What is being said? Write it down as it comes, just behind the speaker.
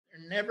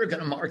never going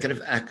to market a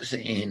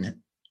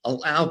vaccine,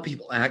 allow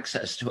people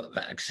access to a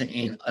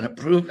vaccine, an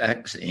approved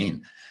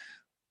vaccine,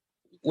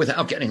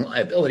 without getting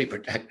liability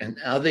protection.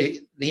 Now,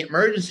 the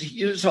emergency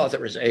use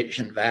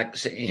authorization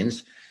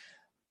vaccines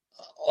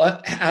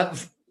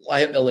have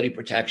liability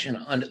protection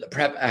under the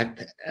PrEP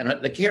Act and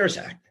under the CARES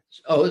Act.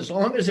 So as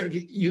long as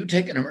you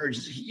take an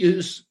emergency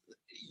use,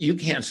 you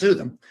can't sue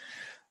them.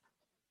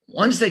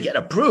 Once they get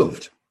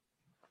approved,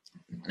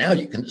 now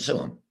you can sue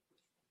them,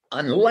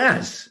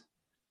 unless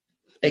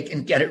they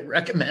can get it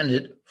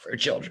recommended for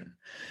children.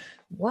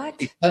 What?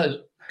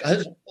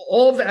 Because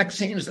all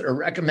vaccines that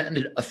are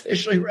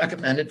officially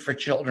recommended for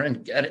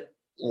children, get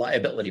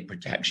liability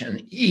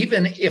protection,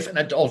 even if an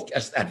adult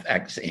gets that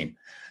vaccine.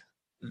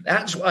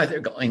 That's why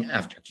they're going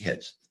after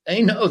kids.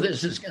 They know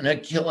this is going to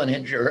kill and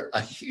injure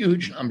a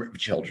huge number of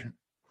children,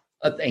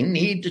 but they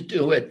need to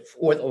do it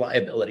for the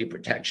liability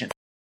protection.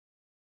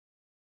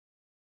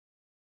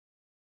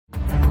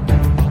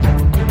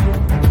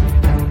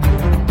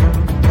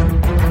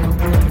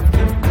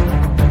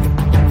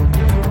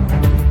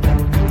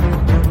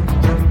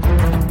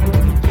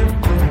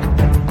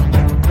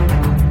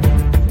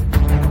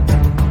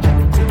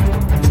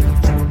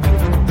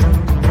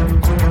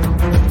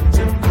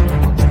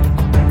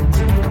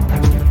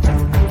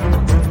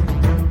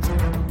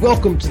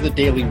 Welcome to the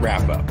Daily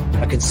Wrap-Up,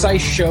 a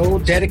concise show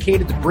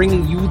dedicated to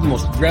bringing you the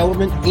most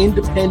relevant,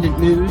 independent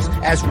news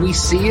as we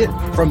see it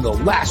from the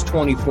last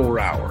 24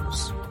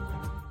 hours.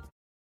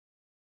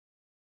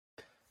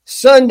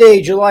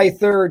 Sunday, July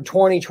 3rd,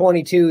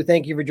 2022.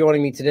 Thank you for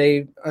joining me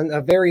today on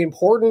a very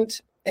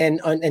important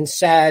and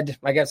sad,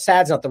 I guess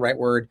sad's not the right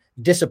word,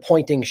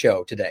 disappointing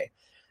show today.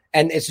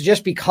 And it's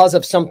just because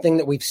of something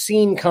that we've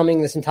seen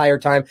coming this entire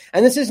time.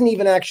 And this isn't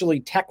even actually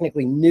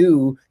technically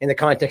new in the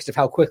context of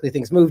how quickly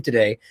things move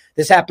today.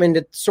 This happened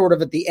at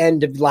the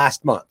end of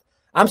last month.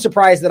 I'm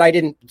surprised that I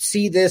didn't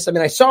see this. I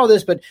mean, I saw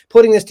this, but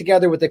putting this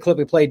together with the clip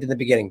we played in the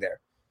beginning there,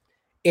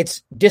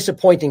 it's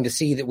disappointing to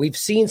see that we've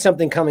seen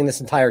something coming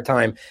this entire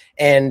time.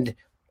 And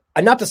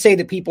not to say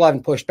that people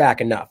haven't pushed back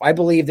enough. I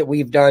believe that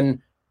we've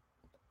done,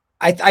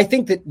 I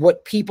think that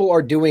what people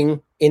are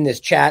doing in this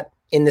chat,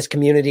 in this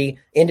community,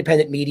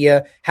 independent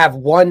media, have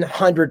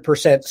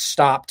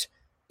 100%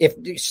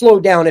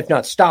 slowed down, if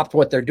not stopped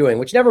what they're doing,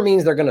 which never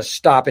means they're going to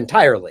stop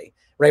entirely,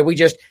 right? We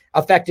just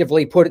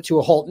effectively put it to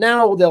a halt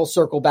now. They'll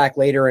circle back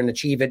later and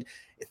achieve it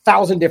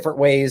 1,000 different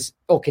ways.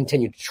 They'll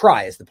continue to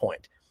try is the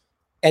point.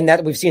 And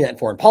that we've seen that in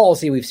foreign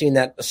policy. We've seen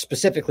that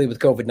specifically with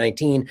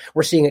COVID-19.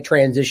 We're seeing it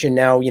transition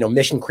now,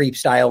 mission creep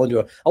style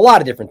into a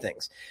lot of different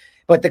things.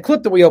 But the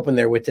clip that we opened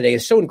there with today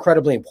is so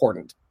incredibly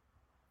important.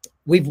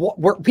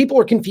 People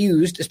are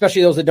confused,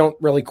 especially those that don't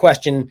really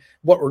question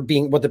what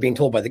they're being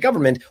told by the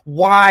government,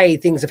 why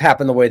things have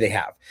happened the way they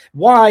have.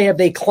 Why have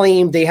they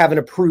claimed they have an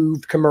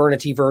approved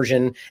Comirnaty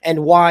version,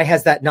 and why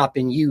has that not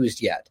been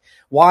used yet?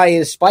 Why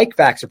is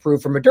Spikevax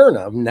approved for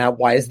Moderna? Now,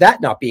 why is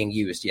that not being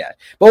used yet?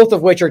 Both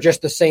of which are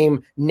just the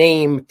same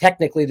name,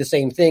 technically the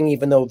same thing,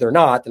 even though they're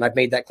not, and I've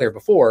made that clear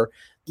before.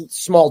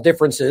 Small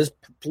differences,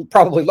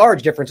 probably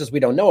large differences we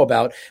don't know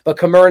about, but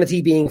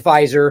Comirnaty being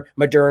Pfizer,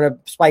 Moderna,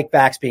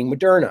 Spikevax being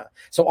Moderna.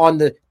 So on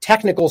the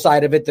technical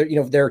side of it,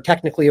 they're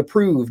technically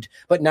approved,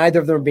 but neither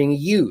of them are being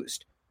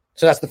used.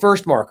 So that's the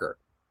first marker.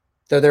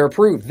 So they're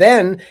approved.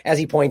 Then, as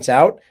he points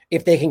out,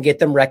 if they can get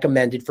them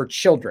recommended for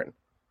children.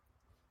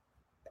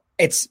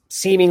 It's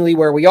seemingly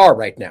where we are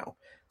right now.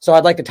 So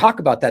I'd like to talk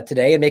about that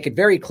today and make it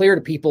very clear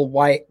to people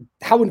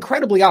how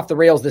incredibly off the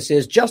rails this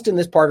is just in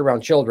this part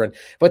around children,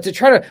 but to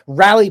try to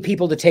rally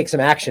people to take some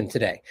action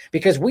today,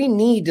 because we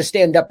need to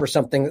stand up for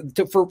something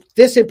for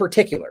this in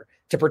particular,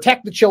 to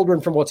protect the children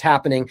from what's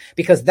happening,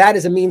 because that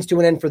is a means to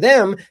an end for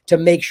them to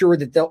make sure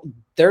that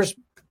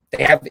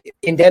they have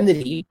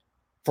indemnity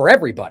for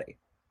everybody.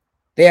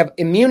 They have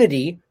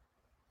immunity.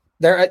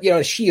 They're,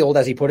 a shield,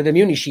 as he put it,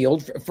 immunity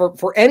shield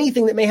for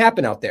anything that may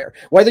happen out there.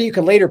 Whether you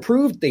can later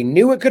prove they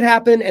knew it could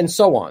happen and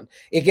so on.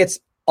 It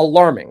gets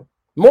alarming,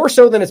 more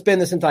so than it's been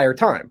this entire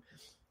time.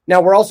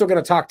 Now, we're also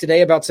going to talk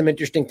today about some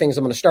interesting things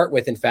I'm going to start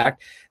with, in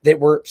fact, that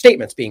were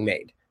statements being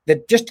made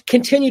that just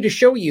continue to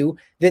show you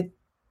that,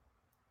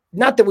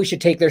 not that we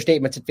should take their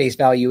statements at face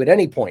value at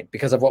any point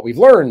because of what we've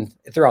learned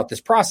throughout this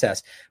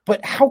process,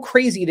 but how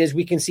crazy it is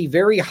we can see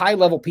very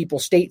high-level people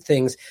state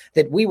things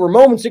that we were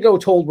moments ago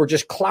told were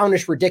just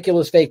clownish,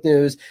 ridiculous fake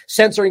news,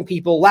 censoring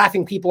people,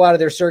 laughing people out of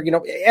their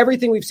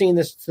everything we've seen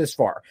this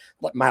far.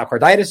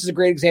 Myocarditis is a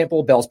great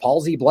example, Bell's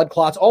palsy, blood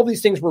clots, all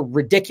these things were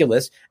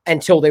ridiculous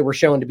until they were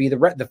shown to be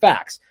the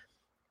facts.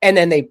 And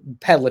then they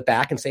pedal it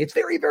back and say it's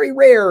very, very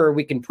rare.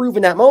 We can prove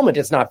in that moment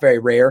it's not very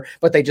rare,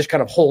 but they just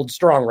kind of hold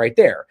strong right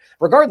there.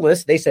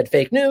 Regardless, they said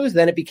fake news,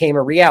 then it became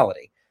a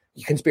reality.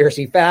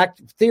 Conspiracy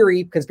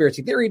theory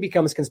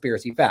becomes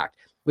conspiracy fact.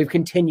 We've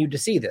continued to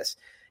see this.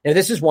 Now,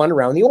 this is one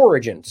around the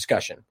origin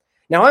discussion.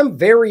 Now, I'm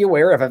very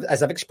aware of,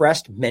 as I've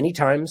expressed many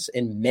times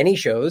in many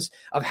shows,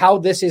 of how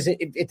this is,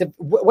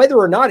 whether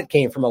or not it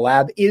came from a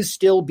lab, is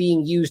still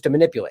being used to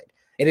manipulate.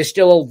 It is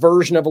still a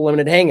version of a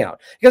limited hangout,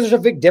 because there's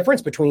a big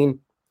difference between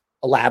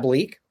a lab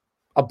leak,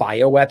 a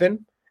bioweapon,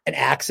 an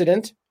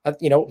accident,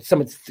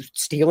 Someone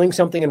stealing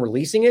something and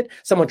releasing it,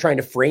 someone trying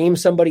to frame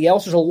somebody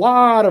else. There's a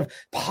lot of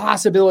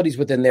possibilities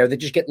within there that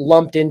just get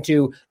lumped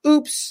into,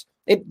 oops,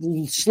 it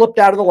slipped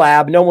out of the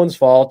lab, no one's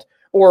fault.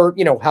 Or,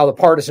 how the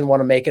partisan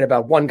want to make it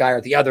about one guy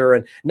or the other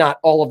and not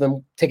all of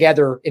them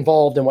together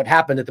involved in what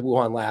happened at the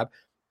Wuhan lab.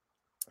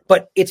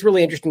 But it's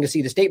really interesting to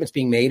see the statements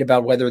being made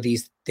about whether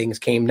these things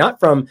came not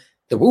from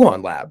the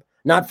Wuhan lab,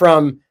 not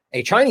from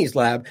a Chinese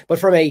lab, but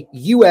from a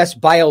U.S.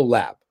 bio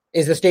lab,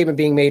 is the statement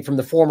being made from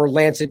the former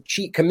Lancet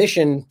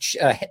Commission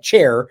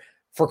chair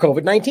for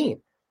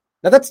COVID-19.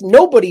 Now,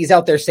 nobody's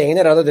out there saying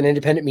that other than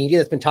independent media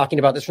that's been talking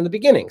about this from the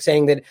beginning,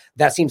 saying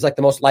that seems like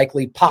the most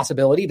likely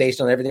possibility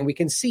based on everything we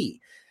can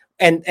see.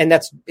 And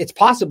it's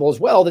possible as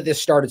well that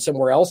this started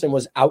somewhere else and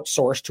was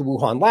outsourced to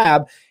Wuhan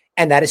lab.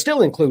 And that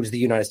still includes the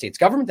United States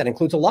government. That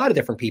includes a lot of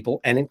different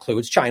people and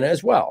includes China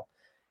as well.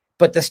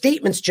 But the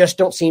statements just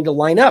don't seem to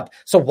line up.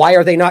 So why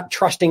are they not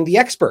trusting the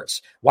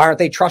experts? Why aren't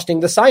they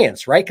trusting the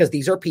science, right? Because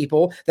these are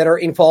people that are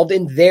involved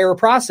in their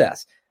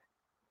process.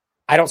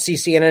 I don't see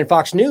CNN and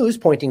Fox News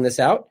pointing this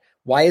out.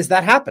 Why is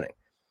that happening?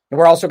 And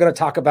we're also going to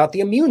talk about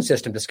the immune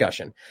system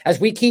discussion. As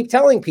we keep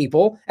telling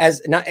people,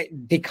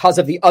 because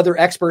of the other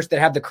experts that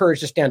have the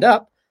courage to stand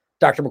up,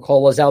 Dr.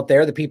 McCullough is out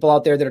there, the people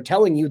out there that are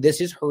telling you this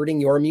is hurting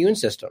your immune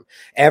system.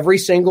 Every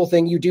single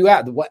thing you do,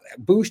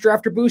 booster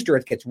after booster,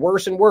 it gets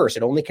worse and worse.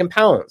 It only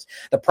compounds.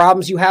 The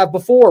problems you have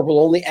before will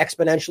only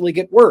exponentially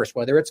get worse,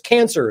 whether it's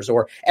cancers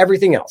or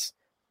everything else.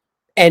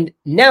 And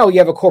now you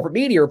have a corporate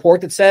media report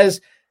that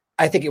says,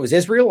 I think it was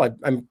Israel.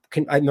 In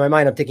my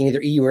mind, I'm thinking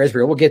either EU or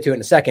Israel. We'll get to it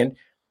in a second,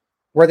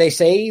 where they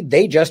say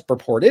they just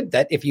reported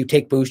that if you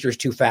take boosters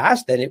too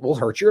fast, then it will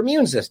hurt your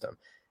immune system.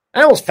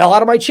 I almost fell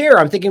out of my chair.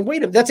 I'm thinking, wait a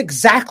minute, that's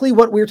exactly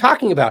what we're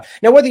talking about.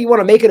 Now, whether you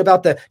want to make it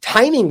about the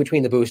timing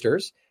between the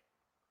boosters,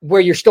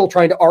 where you're still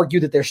trying to argue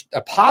that there's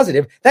a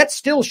positive, that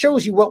still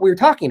shows you what we're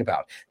talking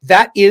about.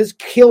 That is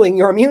killing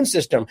your immune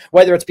system,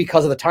 whether it's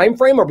because of the time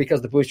frame or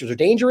because the boosters are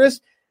dangerous.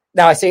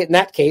 Now, I say it in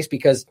that case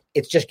because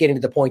it's just getting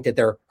to the point that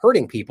they're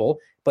hurting people.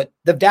 But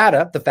the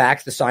data, the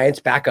facts, the science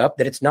back up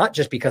that it's not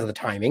just because of the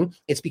timing.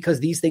 It's because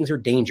these things are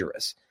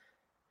dangerous.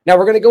 Now,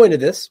 we're going to go into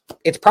this.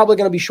 It's probably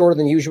going to be shorter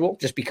than usual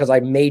just because I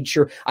made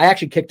sure I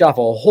actually kicked off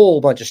a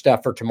whole bunch of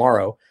stuff for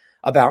tomorrow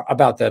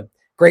about the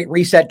Great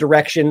Reset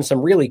direction,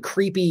 some really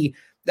creepy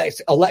one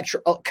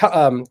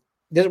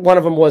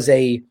of them was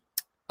a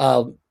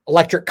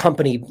electric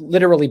company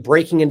literally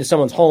breaking into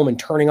someone's home and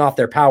turning off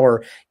their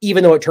power,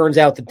 even though it turns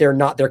out that they're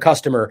not their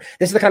customer.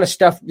 This is the kind of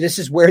stuff, this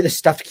is where this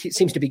stuff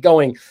seems to be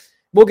going.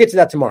 We'll get to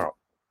that tomorrow.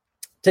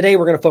 Today,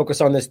 we're going to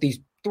focus on these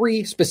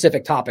three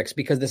specific topics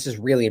because this is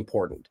really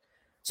important.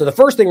 So the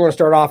first thing we're going to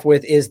start off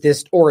with is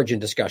this origin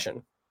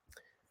discussion.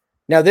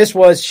 Now, this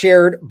was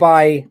shared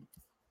by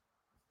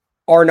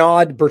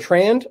Arnaud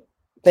Bertrand.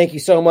 Thank you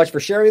so much for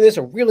sharing this.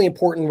 It's really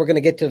important. We're going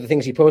to get to the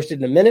things he posted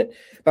in a minute,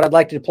 but I'd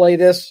like to play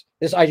this.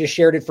 I just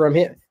shared it from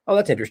him. Oh,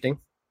 that's interesting.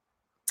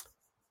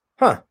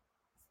 Huh.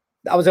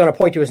 I was going to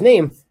point to his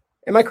name.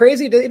 Am I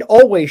crazy? It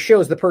always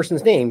shows the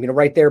person's name,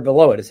 right there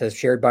below it. It says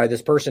shared by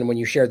this person when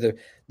you share the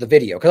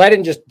video. Because I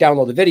didn't just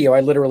download the video.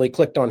 I literally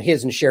clicked on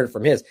his and shared it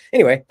from his.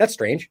 Anyway, that's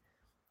strange.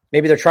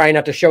 Maybe they're trying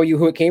not to show you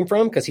who it came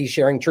from because he's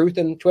sharing truth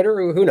in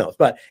Twitter. Who knows?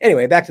 But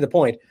anyway, back to the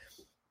point.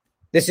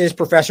 This is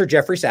Professor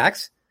Jeffrey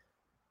Sachs.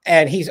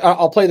 And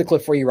I'll play the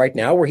clip for you right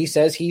now where he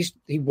says he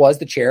was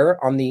the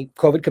chair on the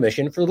COVID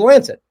commission for the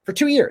Lancet for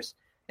 2 years.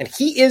 And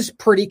he is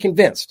pretty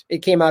convinced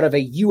it came out of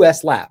a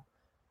U.S. lab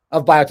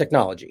of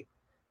biotechnology,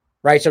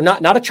 right? So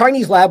not a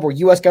Chinese lab where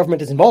U.S.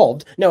 government is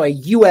involved. No, a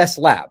U.S.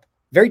 lab.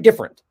 Very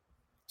different.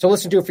 So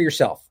listen to it for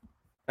yourself.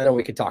 And then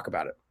we could talk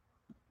about it.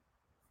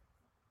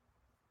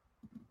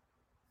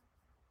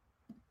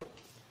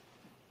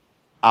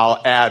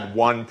 I'll add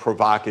one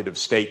provocative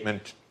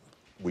statement.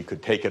 We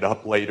could take it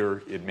up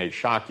later. It may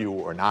shock you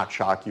or not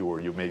shock you, or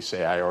you may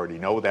say, I already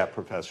know that,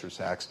 Professor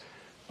Sachs.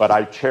 But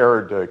I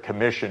chaired a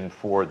commission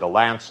for the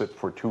Lancet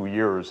for 2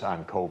 years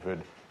on COVID.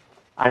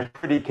 I'm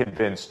pretty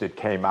convinced it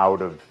came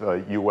out of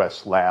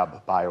U.S.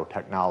 lab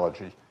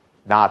biotechnology,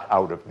 not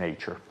out of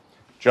nature.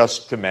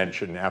 Just to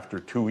mention, after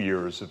 2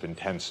 years of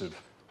intensive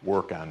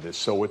work on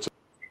this.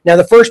 Now,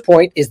 the first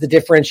point is the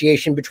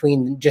differentiation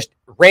between just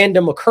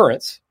random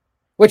occurrence,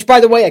 which,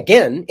 by the way,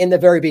 again, in the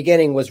very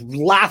beginning was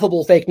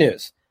laughable fake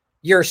news.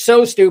 You're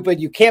so stupid.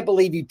 You can't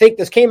believe you think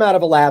this came out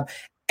of a lab.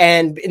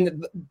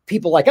 And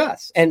people like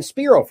us and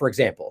Spiro, for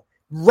example,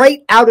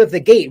 right out of the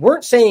gate,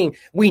 weren't saying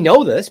we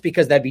know this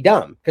because that'd be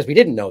dumb because we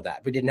didn't know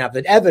that. We didn't have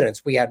the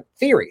evidence. We had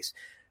theories.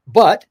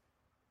 But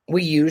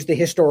we used the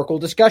historical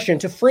discussion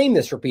to frame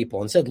this for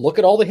people and said, look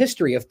at all the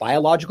history of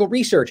biological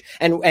research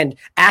and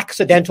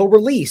accidental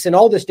release and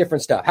all this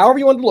different stuff. However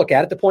you wanted to look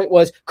at it, the point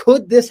was,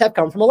 could this have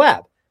come from a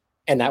lab?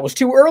 And that was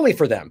too early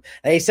for them.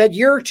 They said,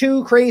 you're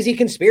too crazy,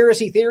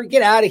 conspiracy theory,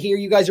 get out of here.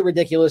 You guys are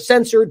ridiculous,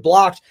 censored,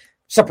 blocked,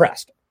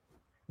 suppressed.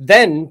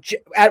 Then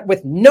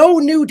with no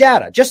new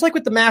data, just like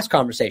with the mask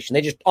conversation,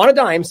 they just on a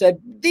dime said,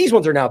 these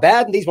ones are now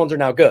bad and these ones are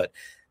now good.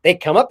 They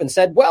come up and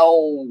said,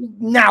 well,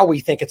 now we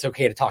think it's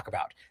okay to talk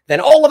about. Then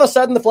all of a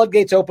sudden the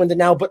floodgates opened and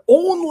now, but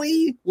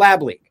only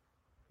Lab Leak.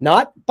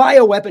 not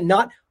bioweapon,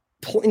 not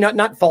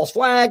false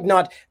flag,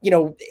 not,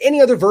 any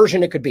other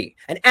version it could be.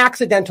 An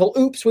accidental,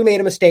 oops, we made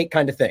a mistake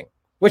kind of thing,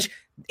 which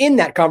in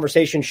that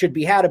conversation should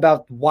be had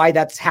about why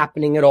that's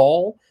happening at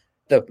all.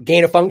 The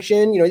gain of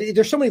function,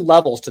 there's so many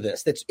levels to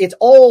this. It's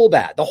all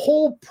bad. The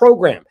whole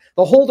program,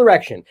 the whole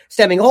direction,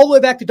 stemming all the way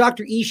back to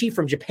Dr. Ishii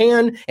from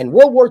Japan and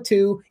World War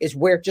II is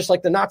where, just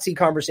like the Nazi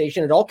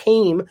conversation, it all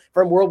came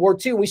from World War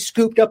II. We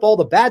scooped up all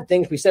the bad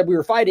things we said we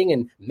were fighting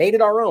and made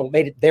it our own,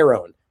 made it their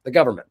own, the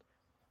government.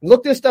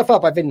 Look this stuff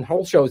up. I've been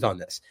whole shows on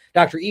this.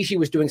 Dr. Ishii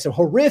was doing some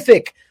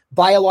horrific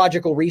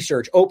biological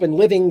research, open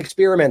living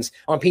experiments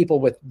on people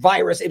with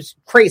virus. It was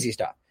crazy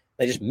stuff.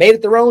 They just made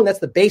it their own. That's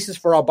the basis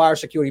for our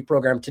biosecurity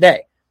program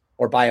today,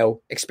 or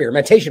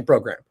bioexperimentation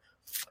program.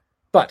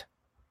 But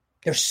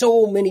there's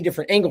so many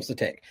different angles to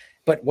take.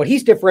 But what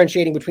he's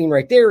differentiating between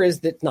right there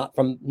is that not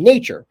from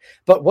nature.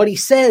 But what he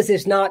says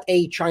is not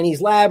a Chinese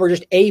lab or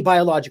just a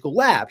biological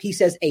lab. He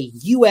says a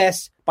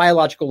U.S.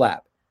 biological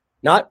lab,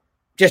 not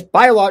just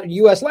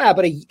U.S. lab,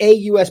 but a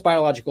U.S.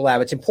 biological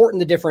lab. It's important,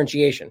 the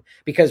differentiation,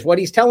 because what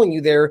he's telling you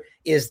there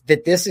is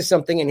that this is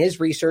something in his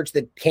research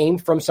that came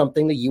from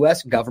something the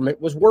U.S. government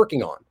was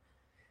working on.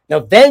 Now,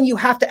 then you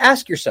have to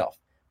ask yourself,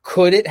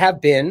 could it have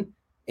been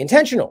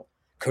intentional?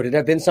 Could it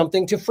have been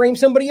something to frame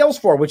somebody else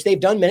for, which they've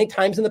done many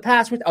times in the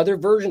past with other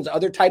versions,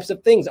 other types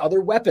of things,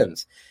 other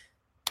weapons?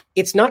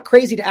 It's not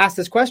crazy to ask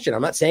this question.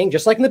 I'm not saying,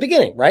 just like in the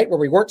beginning, right, where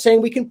we weren't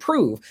saying we can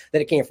prove that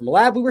it came from a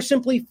lab. We were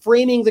simply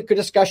framing the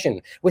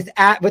discussion with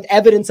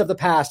evidence of the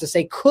past to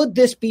say, could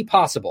this be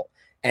possible?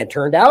 And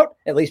turned out,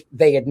 at least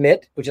they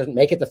admit, which doesn't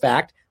make it the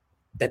fact,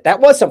 that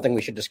was something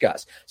we should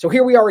discuss. So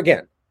here we are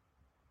again,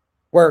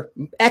 where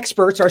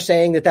experts are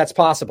saying that that's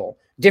possible,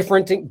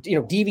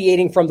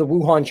 deviating from the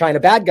Wuhan China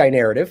bad guy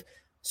narrative.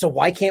 So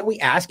why can't we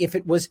ask if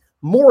it was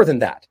more than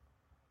that?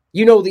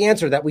 You know the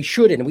answer, that we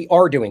should, and we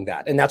are doing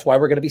that. And that's why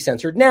we're going to be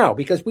censored now,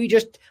 because we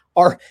just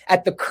are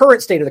at the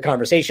current state of the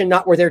conversation,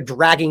 not where they're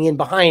dragging in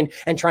behind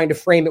and trying to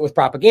frame it with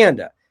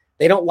propaganda.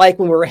 They don't like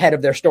when we're ahead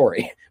of their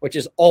story, which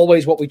is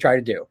always what we try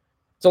to do.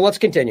 So let's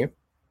continue.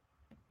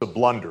 The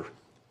blunder,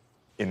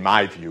 in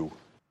my view,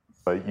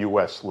 a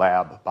U.S.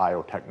 lab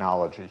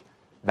biotechnology,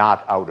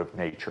 not out of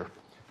nature.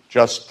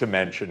 Just to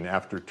mention,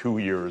 after 2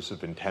 years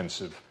of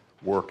intensive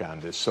work on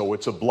this. So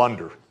it's a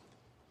blunder,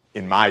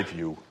 in my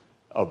view,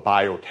 of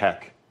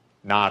biotech,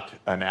 not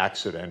an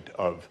accident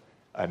of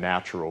a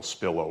natural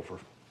spillover.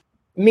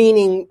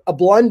 Meaning a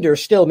blunder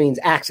still means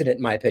accident,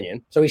 in my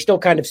opinion. So he's still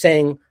kind of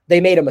saying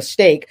they made a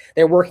mistake.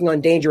 They're working on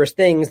dangerous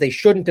things they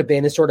shouldn't have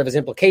been, is sort of his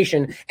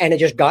implication. And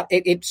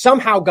it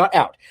somehow got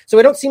out. So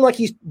it don't seem like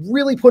he's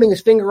really putting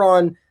his finger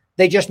on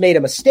they just made a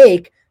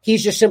mistake.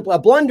 He's just simply, a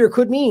blunder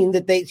could mean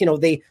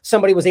that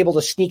somebody was able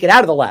to sneak it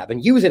out of the lab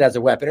and use it as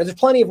a weapon. There's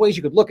plenty of ways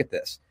you could look at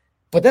this,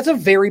 but that's a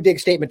very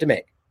big statement to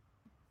make.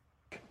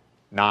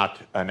 Not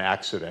an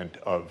accident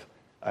of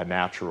a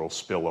natural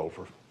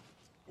spillover.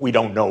 We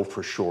don't know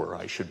for sure,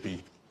 I should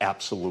be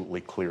absolutely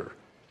clear.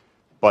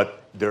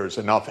 But there's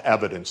enough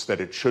evidence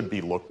that it should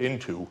be looked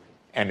into,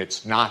 and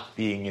it's not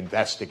being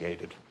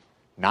investigated.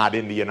 Not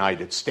in the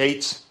United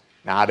States,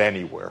 not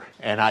anywhere.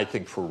 And I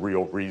think for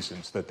real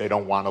reasons, that they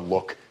don't want to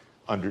look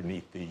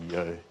underneath the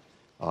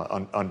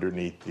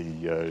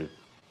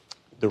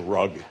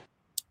rug.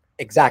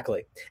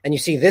 Exactly. And you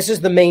see, this is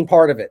the main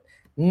part of it.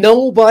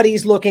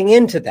 Nobody's looking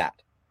into that.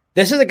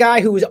 This is a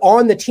guy who is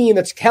on the team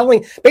that's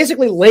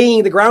basically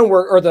laying the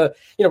groundwork, or the,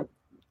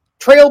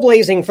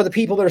 trailblazing for the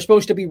people that are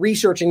supposed to be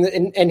researching.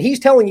 And he's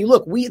telling you,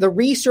 look, the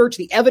research,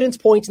 the evidence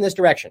points in this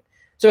direction.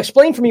 So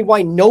explain for me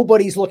why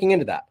nobody's looking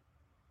into that.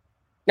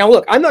 Now,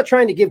 look, I'm not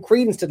trying to give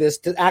credence to this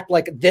to act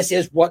like this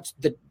is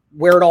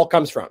where it all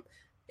comes from.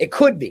 It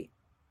could be.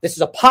 This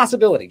is a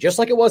possibility, just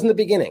like it was in the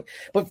beginning.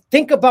 But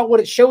think about what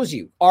it shows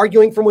you,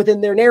 arguing from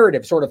within their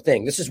narrative sort of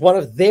thing. This is one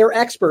of their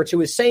experts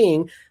who is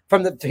saying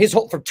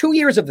for 2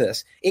 years of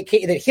this,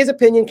 that his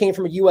opinion came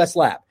from a U.S.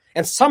 lab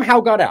and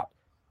somehow got out.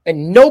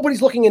 And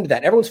nobody's looking into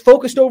that. Everyone's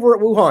focused over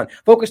at Wuhan,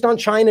 focused on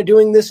China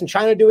doing this and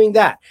China doing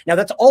that. Now,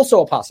 that's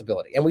also a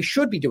possibility, and we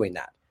should be doing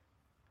that.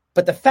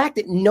 But the fact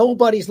that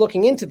nobody's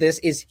looking into this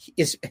is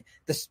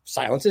the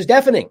silence is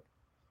deafening.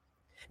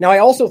 Now, I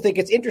also think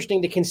it's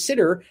interesting to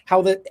consider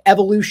how the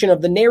evolution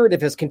of the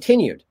narrative has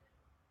continued.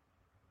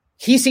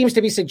 He seems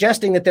to be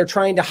suggesting that they're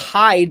trying to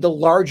hide the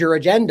larger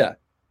agenda.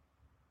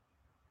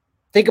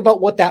 Think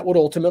about what that would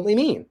ultimately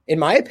mean. In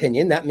my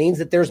opinion, that means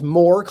that there's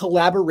more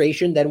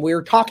collaboration than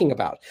we're talking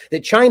about.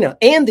 That China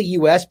and the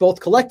U.S.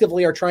 both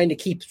collectively are trying to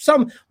keep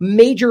some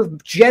major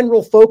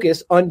general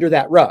focus under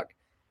that rug,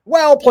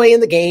 while playing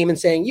the game and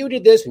saying, you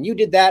did this and you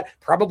did that,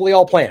 probably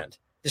all planned.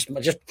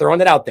 Just throwing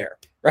it out there,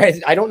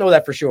 right? I don't know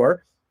that for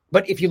sure.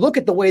 But if you look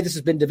at the way this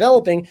has been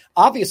developing,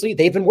 obviously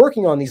they've been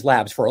working on these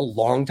labs for a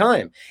long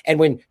time. And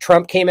when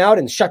Trump came out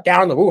and shut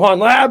down the Wuhan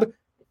lab,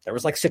 there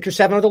was like 6 or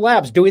 7 other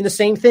labs doing the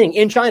same thing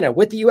in China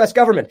with the U.S.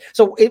 government.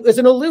 So it was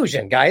an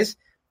illusion, guys.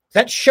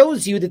 That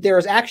shows you that there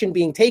is action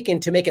being taken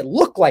to make it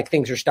look like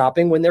things are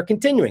stopping when they're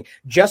continuing.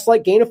 Just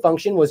like gain of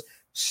function was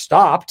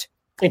stopped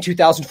in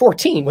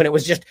 2014 when it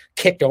was just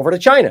kicked over to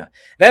China.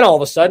 Then all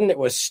of a sudden it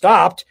was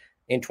stopped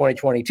in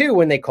 2022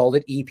 when they called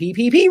it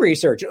EPPP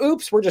research.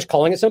 Oops, we're just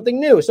calling it something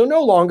new. So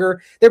no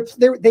longer,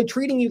 they're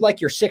treating you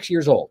like you're 6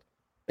 years old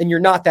and you're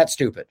not that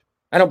stupid.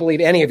 I don't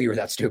believe any of you are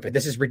that stupid.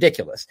 This is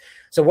ridiculous.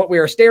 So what we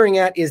are staring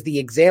at is the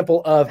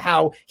example of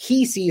how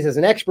he sees as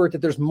an expert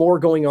that there's more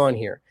going on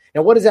here.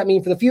 Now, what does that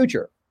mean for the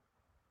future?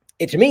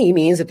 It to me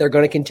means that they're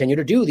going to continue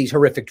to do these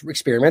horrific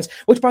experiments,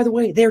 which, by the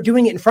way, they're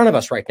doing it in front of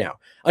us right now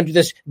under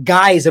this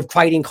guise of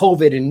fighting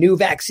COVID and new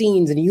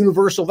vaccines and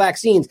universal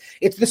vaccines.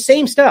 It's the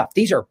same stuff.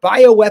 These are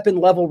bioweapon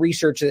level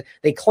research that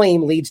they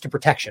claim leads to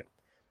protection.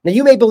 Now,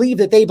 you may believe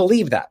that they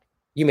believe that.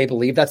 You may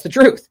believe that's the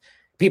truth.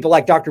 People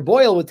like Dr.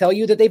 Boyle would tell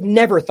you that they've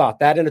never thought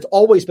that, and it's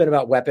always been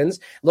about weapons,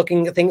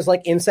 looking at things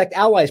like Insect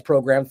Allies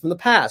programs from the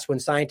past when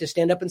scientists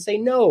stand up and say,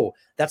 no,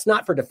 that's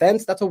not for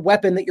defense. That's a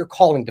weapon that you're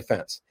calling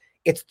defense.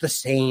 It's the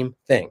same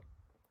thing.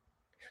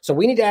 So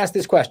we need to ask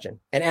this question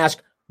and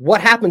ask, what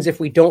happens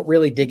if we don't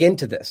really dig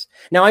into this?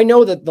 Now, I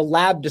know that the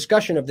lab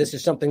discussion of this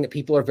is something that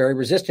people are very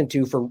resistant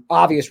to for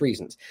obvious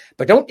reasons,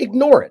 but don't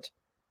ignore it.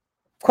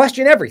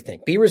 Question everything.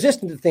 Be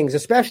resistant to things,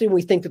 especially when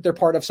we think that they're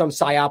part of some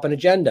psyop and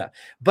agenda.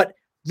 But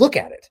look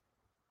at it,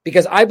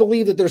 because I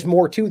believe that there's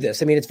more to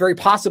this. I mean, it's very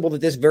possible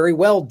that this very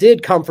well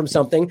did come from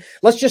something.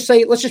 Let's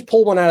just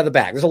pull one out of the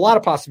bag. There's a lot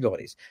of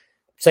possibilities.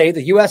 Say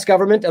the U.S.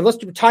 government, and let's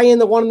tie in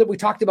the one that we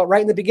talked about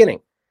right in the beginning,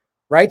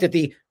 right? That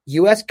the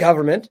U.S.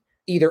 government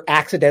either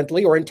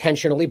accidentally or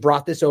intentionally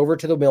brought this over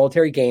to the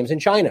military games in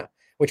China,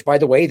 which, by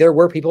the way, there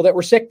were people that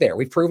were sick there.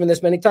 We've proven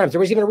this many times. There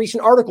was even a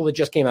recent article that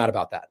just came out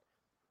about that.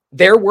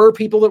 There were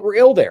people that were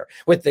ill there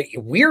with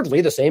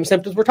weirdly the same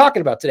symptoms we're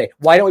talking about today.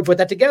 Why don't we put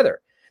that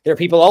together? There are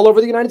people all over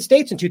the United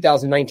States in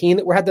 2019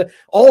 that had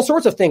all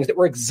sorts of things that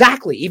were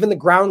exactly, even the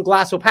ground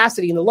glass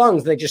opacity in the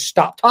lungs, they just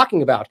stopped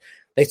talking about.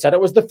 They said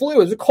it was the flu,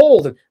 it was a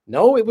cold.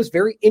 No, it was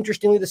very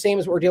interestingly the same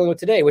as what we're dealing with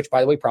today, which,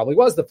 by the way, probably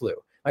was the flu.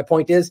 My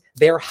point is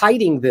they're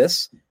hiding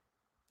this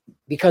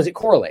because it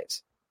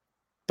correlates.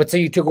 But so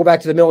to go back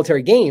to the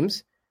military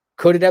games,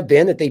 could it have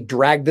been that they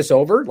dragged this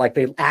over, like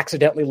they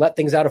accidentally let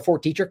things out of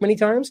Fort Detrick many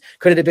times?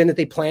 Could it have been that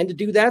they planned to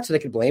do that so they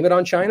could blame it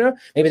on China?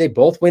 Maybe they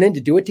both went in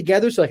to do it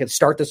together so they could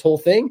start this whole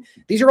thing.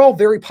 These are all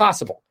very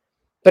possible.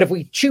 But if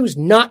we choose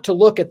not to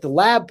look at the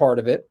lab part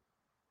of it,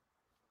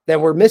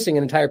 then we're missing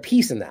an entire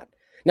piece in that.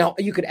 Now,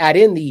 you could add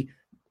in the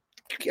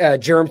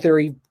germ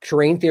theory,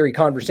 terrain theory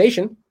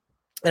conversation.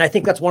 And I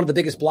think that's one of the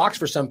biggest blocks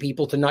for some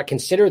people to not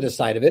consider this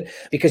side of it,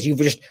 because you've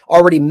just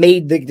already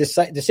made the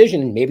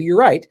decision, and maybe you're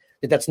right,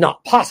 that that's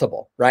not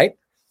possible, right?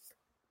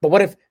 But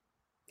what if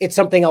it's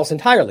something else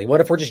entirely?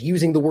 What if we're just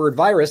using the word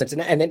virus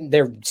and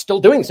they're still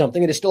doing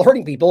something and it's still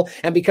hurting people,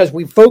 and because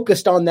we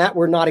focused on that,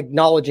 we're not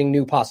acknowledging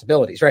new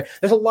possibilities, right?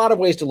 There's a lot of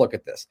ways to look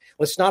at this.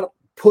 Let's not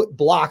put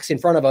blocks in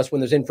front of us when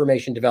there's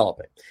information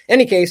developing. In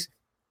any case,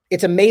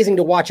 it's amazing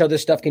to watch how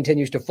this stuff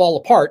continues to fall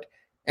apart,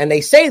 and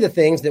they say the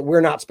things that we're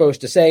not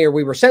supposed to say or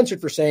we were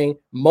censored for saying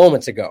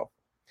moments ago.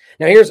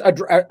 Now, here's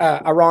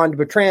Arand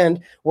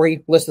Bertrand, where he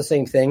lists the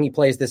same thing. He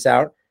plays this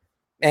out,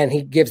 and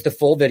he gives the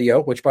full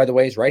video, which, by the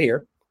way, is right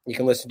here. You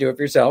can listen to it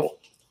for yourself.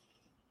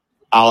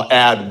 I'll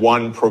add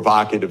one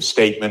provocative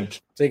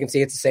statement. So you can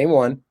see it's the same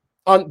one.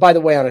 By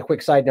the way, on a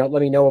quick side note,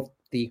 let me know if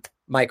the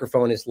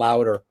microphone is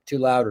loud or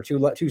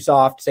too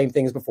soft. Same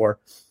thing as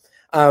before.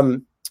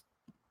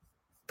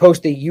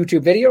 Post the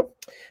YouTube video.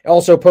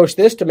 Also post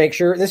this to make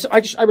sure this.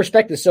 I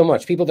respect this so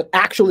much. People that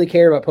actually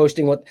care about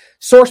posting what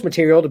source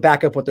material to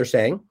back up what they're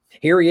saying.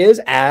 Here he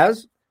is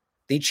as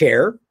the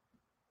chair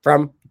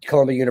from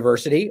Columbia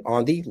University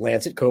on the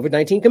Lancet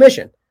COVID-19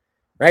 Commission.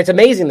 Right? It's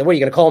amazing that what are you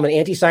going to call him, an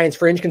anti-science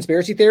fringe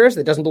conspiracy theorist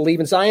that doesn't believe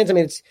in science? I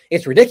mean,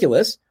 it's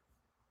ridiculous,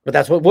 but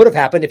that's what would have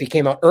happened if he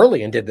came out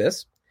early and did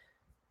this.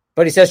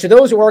 But he says, to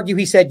those who argue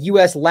he said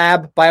U.S.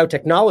 lab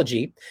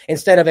biotechnology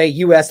instead of a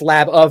U.S.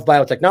 lab of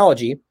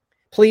biotechnology,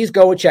 please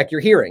go and check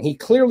your hearing. He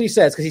clearly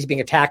says, because he's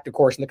being attacked, of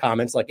course, in the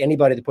comments, like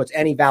anybody that puts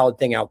any valid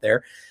thing out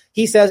there,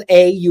 he says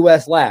a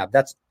U.S. lab.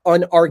 That's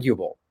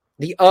unarguable.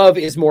 The of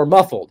is more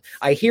muffled.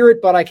 I hear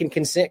it, but I can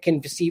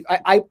conceive.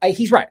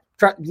 He's right.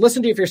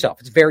 Listen to it for yourself.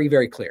 It's very,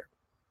 very clear.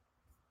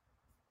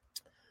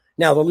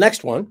 Now, the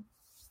next one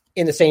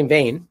in the same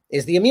vein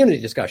is the immunity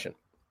discussion.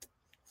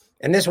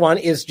 And this one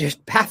is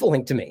just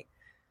baffling to me.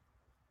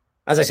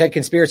 As I said,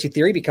 conspiracy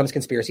theory becomes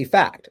conspiracy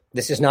fact.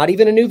 This is not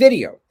even a new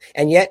video.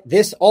 And yet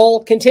this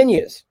all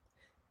continues.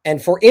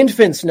 And for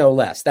infants, no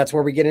less. That's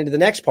where we get into the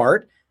next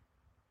part.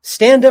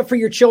 Stand up for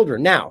your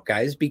children now,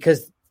 guys,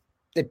 because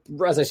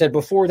as I said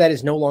before, that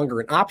is no longer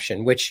an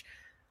option, which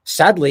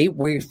sadly,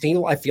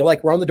 I feel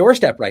like we're on the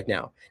doorstep right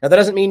now. Now, that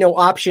doesn't mean no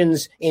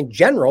options in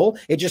general.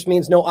 It just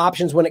means no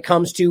options when it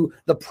comes to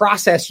the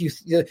process,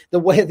 the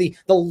way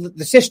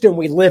the system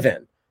we live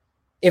in.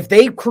 If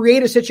they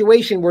create a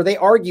situation where they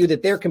argue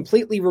that they're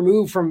completely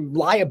removed from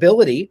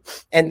liability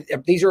and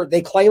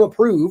they claim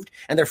approved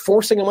and they're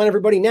forcing them on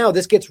everybody now,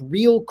 this gets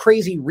real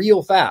crazy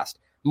real fast,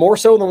 more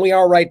so than we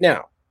are right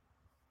now.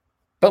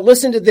 But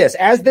listen to this.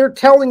 As they're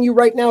telling you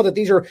right now that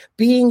these are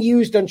being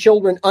used on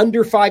children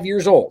under 5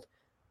 years old,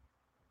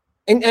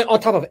 And on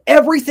top of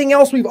everything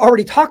else we've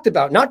already talked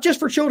about, not just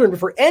for children, but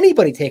for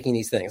anybody taking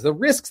these things, the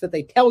risks that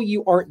they tell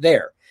you aren't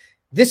there.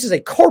 This is a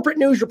corporate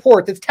news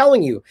report that's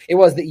telling you it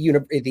was the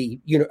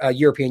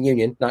European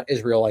Union, not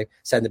Israel, I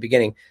said in the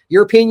beginning.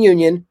 European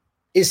Union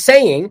is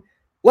saying,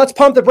 let's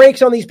pump the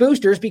brakes on these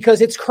boosters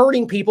because it's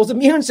hurting people's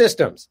immune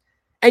systems.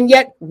 And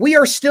yet we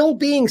are still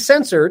being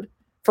censored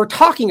for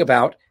talking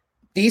about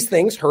these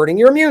things hurting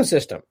your immune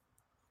system.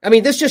 I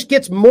mean, this just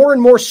gets more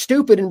and more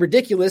stupid and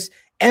ridiculous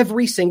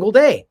every single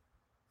day.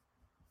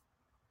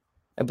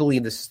 I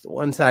believe this is the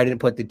one side I didn't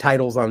put the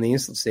titles on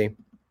these. Let's see.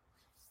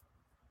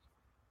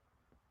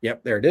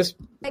 Yep, there it is.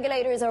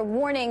 Regulators are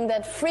warning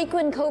that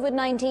frequent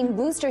COVID-19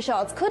 booster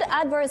shots could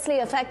adversely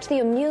affect the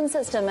immune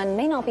system and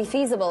may not be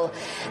feasible.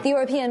 The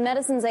European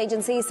Medicines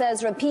Agency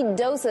says repeat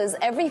doses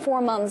every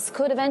 4 months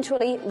could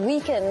eventually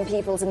weaken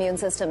people's immune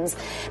systems.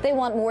 They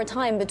want more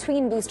time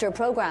between booster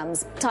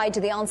programs, tied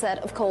to the onset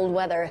of cold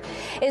weather.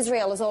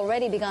 Israel has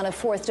already begun a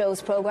fourth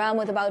dose program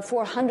with about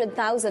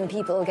 400,000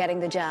 people getting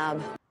the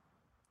jab.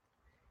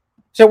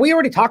 So we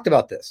already talked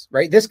about this,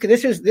 right? This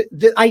is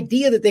the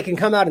idea that they can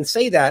come out and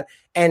say that,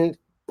 and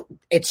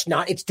it's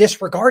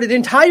disregarded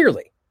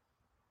entirely.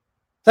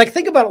 Like,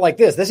 think about it like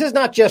this. This is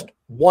not just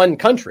one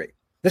country.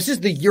 This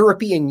is the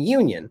European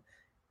Union.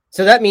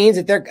 So that means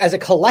that they're, as a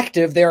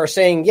collective, they are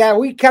saying, yeah,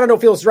 we kind of don't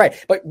feel this is right.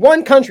 But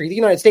one country, the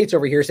United States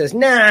over here, says,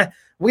 nah,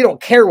 we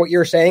don't care what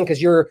you're saying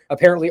because you're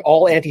apparently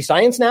all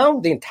anti-science now,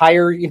 the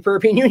entire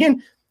European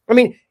Union. I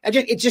mean,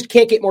 it just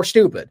can't get more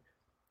stupid.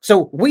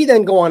 So we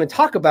then go on and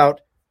talk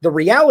about the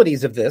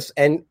realities of this,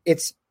 and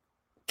it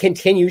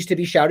continues to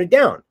be shouted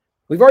down.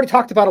 We've already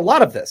talked about a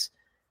lot of this.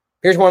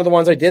 Here's one of the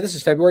ones I did. This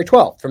is February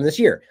 12th from this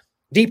year.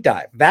 Deep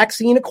dive.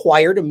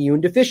 Vaccine-acquired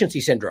immune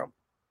deficiency syndrome,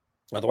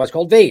 otherwise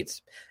called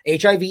VAIDS.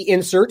 HIV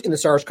insert in the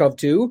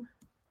SARS-CoV-2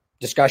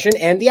 discussion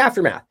and the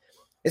aftermath.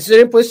 This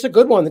is a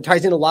good one that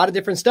ties in a lot of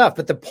different stuff.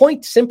 But the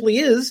point simply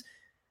is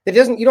that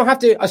you don't have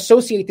to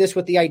associate this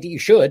with the idea. You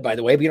should, by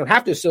the way, but you don't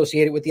have to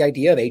associate it with the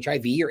idea of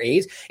HIV or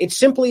AIDS. It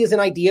simply is an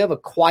idea of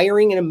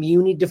acquiring an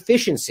immune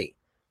deficiency.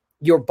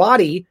 Your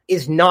body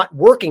is not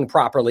working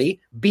properly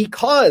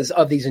because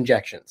of these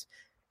injections.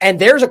 And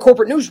there's a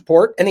corporate news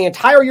report and the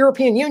entire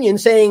European Union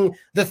saying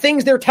the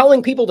things they're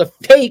telling people to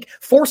take,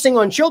 forcing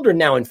on children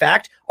now, in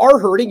fact, are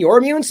hurting your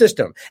immune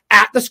system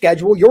at the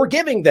schedule you're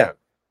giving them.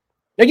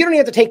 Now, you don't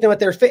have to take them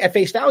at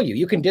face value.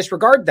 You can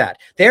disregard that.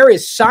 There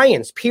is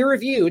science,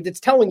 peer-reviewed, that's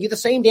telling you the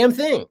same damn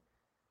thing.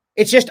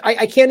 It's just,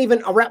 I can't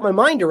even wrap my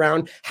mind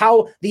around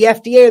how the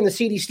FDA and the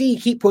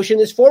CDC keep pushing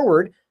this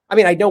forward. I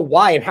mean, I know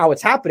why and how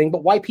it's happening,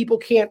 but why people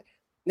can't.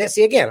 Let's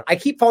see, again, I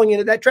keep falling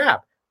into that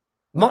trap.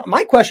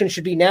 My question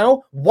should be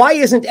now, why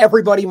isn't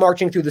everybody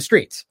marching through the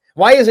streets?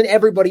 Why isn't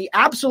everybody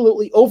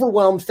absolutely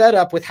overwhelmed, fed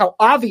up with how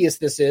obvious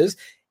this is,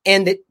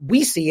 and that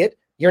we see it,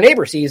 your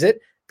neighbor sees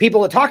it,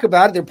 people that talk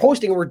about it, they're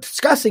posting, we're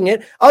discussing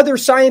it. Other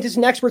scientists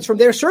and experts from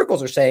their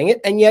circles are saying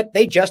it, and yet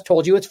they just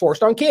told you it's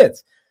forced on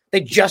kids.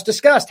 They just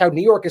discussed how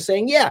New York is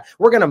saying, yeah,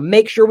 we're going to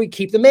make sure we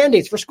keep the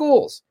mandates for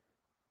schools.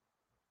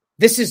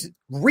 This is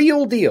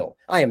real deal.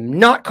 I am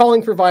not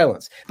calling for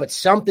violence, but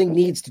something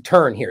needs to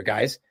turn here,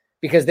 guys,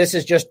 because this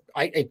is just,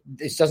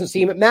 this doesn't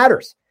seem it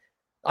matters.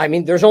 I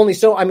mean, there's only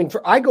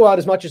I go out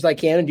as much as I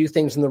can and do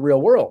things in the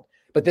real world,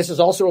 but this is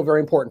also a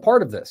very important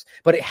part of this.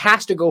 But it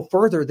has to go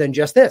further than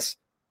just this.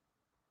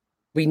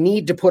 We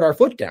need to put our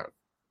foot down.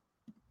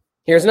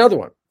 Here's another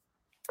one.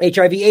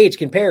 HIV/AIDS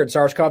compared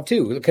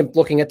SARS-CoV-2,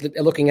 looking at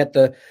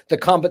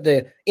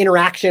the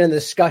interaction and the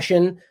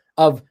discussion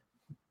of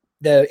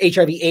the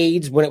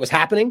HIV/AIDS when it was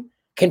happening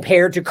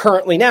compared to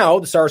currently now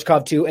the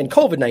SARS-CoV-2 and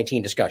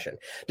COVID-19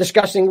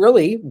 discussing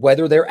really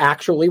whether they're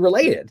actually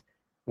related,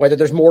 whether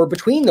there's more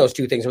between those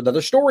two things, with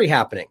another story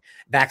happening,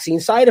 vaccine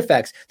side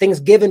effects, things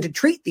given to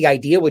treat the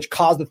idea which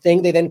caused the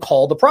thing they then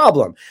call the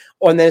problem.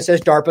 And then it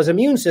says DARPA's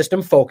immune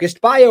system focused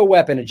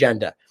bioweapon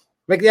agenda.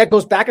 Like, that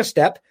goes back a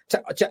step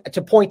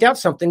to point out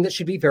something that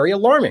should be very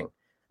alarming.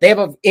 They have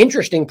an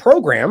interesting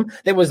program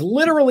that was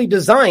literally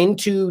designed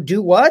to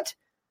do what?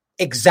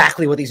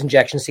 Exactly what these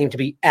injections seem to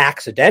be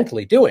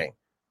accidentally doing.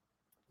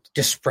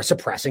 Just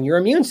suppressing your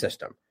immune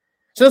system.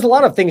 So there's a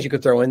lot of things you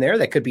could throw in there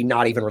that could be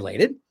not even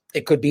related.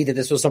 It could be that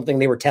this was something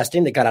they were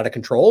testing that got out of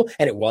control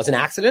and it was an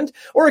accident,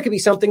 or it could be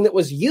something that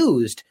was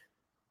used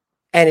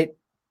and it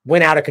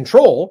went out of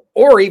control,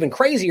 or even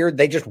crazier,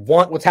 they just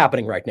want what's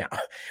happening right now,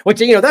 which,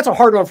 that's a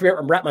hard one for me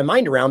to wrap my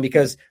mind around,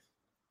 because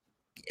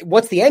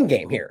what's the end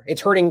game here?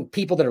 It's hurting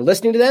people that are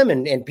listening to them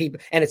and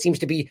people, and it seems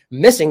to be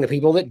missing the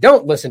people that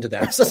don't listen to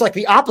them. So it's like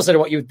the opposite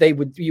of what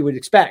you would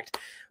expect.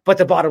 But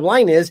the bottom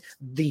line is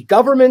the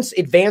government's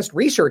advanced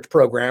research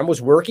program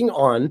was working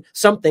on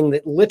something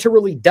that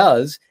literally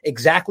does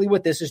exactly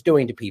what this is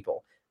doing to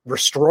people,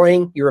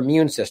 destroying your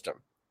immune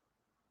system.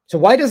 So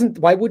why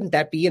wouldn't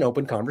that be an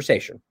open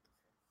conversation?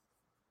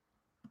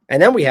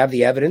 And then we have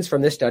the evidence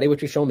from this study,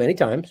 which we've shown many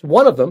times.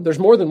 One of them, there's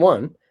more than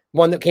one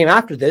that came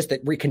after this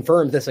that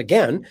reconfirms this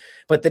again,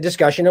 but the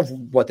discussion of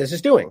what this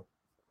is doing.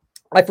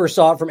 I first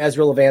saw it from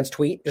Ezra Levant's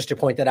tweet, just to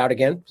point that out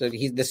again. So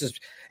this is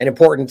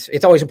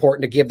it's always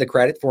important to give the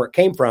credit for where it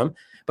came from.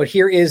 But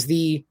here is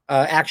the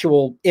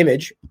actual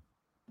image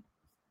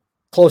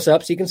close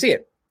up so you can see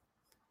it.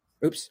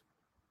 Oops.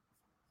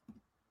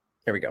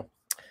 There we go.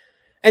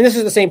 And this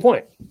is the same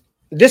point.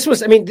 This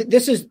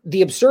is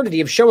the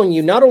absurdity of showing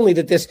you not only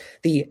that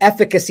the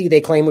efficacy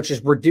they claim, which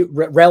is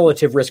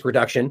relative risk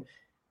reduction,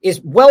 is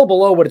well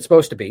below what it's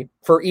supposed to be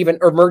for even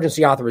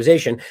emergency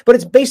authorization, but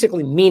it's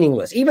basically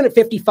meaningless. Even at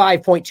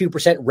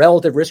 55.2%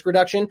 relative risk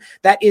reduction,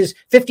 that is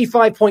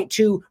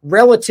 55.2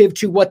 relative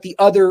to what the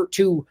other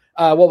two,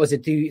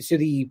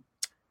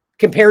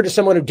 compared to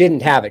someone who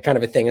didn't have it kind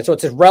of a thing. And so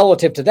it's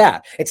relative to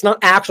that. It's not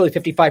actually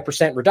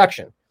 55%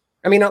 reduction.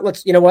 I mean,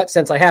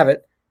 since I have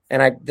it,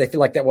 and I feel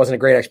like that wasn't a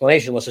great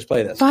explanation. Let's just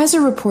play this.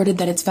 Pfizer reported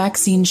that its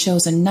vaccine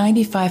shows a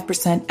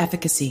 95%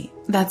 efficacy.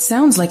 That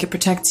sounds like it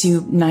protects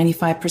you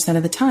 95%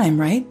 of the time,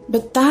 right?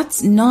 But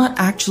that's not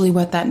actually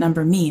what that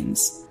number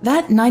means.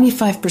 That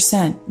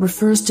 95%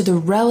 refers to the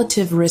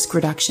relative risk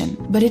reduction,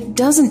 but it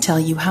doesn't tell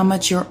you how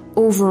much your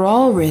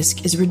overall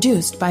risk is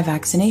reduced by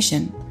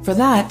vaccination. For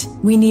that,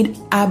 we need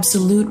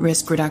absolute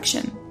risk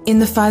reduction. In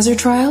the Pfizer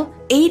trial,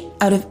 8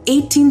 out of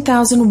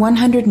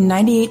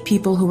 18,198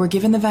 people who were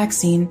given the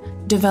vaccine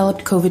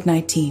developed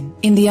COVID-19.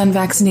 In the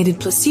unvaccinated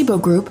placebo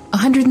group,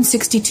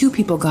 162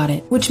 people got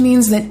it, which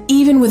means that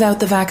even without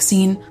the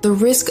vaccine, the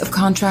risk of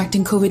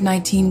contracting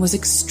COVID-19 was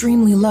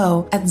extremely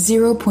low at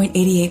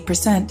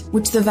 0.88%,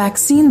 which the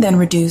vaccine then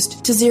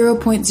reduced to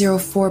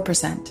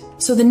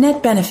 0.04%. So the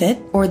net benefit,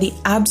 or the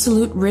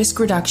absolute risk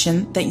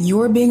reduction that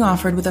you're being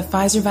offered with a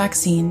Pfizer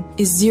vaccine,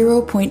 is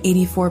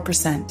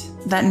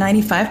 0.84%. That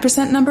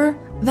 95% number,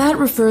 that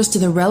refers to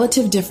the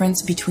relative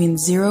difference between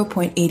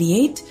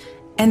 0.88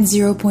 and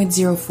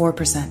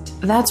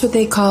 0.04%. That's what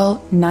they call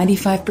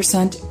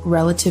 95%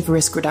 relative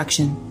risk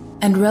reduction.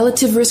 And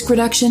relative risk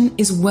reduction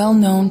is well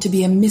known to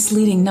be a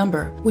misleading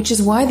number, which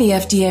is why the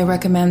FDA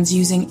recommends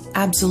using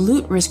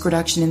absolute risk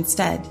reduction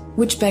instead.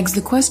 Which begs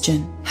the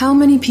question, how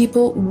many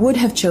people would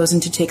have chosen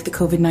to take the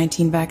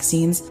COVID-19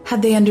 vaccines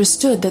had they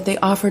understood that they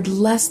offered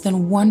less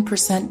than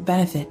 1%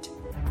 benefit?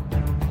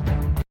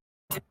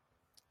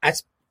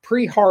 That's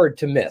pretty hard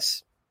to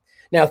miss.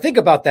 Now, think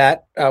about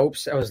that. I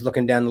was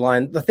looking down the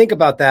line. Think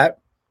about that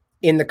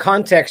in the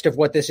context of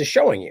what this is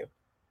showing you,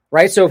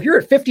 right? So if you're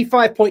at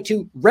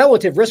 55.2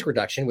 relative risk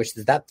reduction, which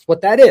that's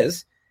what that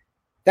is,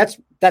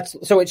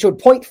 so it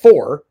showed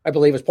 0.4, I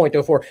believe it was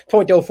 0.04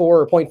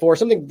 or 0.4,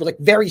 something like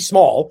very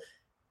small,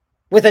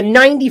 with a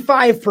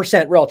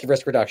 95% relative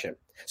risk reduction.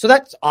 So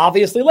that's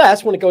obviously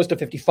less when it goes to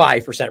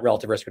 55%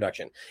 relative risk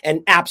reduction,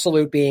 and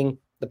absolute being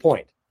the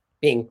point,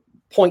 being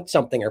point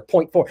something or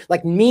 0.4,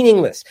 like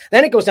meaningless.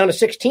 Then it goes down to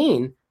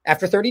 16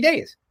 after 30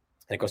 days.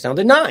 And it goes down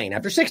to 9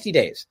 after 60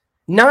 days.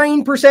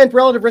 9%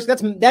 relative risk.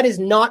 That is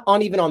not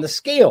even on the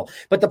scale.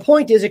 But the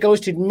point is it goes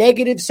to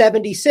negative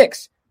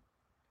 76.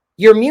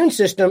 Your immune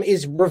system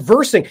is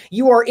reversing.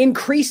 You are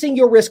increasing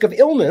your risk of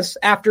illness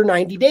after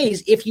 90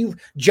 days if you've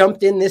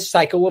jumped in this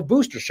cycle of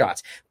booster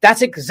shots.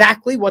 That's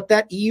exactly what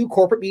that EU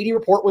corporate media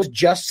report was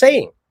just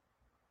saying.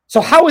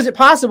 So how is it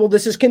possible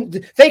this is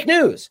fake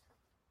news?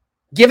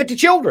 Give it to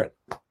children,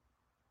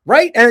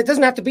 right? And it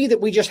doesn't have to be that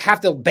we just have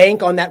to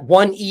bank on that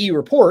one EU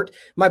report.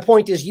 My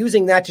point is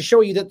using that to show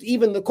you that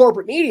even the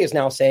corporate media is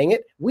now saying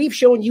it. We've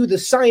shown you the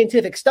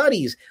scientific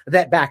studies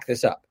that back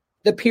this up,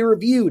 the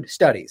peer-reviewed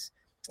studies.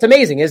 It's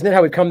amazing, isn't it,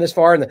 how we've come this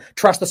far, and the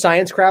trust the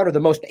science crowd are the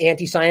most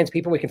anti-science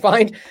people we can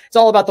find. It's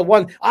all about the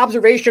one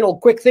observational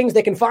quick things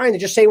they can find and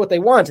just say what they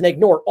want, and they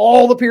ignore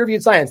all the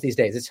peer-reviewed science these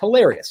days. It's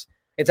hilarious.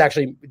 It's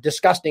actually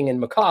disgusting and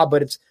macabre,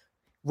 but it's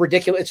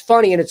ridiculous. It's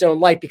funny in its own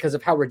light because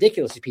of how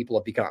ridiculous these people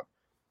have become.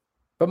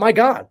 But my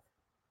God,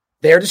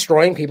 they're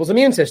destroying people's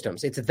immune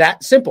systems. It's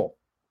that simple.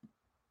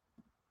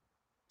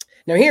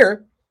 Now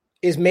here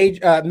is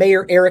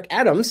Mayor Eric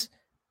Adams,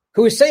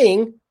 who is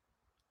saying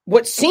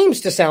what seems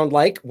to sound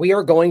like we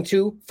are going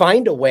to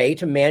find a way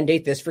to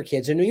mandate this for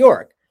kids in New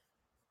York.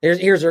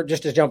 Here's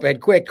just to jump ahead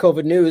quick,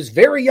 COVID news.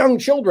 Very young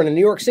children in New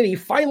York City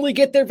finally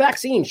get their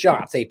vaccine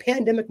shots, a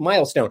pandemic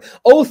milestone.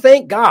 Oh,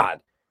 thank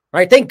God.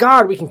 Right? Thank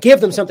God we can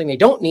give them something they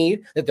don't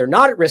need, that they're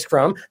not at risk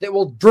from, that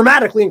will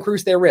dramatically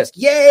increase their risk.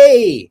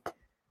 Yay!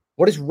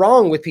 What is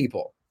wrong with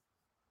people?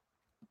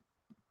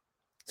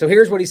 So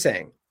here's what he's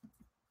saying.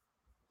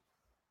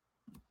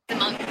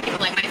 Among people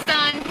like my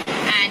son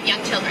and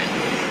young children.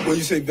 When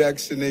you say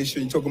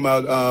vaccination, you're talking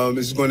about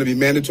is it going to be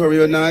mandatory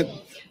or not?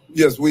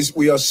 Yes,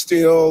 we are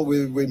still,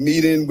 we're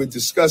meeting, we're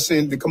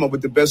discussing to come up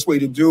with the best way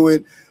to do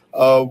it.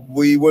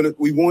 We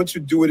want to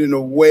do it in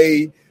a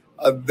way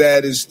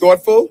that is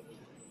thoughtful,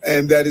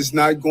 and that is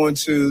not going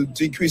to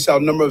decrease our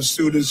number of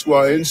students who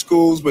are in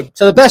schools. But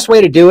so the best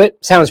way to do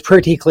it sounds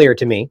pretty clear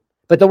to me.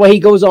 But the way he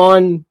goes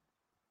on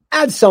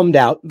adds some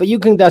doubt, but you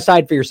can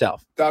decide for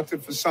yourself. Dr.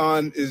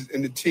 Fassan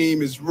and the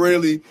team is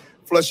really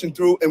flushing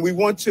through, and we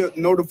want to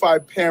notify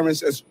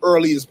parents as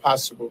early as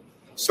possible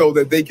so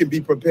that they can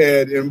be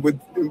prepared. And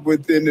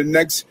within the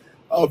next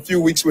few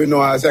weeks, we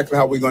know exactly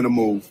how we're going to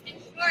move.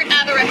 Short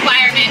of a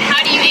requirement,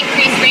 how do you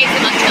increase rates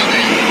among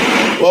children?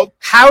 Well,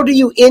 how do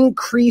you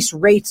increase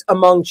rates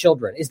among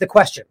children is the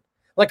question.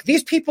 Like,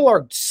 these people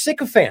are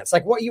sycophants.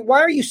 Like,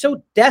 why are you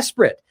so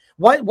desperate?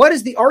 What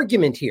is the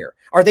argument here?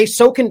 Are they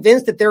so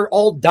convinced that they're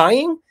all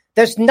dying?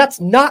 That's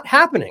not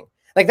happening.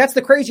 Like, that's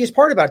the craziest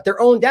part about it. Their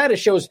own data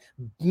shows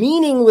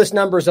meaningless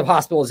numbers of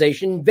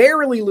hospitalization,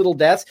 very little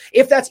deaths,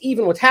 if that's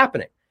even what's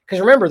happening. Because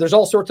remember, there's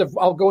all sorts of,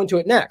 I'll go into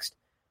it next.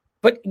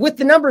 But with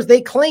the numbers they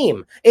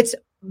claim, it's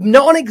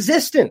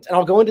non-existent. And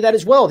I'll go into that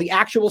as well, the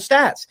actual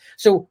stats.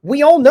 So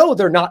we all know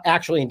they're not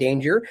actually in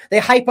danger. They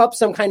hype up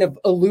some kind of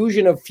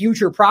illusion of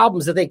future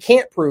problems that they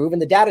can't prove,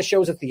 and the data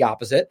shows it's the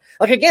opposite.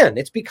 Like, again,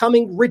 it's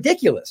becoming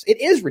ridiculous. It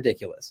is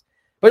ridiculous.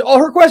 But all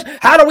her questions,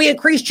 how do we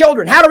increase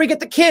children? How do we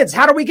get the kids?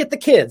 How do we get the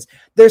kids?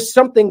 There's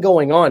something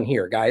going on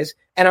here, guys.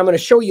 And I'm going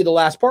to show you the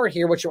last part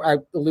here, which I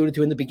alluded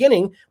to in the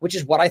beginning, which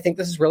is what I think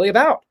this is really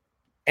about.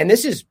 And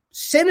this is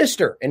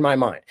sinister in my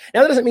mind.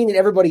 Now, that doesn't mean that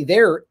everybody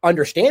there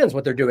understands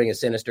what they're doing is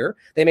sinister.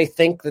 They may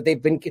think that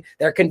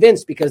they're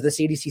convinced because the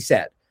CDC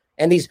said.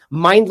 And these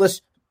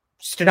mindless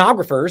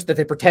stenographers that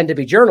they pretend to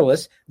be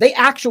journalists, they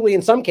actually,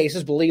 in some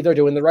cases, believe they're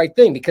doing the right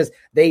thing because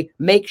they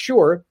make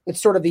sure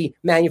it's sort of the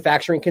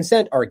manufacturing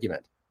consent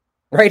argument,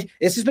 right?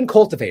 This has been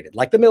cultivated,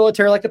 like the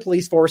military, like the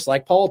police force,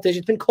 like politicians,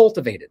 it's been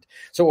cultivated.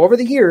 So over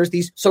the years,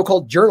 these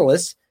so-called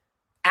journalists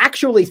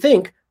actually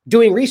think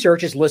doing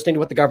research is listening to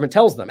what the government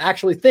tells them,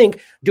 actually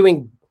think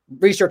doing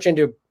research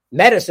into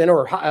medicine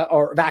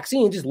or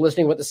vaccines is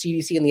listening to what the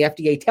CDC and the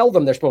FDA tell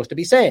them they're supposed to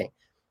be saying.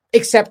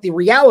 Except the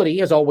reality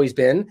has always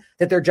been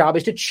that their job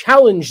is to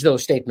challenge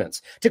those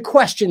statements, to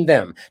question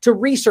them, to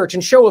research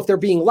and show if they're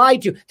being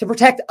lied to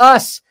protect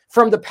us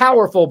from the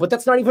powerful. But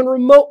that's not even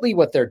remotely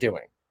what they're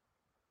doing.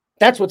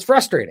 That's what's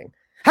frustrating.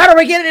 How do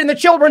I get it in the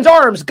children's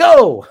arms?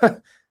 Go!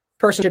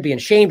 Person should be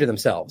ashamed of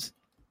themselves.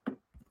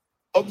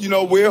 You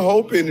know, we're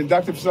hoping, and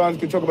Dr. Fassan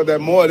can talk about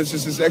that more, this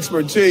is his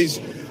expertise.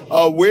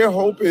 We're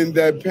hoping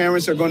that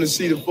parents are going to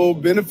see the full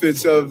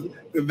benefits of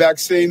the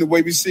vaccine the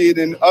way we see it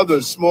in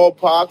others,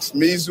 smallpox,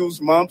 measles,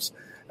 mumps,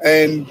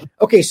 and...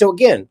 Okay, so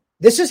again,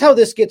 this is how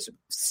this gets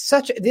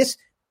this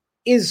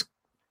is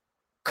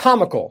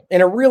comical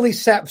in a really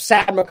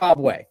sad,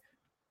 macabre way.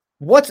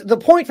 What's the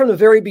point from the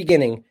very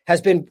beginning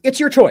has been, it's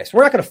your choice.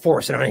 We're not going to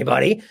force it on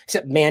anybody,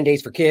 except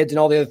mandates for kids and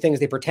all the other things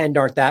they pretend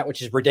aren't that,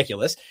 which is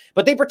ridiculous.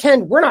 But they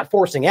pretend we're not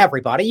forcing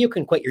everybody. You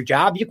can quit your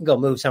job. You can go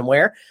move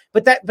somewhere.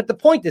 But the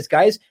point is,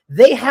 guys,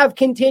 they have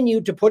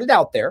continued to put it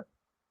out there.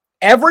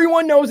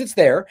 Everyone knows it's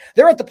there.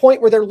 They're at the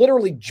point where they're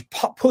literally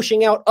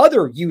pushing out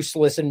other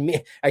useless and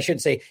I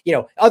should say,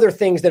 other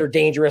things that are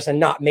dangerous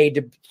and not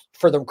made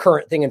for the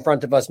current thing in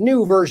front of us,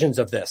 new versions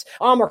of this,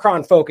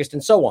 Omicron focused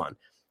and so on.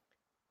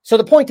 So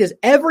the point is,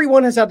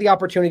 everyone has had the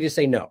opportunity to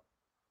say no.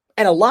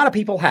 And a lot of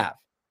people have.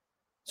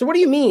 So what do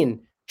you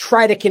mean,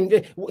 try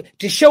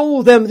to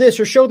show them this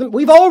or show them?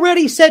 We've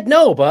already said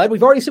no, bud.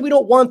 We've already said we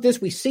don't want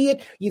this. We see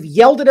it. You've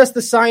yelled at us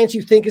the science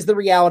you think is the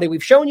reality.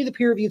 We've shown you the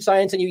peer-reviewed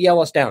science and you yell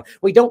us down.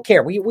 We don't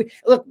care.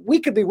 Look, we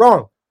could be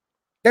wrong.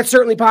 That's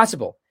certainly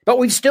possible. But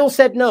we've still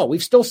said no.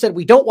 We've still said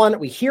we don't want it.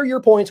 We hear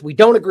your points. We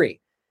don't agree.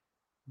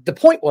 The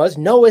point was,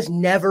 no has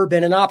never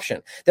been an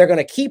option. They're going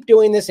to keep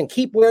doing this and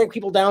keep wearing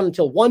people down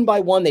until one by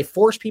one they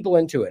force people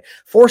into it,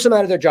 force them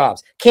out of their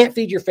jobs, can't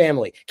feed your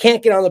family,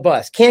 can't get on the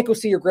bus, can't go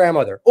see your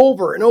grandmother,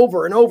 over and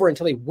over and over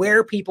until they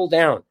wear people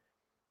down.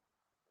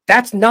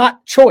 That's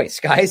not choice,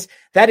 guys.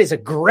 That is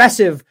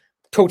aggressive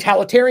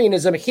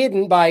totalitarianism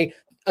hidden by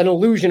an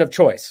illusion of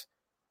choice.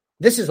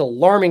 This is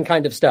alarming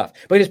kind of stuff.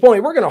 But at this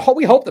point,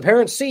 we hope the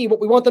parents see what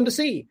we want them to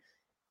see.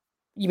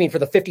 You mean for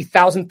the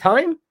 50,000th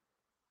time?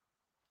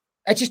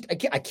 I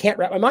can't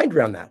wrap my mind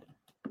around that.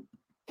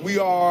 We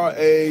are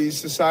a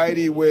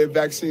society where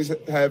vaccines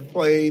have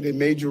played a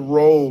major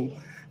role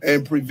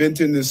in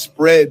preventing the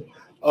spread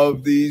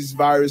of these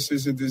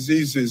viruses and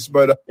diseases.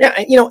 But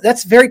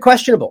that's very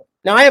questionable.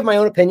 Now, I have my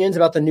own opinions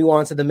about the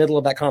nuance in the middle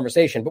of that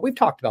conversation, but we've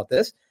talked about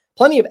this.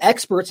 Plenty of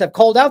experts have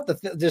called out the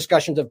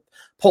discussions of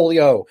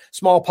polio,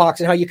 smallpox,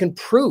 and how you can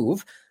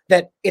prove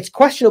that it's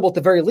questionable at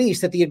the very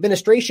least that the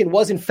administration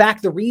was in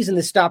fact the reason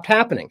this stopped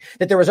happening,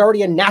 that there was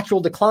already a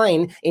natural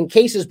decline in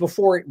cases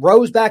before it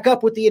rose back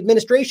up with the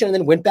administration and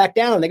then went back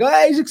down. And they go,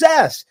 hey,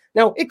 success.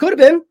 Now, it could have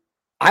been.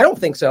 I don't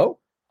think so.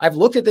 I've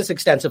looked at this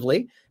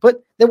extensively,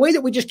 but the way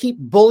that we just keep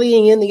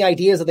bullying in the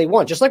ideas that they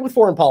want, just like with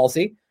foreign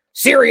policy,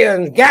 Syria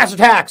and gas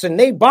attacks and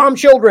they bomb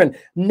children,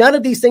 none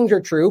of these things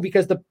are true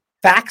because the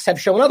facts have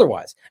shown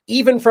otherwise,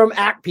 even from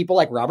people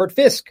like Robert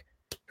Fisk,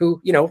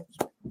 who,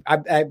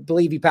 I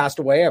believe he passed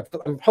away. I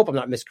hope I'm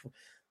not that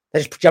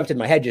just jumped in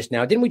my head just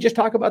now. Didn't we just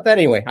talk about that?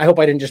 Anyway, I hope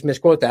I didn't just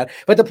misquote that.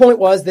 But the point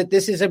was that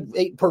this is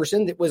a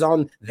person that was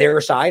on their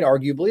side,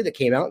 arguably, that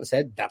came out and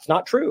said, that's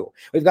not true.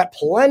 We've got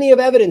plenty of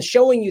evidence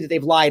showing you that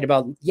they've lied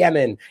about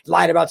Yemen,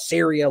 lied about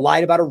Syria,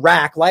 lied about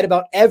Iraq, lied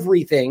about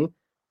everything.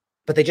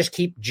 But they just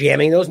keep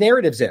jamming those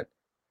narratives in.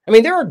 I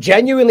mean, there are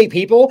genuinely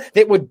people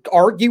that would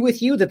argue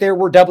with you that there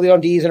were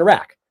WMDs in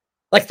Iraq.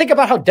 Like, think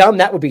about how dumb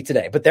that would be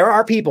today. But there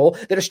are people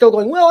that are still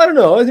going, well, I don't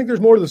know. I think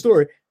there's more to the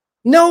story.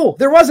 No,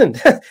 there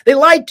wasn't. They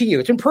lied to you.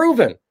 It's been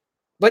proven.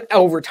 But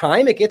over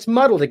time, it gets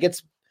muddled.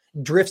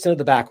 Drifts into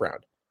the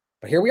background.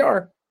 But here we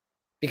are.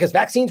 because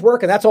vaccines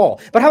work and that's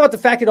all. But how about the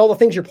fact that all the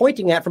things you're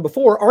pointing at from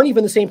before aren't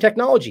even the same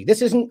technology?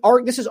 This is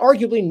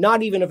arguably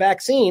not even a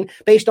vaccine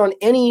based on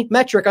any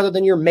metric other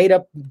than your made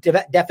up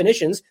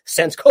definitions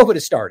since COVID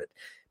has started.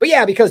 But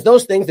yeah, because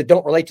those things that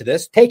don't relate to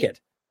this, take it.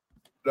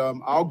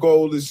 Our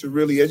goal is to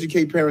really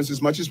educate parents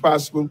as much as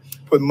possible,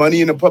 put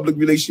money in a public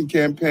relation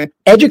campaign.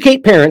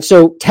 Educate parents,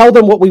 so tell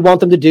them what we want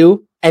them to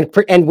do.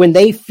 And when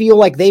they feel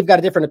like they've got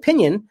a different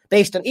opinion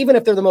based on, even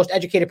if they're the most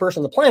educated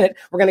person on the planet,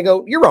 we're going to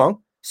go, you're wrong.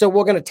 So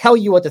we're going to tell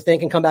you what to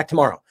think and come back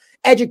tomorrow.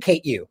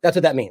 Educate you. That's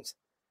what that means.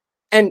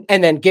 And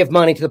then give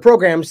money to the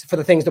programs for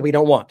the things that we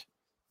don't want.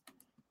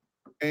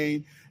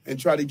 And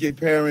try to get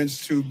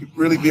parents to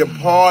really be a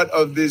part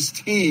of this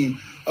team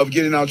of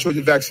getting our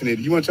children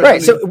vaccinated. You want to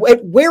right. So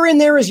where in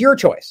there is your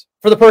choice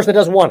for the person that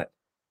doesn't want it?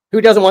 Who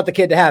doesn't want the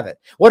kid to have it?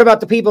 What about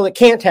the people that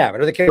can't have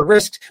it or the kid at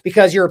risk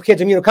because your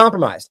kid's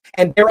immunocompromised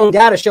and their own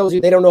data shows you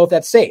they don't know if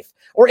that's safe,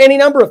 or any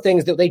number of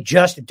things that they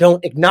just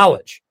don't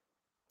acknowledge?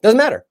 Doesn't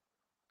matter.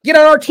 Get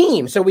on our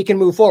team so we can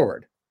move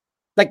forward.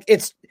 Like,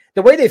 it's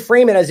the way they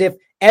frame it as if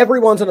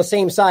everyone's on the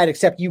same side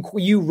except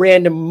you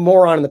random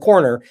moron in the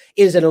corner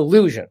is an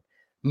illusion.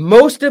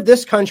 Most of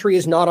this country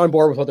is not on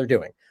board with what they're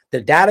doing.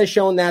 The data has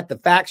shown that, the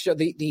facts show,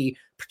 the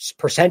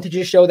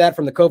percentages show that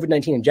from the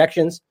COVID-19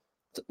 injections.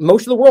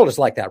 Most of the world is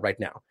like that right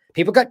now.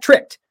 People got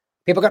tricked.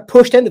 People got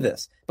pushed into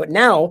this. But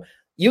now,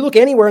 you look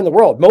anywhere in the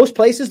world, most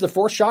places, the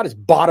fourth shot is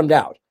bottomed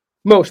out.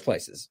 Most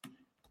places.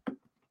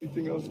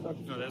 Anything else, Dr.?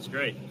 No, that's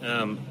great.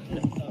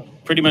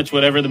 Pretty much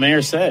whatever the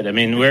mayor said. I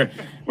mean,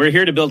 we're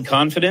here to build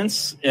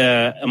confidence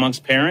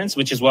amongst parents,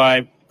 which is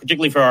why,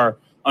 particularly for our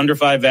under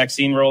 5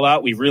 vaccine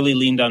rollout, we've really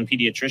leaned on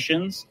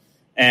pediatricians.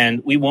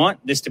 And we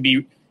want this to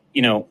be,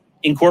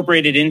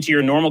 incorporated into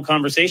your normal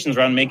conversations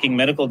around making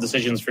medical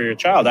decisions for your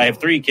child. I have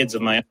 3 kids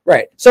of my own.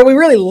 Right. So we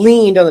really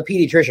leaned on the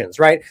pediatricians,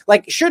 right?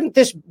 Like, shouldn't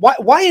this,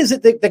 why is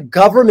it that the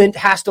government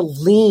has to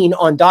lean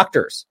on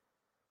doctors?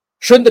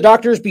 Shouldn't the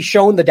doctors be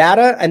shown the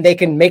data and they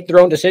can make their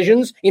own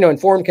decisions,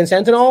 informed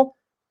consent and all?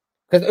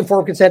 Because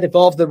informed consent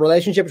involves the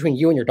relationship between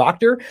you and your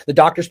doctor. The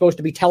doctor's supposed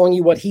to be telling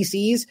you what he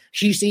sees,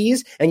 she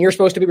sees, and you're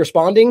supposed to be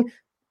responding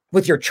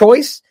with your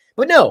choice.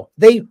 But no,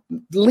 they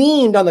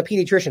leaned on the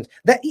pediatricians.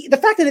 The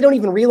fact that they don't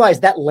even realize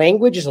that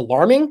language is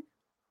alarming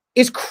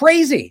is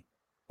crazy.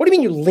 What do you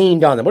mean you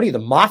leaned on them? What are you, the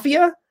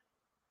mafia?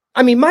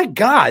 I mean, my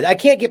God, I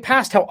can't get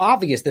past how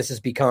obvious this has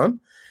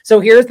become. So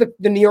here's the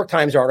New York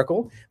Times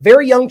article.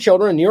 Very young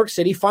children in New York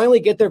City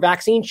finally get their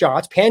vaccine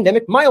shots.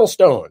 Pandemic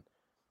milestone.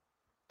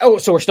 Oh,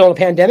 so we're still in a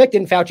pandemic?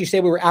 Didn't Fauci say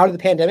we were out of the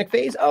pandemic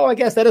phase? Oh, I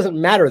guess that doesn't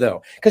matter,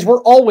 though, because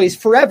we're always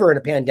forever in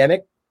a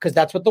pandemic, because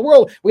that's what the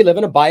world, we live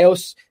in a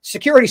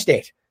biosecurity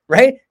state,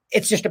 right?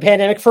 It's just a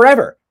pandemic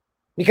forever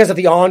because of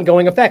the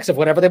ongoing effects of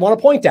whatever they want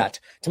to point at.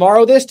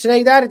 Tomorrow this,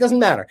 today that, it doesn't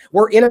matter.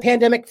 We're in a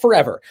pandemic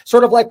forever,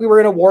 sort of like we were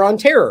in a war on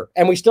terror,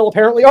 and we still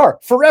apparently are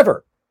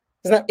forever.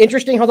 Isn't that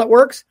interesting how that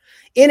works?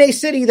 In a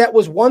city that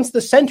was once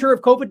the center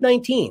of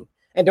COVID-19.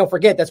 And don't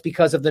forget, that's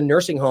because of the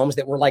nursing homes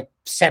that were like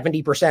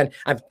 70%.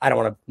 I don't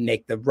want to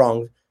make the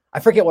wrong, I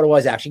forget what it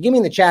was actually. Give me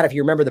in the chat if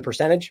you remember the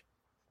percentage,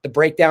 the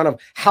breakdown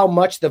of how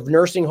much the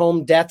nursing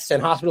home deaths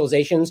and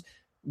hospitalizations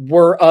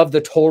were of the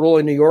total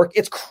in New York.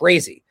 It's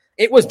crazy.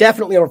 It was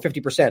definitely over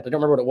 50%. I don't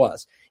remember what it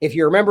was. If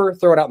you remember,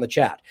 throw it out in the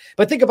chat.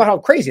 But think about how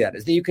crazy that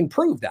is, that you can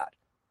prove that.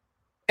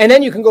 And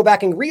then you can go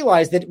back and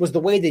realize that it was the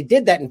way they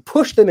did that and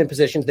pushed them in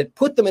positions that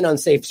put them in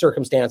unsafe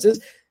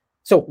circumstances.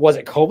 So was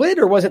it COVID,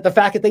 or was it the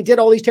fact that they did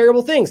all these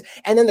terrible things?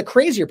 And then the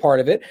crazier part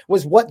of it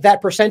was what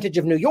that percentage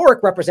of New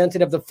York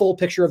represented of the full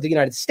picture of the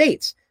United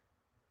States.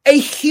 A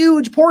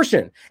huge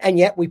portion. And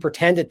yet we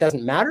pretend it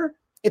doesn't matter.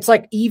 It's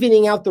like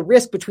evening out the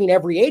risk between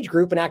every age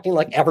group and acting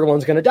like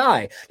everyone's going to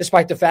die,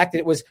 despite the fact that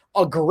it was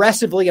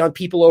aggressively on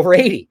people over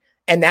 80.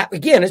 And that,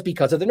 again, is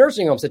because of the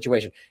nursing home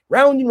situation.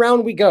 Round and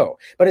round we go.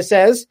 But it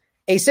says,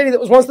 a city that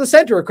was once the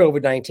center of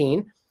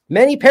COVID-19,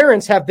 many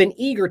parents have been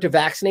eager to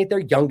vaccinate their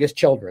youngest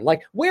children.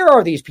 Like, where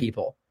are these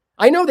people?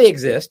 I know they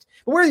exist,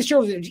 but where are these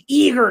children that are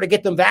eager to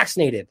get them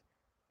vaccinated?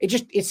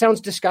 It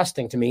sounds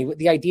disgusting to me, with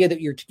the idea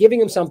that you're giving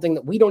them something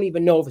that we don't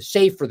even know if is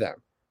safe for them.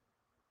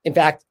 In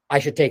fact, I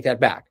should take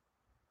that back.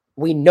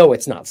 We know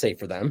it's not safe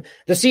for them.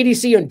 The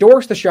CDC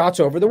endorsed the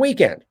shots over the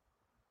weekend.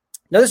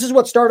 Now, this is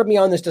what started me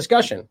on this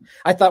discussion.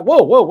 I thought,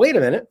 whoa, wait a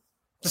minute.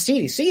 The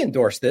CDC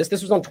endorsed this.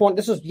 This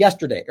was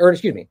yesterday,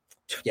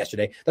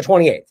 the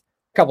 28th, a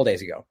couple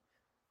days ago,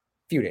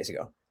 a few days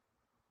ago.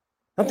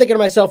 I'm thinking to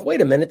myself,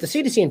 wait a minute, the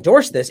CDC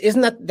endorsed this.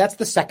 That's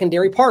the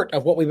secondary part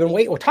of what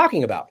we're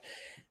talking about.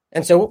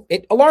 And so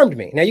it alarmed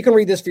me. Now you can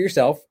read this for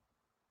yourself,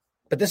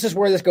 but this is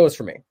where this goes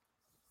for me.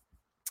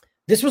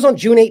 This was on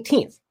June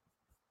 18th.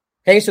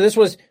 Okay, so this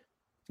was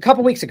a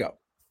couple weeks ago.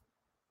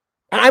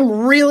 I'm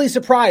really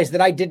surprised that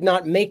I did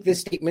not make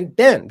this statement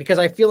then, because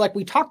I feel like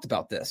we talked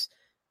about this.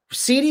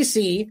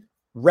 CDC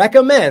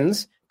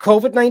recommends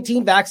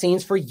COVID-19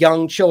 vaccines for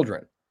young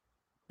children.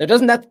 Now,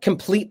 doesn't that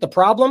complete the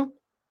problem?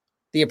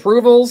 The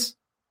approvals,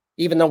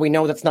 even though we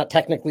know that's not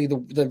technically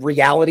the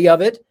reality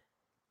of it,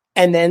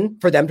 and then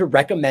for them to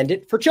recommend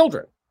it for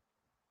children.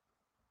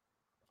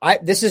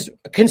 This is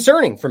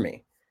concerning for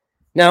me.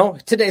 Now,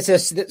 today it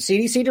says that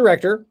CDC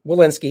Director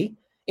Walensky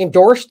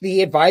endorsed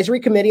the Advisory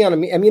Committee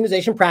on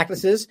Immunization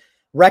Practices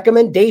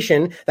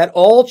recommendation that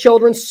all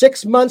children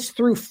 6 months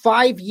through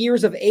 5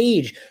 years of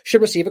age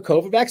should receive a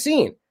COVID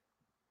vaccine.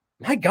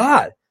 My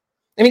God.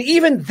 I mean,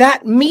 even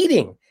that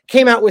meeting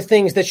came out with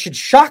things that should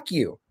shock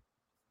you.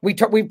 We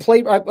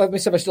played, let me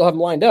see if I still have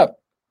them lined up.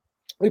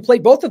 We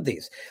played both of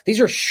these. These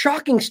are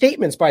shocking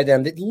statements by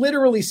them that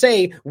literally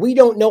say, we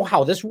don't know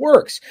how this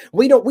works.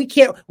 We don't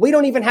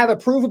even have a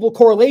provable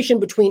correlation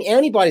between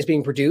antibodies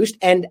being produced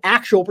and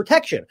actual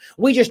protection.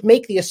 We just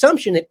make the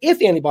assumption that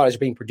if antibodies are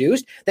being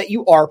produced, that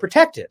you are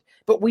protected.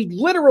 But we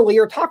literally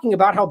are talking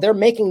about how they're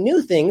making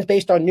new things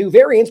based on new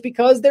variants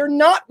because they're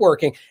not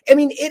working. I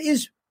mean,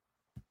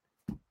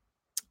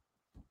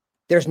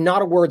 there's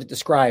not a word that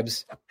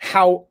describes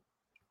how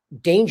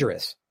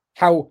dangerous,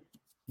 how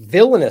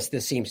villainous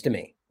this seems to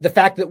me. The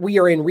fact that we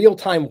are in real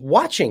time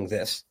watching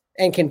this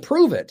and can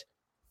prove it.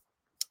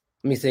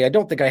 Let me see. I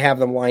don't think I have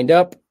them lined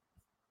up.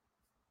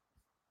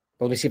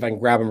 Let me see if I can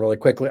grab them really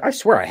quickly. I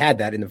swear I had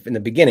that in the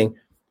beginning.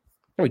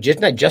 I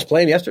just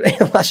played yesterday,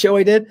 the last show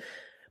I did.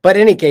 But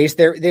in any case,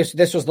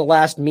 this was the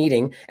last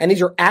meeting, and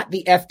these are at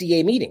the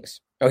FDA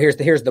meetings. Oh, here's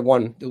the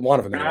one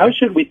of them. Anyway. How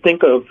should we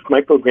think of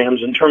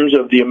micrograms in terms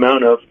of the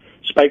amount of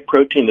spike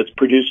protein that's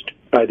produced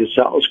by the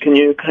cells? Can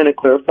you kind of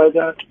clarify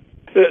that?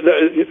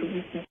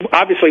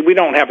 Obviously, we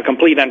don't have a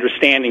complete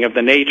understanding of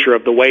the nature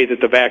of the way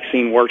that the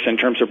vaccine works in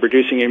terms of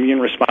producing immune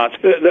response.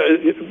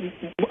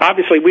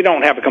 Obviously, we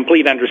don't have a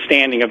complete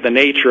understanding of the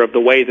nature of the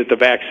way that the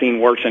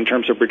vaccine works in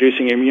terms of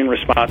producing immune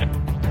response.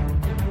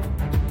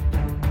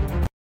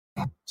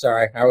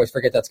 Sorry, I always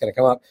forget that's going to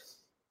come up.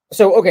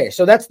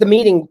 So that's the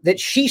meeting that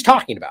she's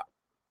talking about.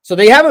 So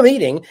they have a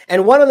meeting,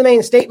 and one of the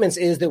main statements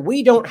is that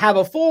we don't have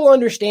a full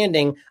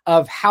understanding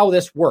of how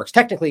this works.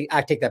 Technically,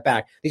 I take that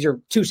back. These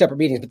are two separate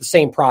meetings, but the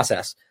same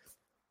process.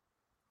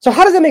 So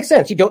how does that make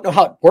sense? You don't know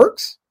how it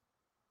works?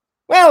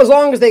 Well, as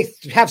long as they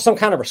have some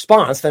kind of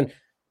response, then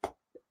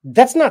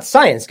that's not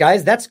science,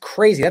 guys. That's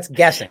crazy. That's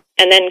guessing.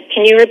 And then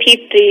can you repeat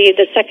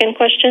the second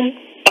question?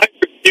 I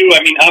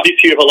mean,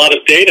 obviously you have a lot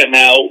of data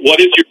now. What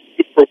is your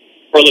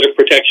correlative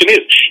protection is?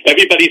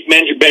 Everybody's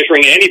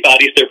measuring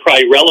antibodies. They're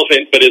probably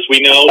relevant, but as we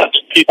know...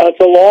 That's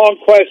a long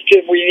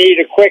question. We need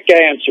a quick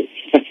answer.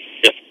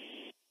 Yes.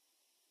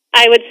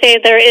 I would say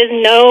there is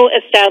no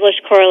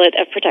established correlate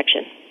of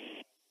protection.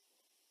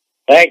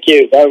 Thank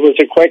you. That was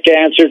a quick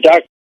answer,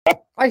 Dr.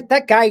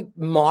 That guy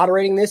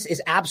moderating this is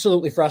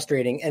absolutely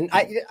frustrating. And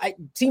it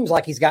seems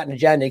like he's got an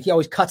agenda. He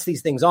always cuts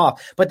these things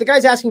off. But the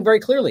guy's asking very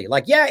clearly,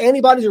 like, yeah,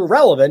 antibodies are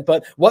relevant,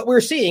 but what we're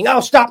seeing,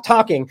 stop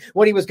talking.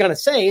 What he was going to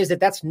say is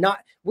that's not,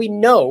 we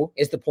know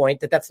is the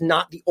point that's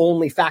not the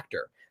only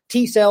factor.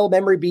 T cell,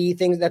 memory B,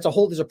 things,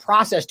 there's a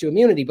process to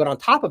immunity. But on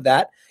top of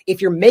that,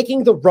 if you're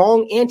making the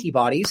wrong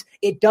antibodies,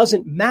 it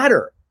doesn't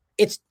matter.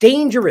 It's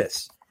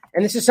dangerous.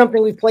 And this is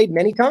something we've played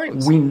many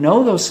times. We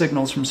know those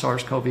signals from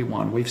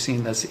SARS-CoV-1. We've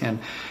seen this in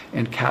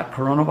cat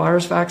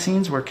coronavirus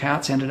vaccines where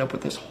cats ended up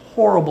with this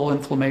horrible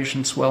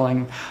inflammation,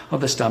 swelling of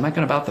the stomach,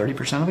 and about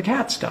 30% of the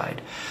cats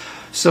died.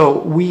 So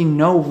we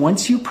know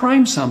once you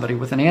prime somebody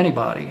with an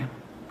antibody,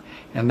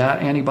 and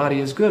that antibody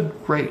is good,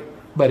 great.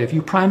 But if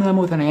you prime them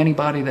with an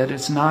antibody that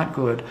is not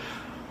good,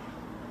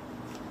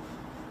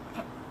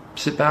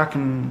 sit back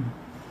and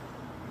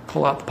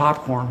pull out the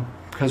popcorn,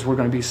 because we're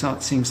going to be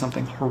seeing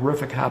something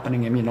horrific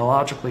happening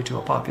immunologically to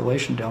a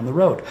population down the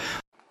road.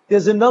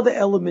 There's another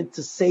element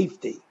to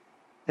safety,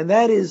 and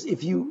that is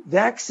if you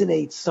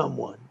vaccinate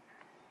someone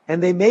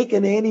and they make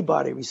an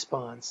antibody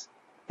response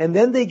and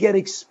then they get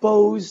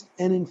exposed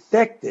and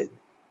infected,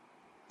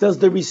 does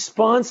the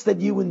response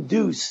that you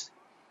induce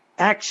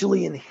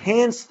actually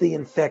enhance the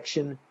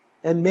infection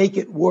and make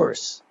it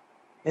worse?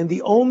 And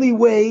the only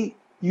way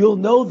you'll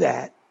know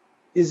that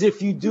is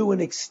if you do an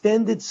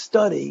extended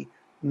study,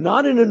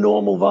 not in a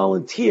normal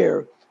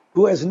volunteer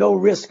who has no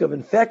risk of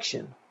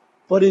infection,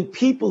 but in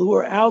people who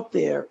are out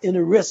there in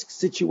a risk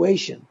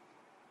situation.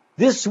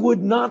 This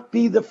would not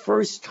be the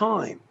first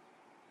time,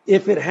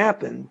 if it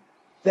happened,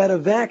 that a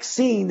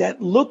vaccine that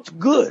looked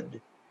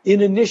good in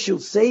initial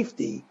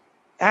safety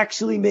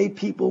actually made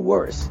people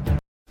worse.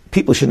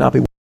 People should not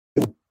be.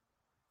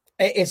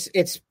 I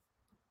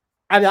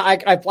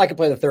could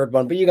play the third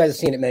one, but you guys have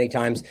seen it many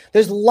times.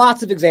 There's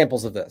lots of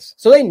examples of this.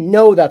 So they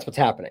know that's what's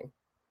happening.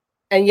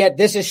 And yet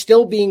this is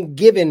still being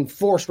given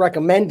force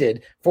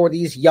recommended for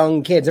these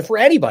young kids and for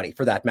anybody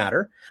for that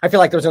matter. I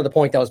feel like there was another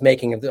point I was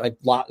making as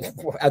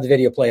the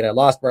video played. I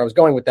lost where I was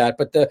going with that.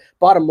 But the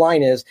bottom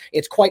line is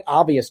it's quite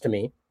obvious to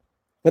me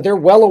that they're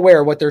well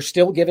aware what they're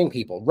still giving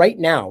people right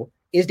now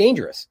is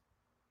dangerous.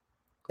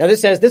 Now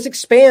this says this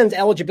expands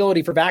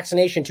eligibility for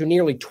vaccination to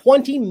nearly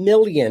 20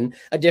 million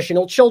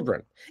additional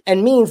children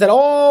and means that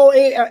all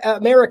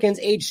Americans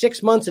aged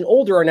 6 months and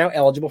older are now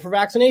eligible for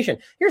vaccination.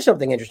 Here's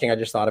something interesting I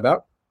just thought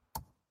about.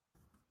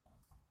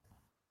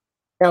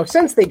 Now,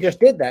 since they just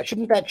did that,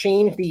 shouldn't that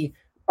change the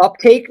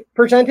uptake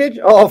percentage?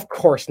 Oh, of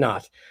course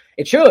not.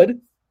 It should,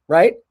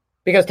 right?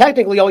 Because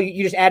technically,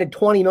 you just added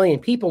 20 million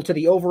people to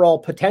the overall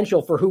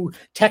potential for who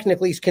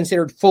technically is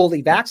considered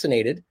fully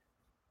vaccinated.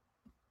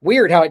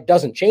 Weird how it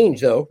doesn't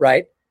change, though,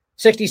 right?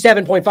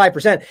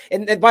 67.5%.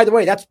 And by the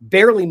way, that's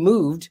barely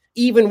moved,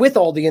 even with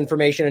all the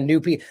information and new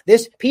people.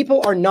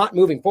 People are not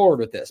moving forward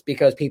with this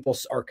because people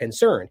are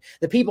concerned.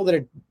 The people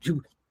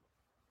who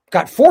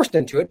got forced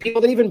into it,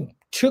 people that even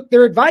took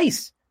their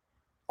advice,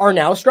 are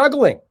now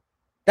struggling.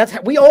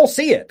 We all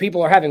see it.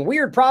 People are having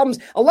weird problems.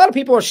 A lot of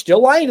people are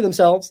still lying to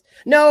themselves.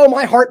 No,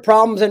 my heart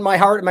problems and my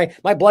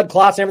blood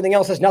clots and everything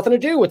else has nothing to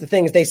do with the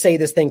things they say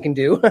this thing can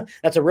do.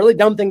 That's a really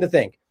dumb thing to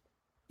think.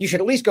 You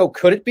should at least go,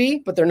 could it be?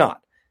 But they're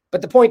not.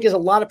 But the point is, a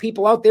lot of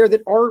people out there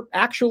that are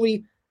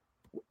actually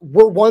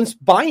were once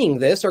buying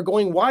this are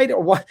going, why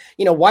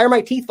are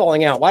my teeth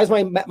falling out? Why does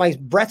my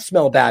breath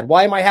smell bad?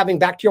 Why am I having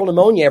bacterial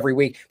pneumonia every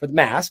week with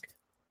mask?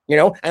 And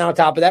on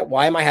top of that,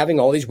 why am I having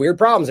all these weird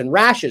problems and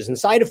rashes and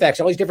side effects,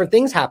 all these different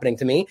things happening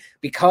to me?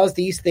 Because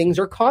these things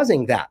are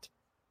causing that.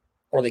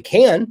 Or they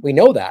can, we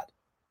know that.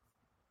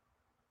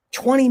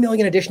 20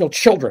 million additional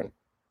children,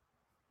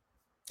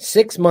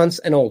 6 months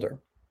and older.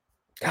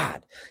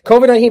 God,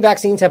 COVID-19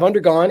 vaccines have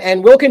undergone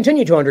and will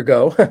continue to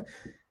undergo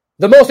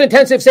the most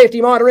intensive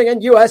safety monitoring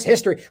in U.S.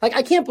 history.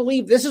 I can't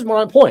believe this is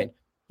my point.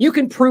 You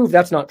can prove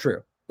that's not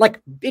true.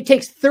 It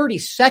takes 30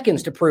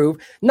 seconds to prove,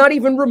 not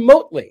even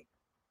remotely.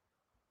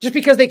 Just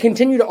because they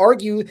continue to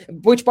argue,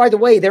 which, by the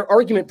way, their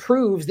argument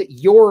proves that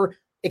your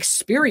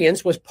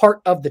experience was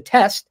part of the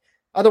test.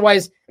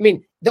 Otherwise,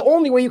 the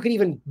only way you could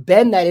even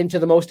bend that into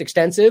the most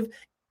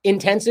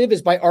intensive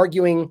is by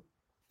arguing.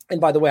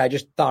 And by the way, I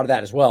just thought of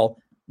that as well.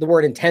 The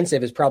word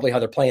intensive is probably how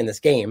they're playing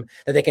this game,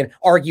 that they can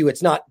argue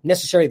it's not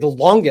necessarily the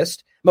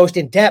longest, most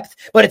in depth,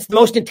 but it's the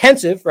most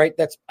intensive, right?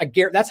 That's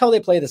how they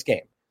play this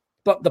game.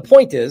 But the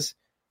point is,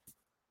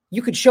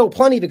 you could show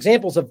plenty of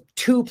examples of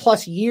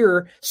 2+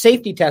 year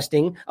safety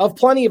testing of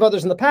plenty of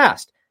others in the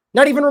past.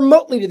 Not even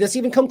remotely did this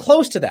even come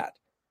close to that.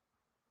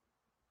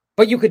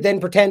 But you could then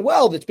pretend,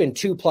 well, it's been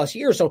 2+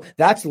 years, so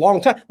that's a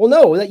long time. Well,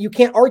 no, that you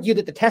can't argue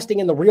that the testing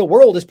in the real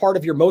world is part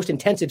of your most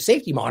intensive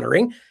safety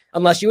monitoring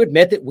unless you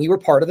admit that we were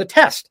part of the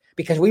test,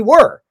 because we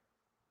were.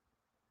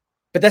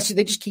 But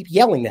they just keep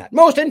yelling that.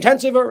 Most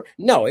intensive,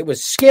 no, it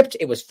was skipped,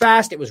 it was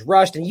fast, it was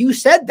rushed, and you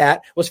said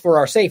that was for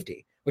our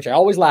safety, which I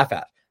always laugh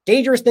at.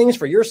 Dangerous things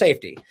for your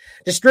safety.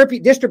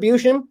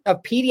 Distribution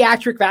of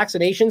pediatric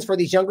vaccinations for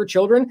these younger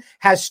children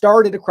has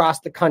started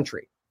across the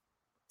country.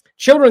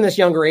 Children in this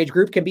younger age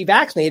group can be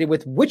vaccinated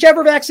with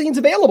whichever vaccine is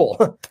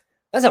available.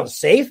 That sounds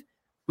safe.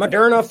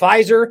 Moderna,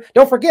 Pfizer.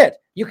 Don't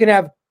forget, you can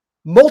have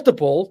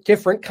multiple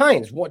different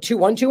kinds. 1,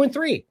 2, and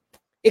 3.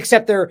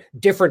 Except they're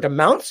different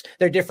amounts.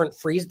 They're different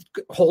freeze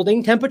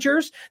holding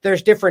temperatures.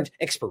 There's different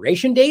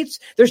expiration dates.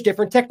 There's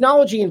different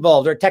technology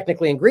involved, or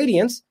technically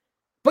ingredients.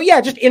 But yeah,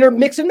 just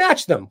mix and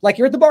match them like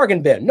you're at the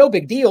bargain bin. No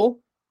big deal.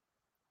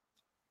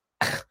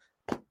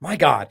 My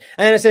God.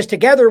 And it says,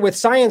 together with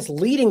science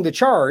leading the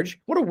charge,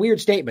 what a weird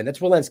statement. That's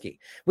Walensky.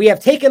 We have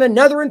taken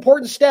another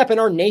important step in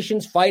our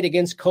nation's fight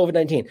against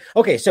COVID-19.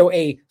 Okay, so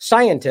a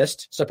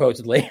scientist,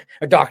 supposedly,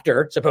 a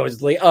doctor,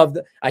 supposedly,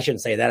 I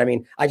shouldn't say that.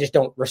 I just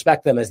don't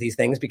respect them as these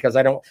things because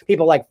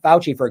people like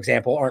Fauci, for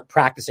example, aren't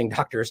practicing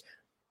doctors.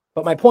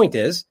 But my point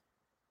is,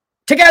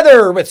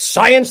 together with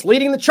science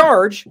leading the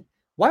charge,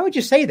 why would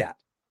you say that?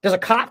 Does a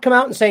cop come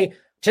out and say,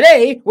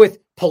 today, with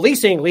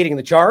policing leading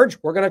the charge,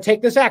 we're going to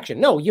take this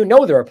action? No,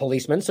 there are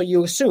policemen, so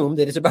you assume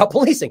that it's about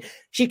policing.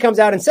 She comes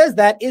out and says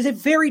that is a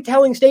very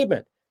telling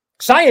statement.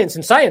 Science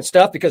and science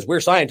stuff, because we're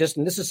scientists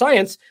and this is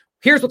science.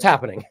 Here's what's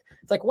happening.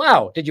 It's like,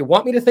 wow, did you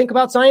want me to think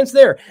about science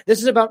there?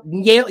 This is about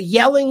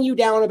yelling you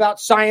down about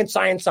science,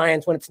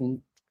 when it's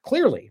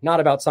clearly not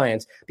about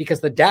science,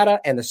 because the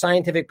data and the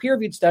scientific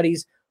peer-reviewed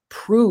studies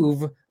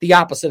prove the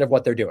opposite of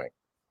what they're doing.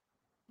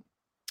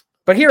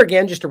 But here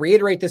again, just to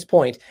reiterate this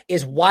point,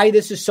 is why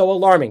this is so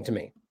alarming to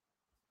me.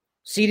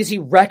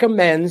 CDC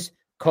recommends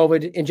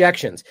COVID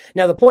injections.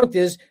 Now, the point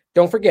is,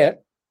 don't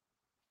forget,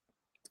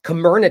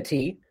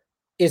 Comirnaty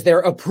is their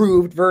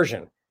approved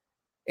version.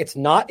 It's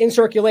not in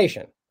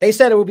circulation. They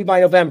said it would be by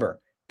November.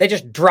 They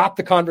just dropped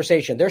the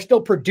conversation. They're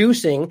still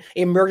producing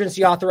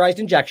emergency authorized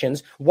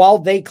injections while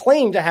they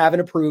claim to have an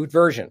approved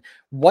version.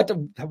 Why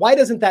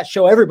doesn't that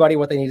show everybody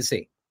what they need to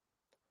see?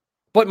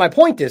 But my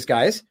point is,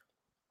 guys,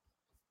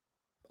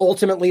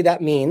 ultimately,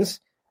 that means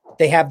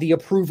they have the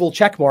approval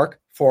checkmark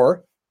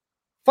for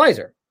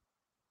Pfizer.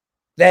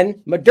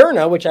 Then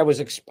Moderna, which I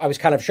was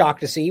kind of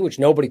shocked to see, which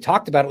nobody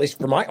talked about, at least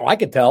from I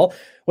could tell,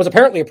 was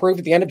apparently approved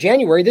at the end of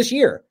January this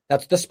year.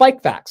 That's the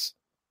Spikevax.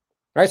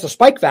 Right? So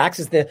Spikevax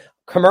is the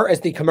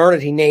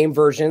Comirnaty name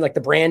version, like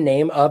the brand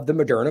name of the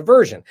Moderna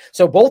version.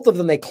 So both of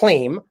them, they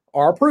claim,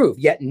 are approved,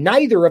 yet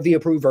neither of the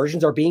approved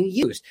versions are being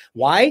used.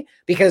 Why?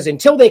 Because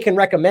until they can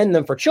recommend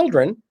them for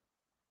children,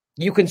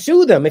 you can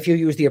sue them if you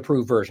use the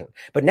approved version.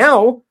 But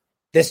now,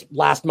 this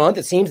last month,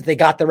 it seems that they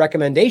got the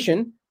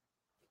recommendation.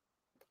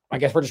 I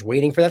guess we're just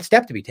waiting for that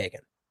step to be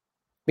taken.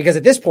 Because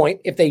at this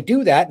point, if they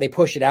do that, they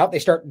push it out, they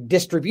start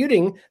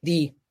distributing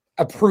the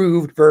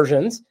approved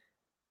versions.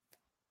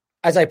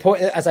 As I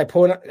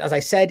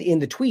said in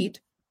the tweet,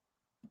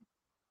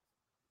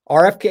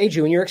 RFK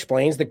Jr.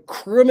 explains the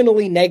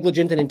criminally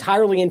negligent and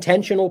entirely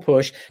intentional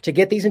push to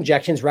get these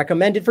injections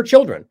recommended for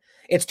children.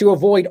 It's to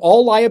avoid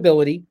all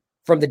liability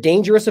from the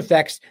dangerous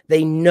effects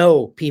they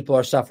know people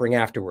are suffering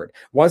afterward.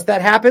 Once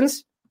that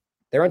happens,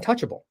 they're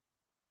untouchable.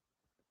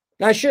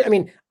 Now,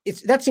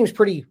 that seems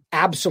pretty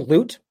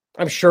absolute.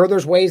 I'm sure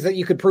there's ways that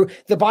you could prove.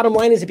 The bottom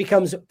line is it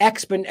becomes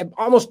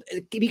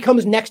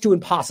next to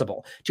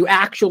impossible to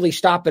actually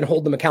stop and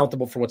hold them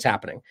accountable for what's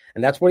happening.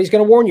 And that's what he's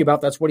going to warn you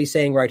about. That's what he's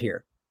saying right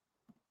here.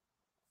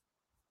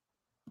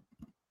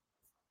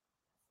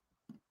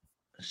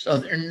 So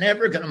they're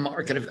never going to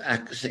market a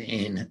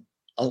vaccine,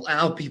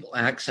 allow people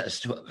access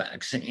to a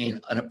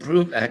vaccine, an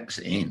approved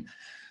vaccine,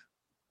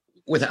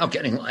 without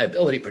getting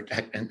liability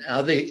protection.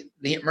 Now, the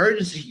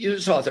emergency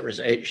use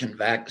authorization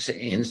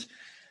vaccines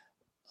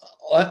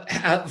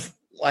have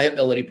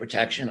liability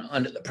protection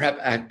under the PrEP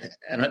Act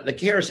and the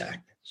CARES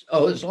Act.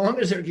 So as long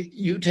as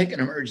you take an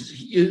emergency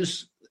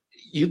use,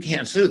 you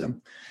can't sue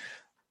them.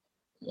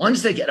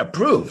 Once they get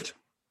approved,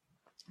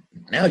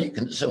 now you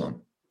can sue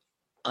them,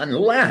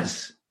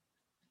 unless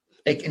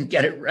they can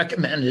get it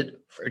recommended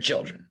for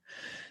children.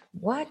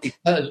 What?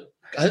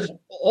 Because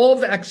all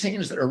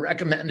vaccines that are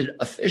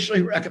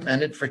officially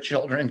recommended for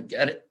children,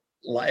 get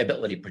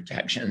liability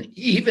protection,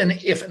 even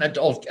if an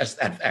adult gets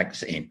that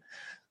vaccine.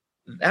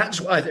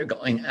 That's why they're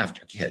going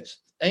after kids.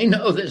 They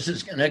know this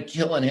is going to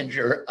kill and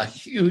injure a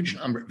huge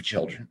number of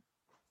children,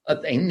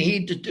 but they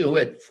need to do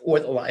it for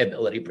the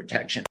liability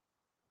protection.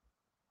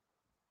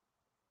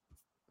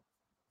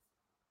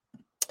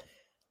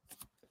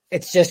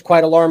 It's just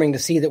quite alarming to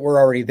see that we're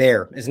already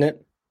there, isn't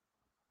it?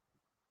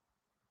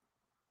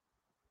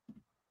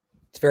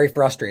 It's very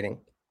frustrating.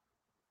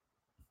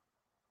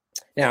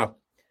 Now,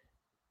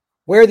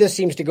 where this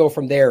seems to go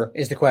from there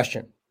is the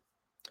question.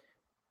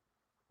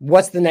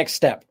 What's the next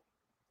step?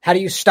 How do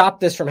you stop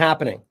this from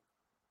happening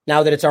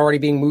now that it's already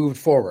being moved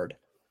forward?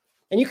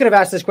 And you could have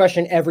asked this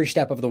question every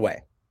step of the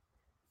way.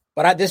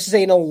 But this is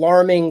an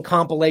alarming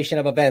compilation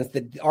of events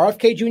that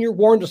RFK Jr.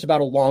 warned us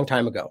about a long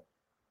time ago.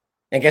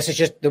 I guess it's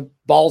just the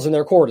balls in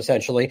their court,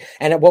 essentially.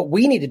 And what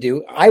we need to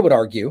do, I would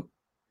argue,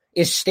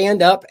 is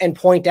stand up and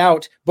point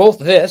out both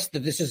that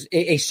this is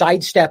a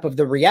sidestep of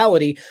the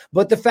reality,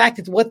 but the fact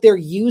that what they're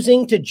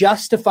using to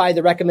justify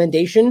the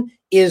recommendation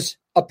is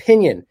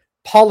opinion,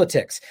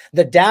 politics.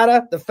 The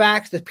data, the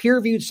facts, the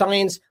peer-reviewed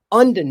science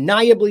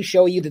undeniably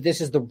show you that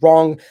this is the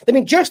wrong. I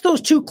mean, just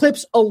those two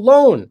clips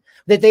alone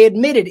that they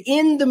admitted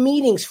in the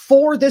meetings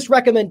for this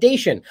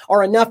recommendation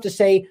are enough to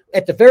say,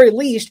 at the very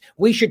least,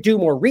 we should do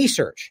more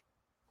research.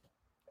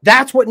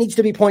 That's what needs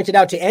to be pointed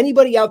out to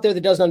anybody out there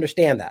that doesn't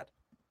understand that.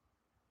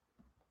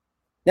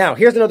 Now,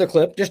 here's another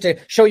clip just to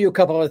show you a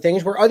couple other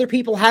things where other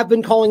people have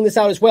been calling this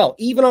out as well,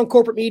 even on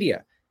corporate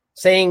media,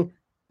 saying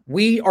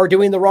we are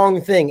doing the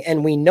wrong thing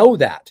and we know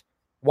that.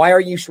 Why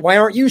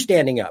aren't you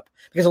standing up?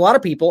 Because a lot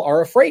of people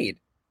are afraid.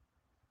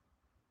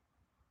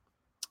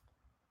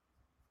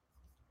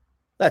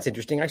 That's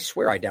interesting. I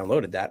swear I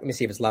downloaded that. Let me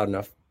see if it's loud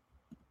enough.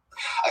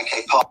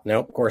 Okay, Paul.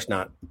 No, of course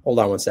not. Hold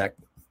on one sec.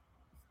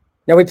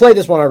 Now, we played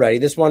this one already.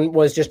 This one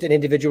was just an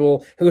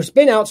individual who's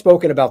been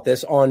outspoken about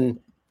this on,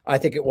 I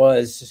think it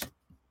was,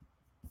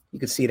 you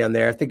can see it on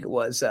there. I think it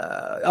was,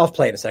 I'll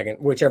play it in a second,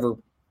 whichever,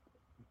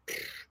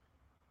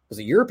 was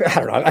it Europe? I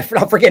don't know.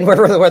 I'm forgetting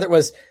whether it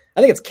was, I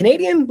think it's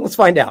Canadian. Let's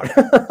find out.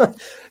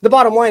 The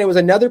bottom line, it was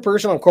another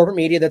person on corporate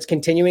media that's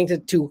continuing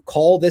to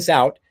call this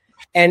out.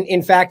 And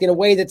in fact, in a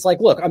way that's like,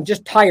 look, I'm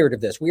just tired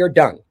of this. We are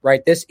done,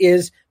 right? This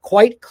is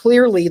quite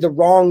clearly the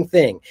wrong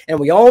thing. And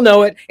we all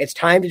know it. It's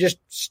time to just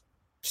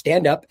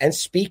stand up and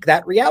speak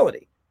that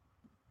reality.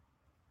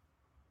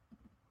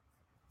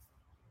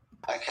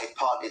 Okay,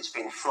 partly it's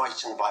been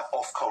frightened by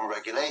Ofcom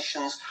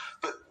regulations,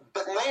 but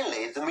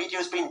mainly the media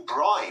has been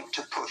bribed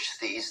to push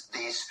these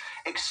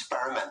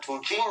experimental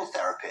gene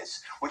therapies,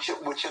 which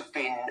have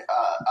been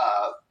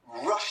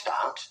rushed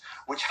out,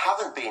 which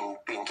haven't been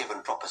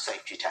given proper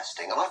safety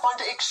testing. And I find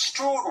it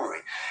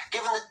extraordinary,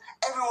 given that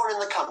everyone in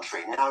the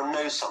country now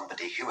knows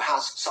somebody who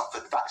has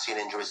suffered vaccine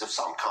injuries of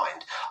some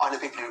kind. I know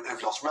people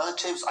who've lost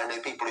relatives. I know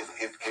people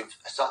who've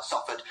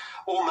suffered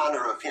all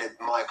manner of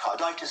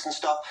myocarditis and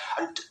stuff.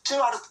 And 2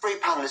 out of 3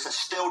 panelists are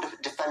still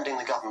defending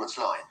the government's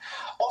line.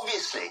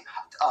 Obviously,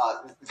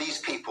 these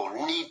people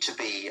need to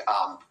be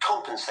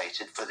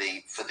compensated for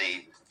the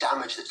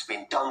damage that's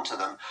been done to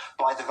them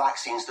by the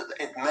vaccines that,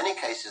 in many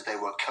cases, they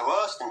were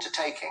coerced into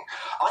taking.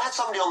 I had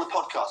somebody on the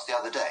podcast the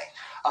other day,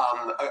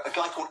 a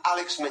guy called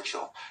Alex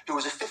Mitchell, who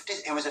was a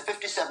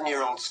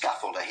 57-year-old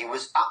scaffolder. He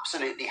was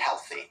absolutely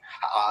healthy,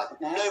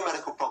 no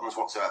medical problems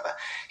whatsoever.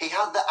 He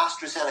had the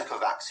AstraZeneca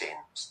vaccine.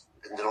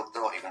 They're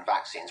not even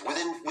vaccines.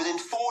 Within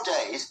 4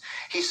 days,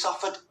 he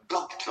suffered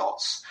blood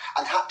clots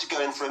and had to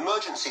go in for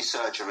emergency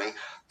surgery.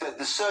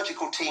 The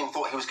surgical team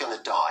thought he was going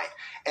to die.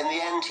 In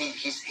the end,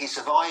 he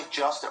survived.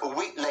 Just a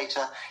week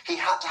later, he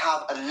had to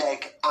have a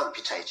leg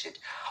amputated.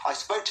 I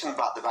spoke to him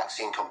about the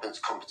vaccine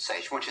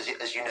compensation, which is,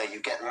 as you know, you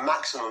get a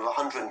maximum of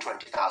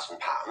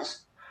 £120,000.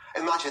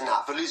 Imagine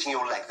that, for losing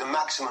your leg, the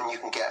maximum you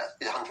can get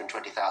is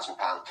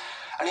 £120,000.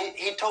 And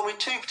he told me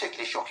two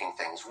particularly shocking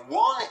things.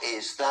 One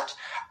is that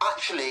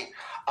actually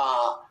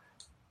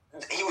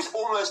he was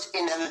almost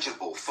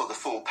ineligible for the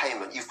full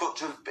payment. You've got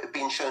to have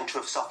been shown to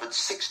have suffered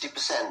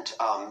 60%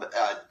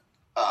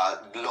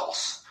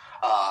 loss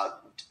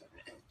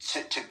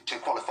to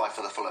qualify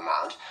for the full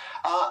amount.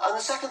 And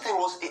the second thing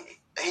was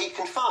he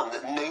confirmed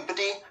that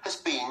nobody has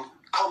been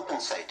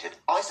compensated.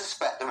 I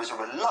suspect there is a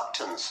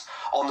reluctance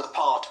on the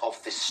part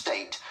of the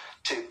state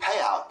to pay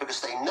out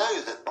because they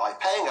know that by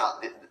paying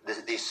out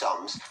these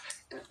sums,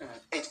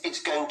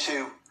 it's going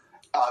to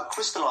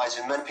crystallise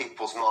in many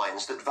people's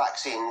minds that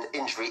vaccine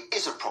injury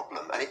is a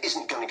problem and it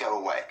isn't going to go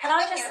away. Can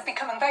I just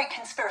becoming very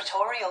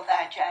conspiratorial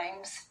there,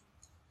 James?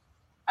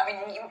 I mean,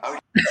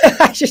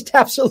 I just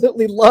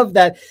absolutely love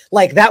that.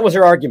 Like, that was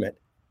her argument,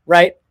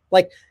 right?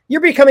 Like,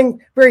 you're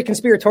becoming very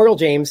conspiratorial,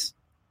 James.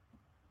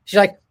 She's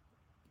like,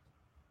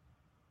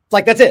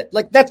 that's it.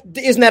 Like,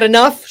 isn't that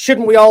enough?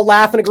 Shouldn't we all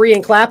laugh and agree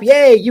and clap?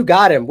 Yay, you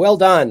got him. Well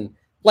done.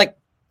 Like,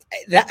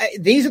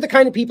 these are the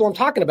kind of people I'm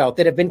talking about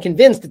that have been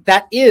convinced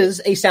that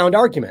is a sound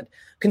argument.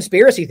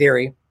 Conspiracy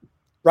theory,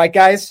 right,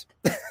 guys?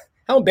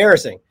 How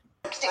embarrassing.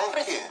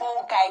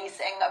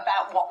 Gazing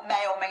about what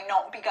may or may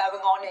not be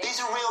going on. These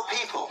are real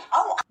people.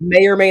 Oh,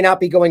 may or may not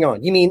be going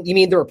on. You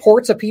mean the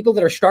reports of people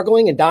that are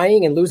struggling and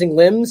dying and losing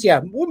limbs? Yeah,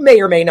 may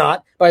or may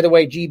not. By the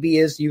way,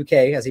 GB is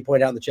UK, as he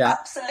pointed out in the chat.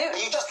 Absolutely. Are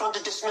you just trying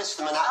to dismiss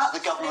them and act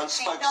as the government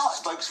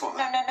spokeswoman?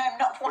 No,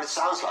 not well, it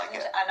sounds like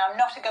it. And I'm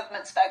not a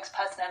government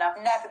spokesperson, and I've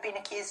never been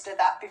accused of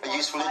that before. A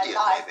useful in my idiot,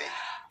 life.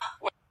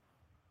 maybe.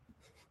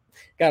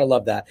 Gotta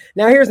love that.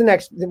 Now, here's the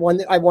next one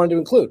that I wanted to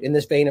include in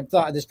this vein of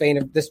thought,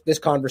 this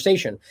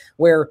conversation,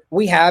 where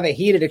we have a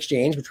heated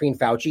exchange between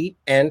Fauci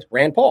and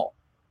Rand Paul,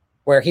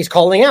 where he's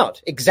calling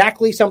out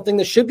exactly something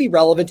that should be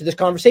relevant to this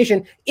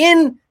conversation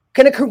in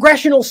kind of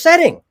congressional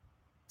setting,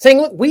 saying,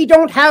 look, we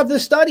don't have the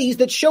studies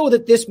that show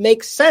that this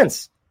makes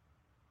sense.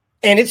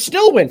 And it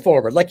still went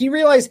forward. Like, you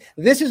realize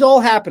this is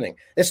all happening.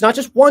 It's not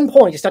just one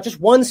point. It's not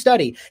just one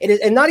study. It is,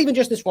 and not even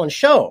just this one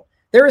show.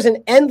 There is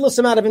an endless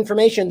amount of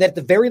information that at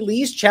the very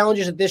least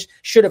challenges that this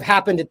should have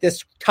happened at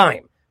this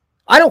time.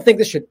 I don't think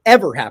this should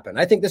ever happen.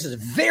 I think this is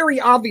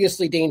very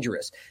obviously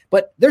dangerous.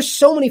 But there's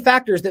so many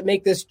factors that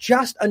make this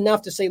just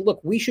enough to say, look,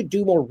 we should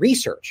do more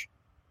research.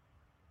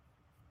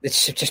 They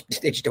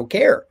just don't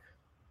care.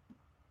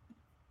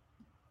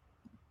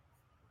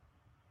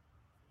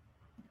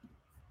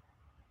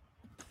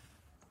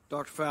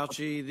 Dr.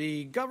 Fauci,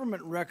 the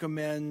government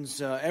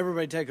recommends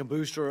everybody take a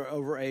booster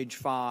over age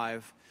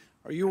 5.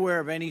 Are you aware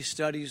of any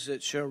studies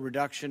that show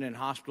reduction in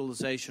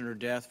hospitalization or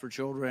death for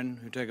children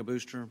who take a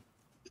booster?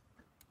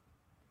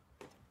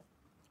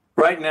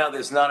 Right now,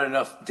 there's not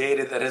enough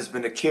data that has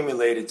been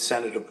accumulated,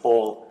 Senator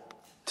Paul,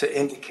 to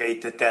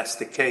indicate that that's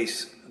the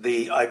case.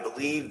 I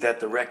believe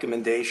that the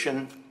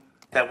recommendation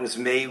that was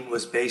made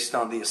was based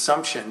on the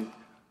assumption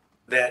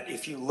that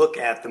if you look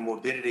at the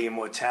morbidity and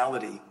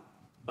mortality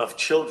of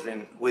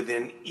children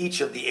within each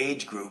of the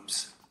age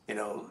groups,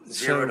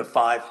 0 to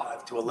 5,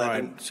 5 to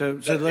 11. Right. So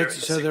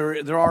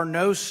there are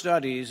no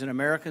studies, and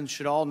Americans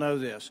should all know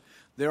this.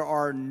 There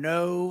are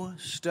no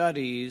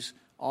studies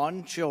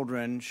on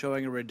children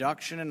showing a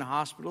reduction in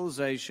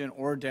hospitalization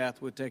or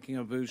death with taking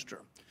a booster.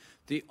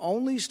 The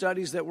only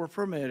studies that were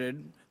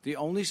permitted, the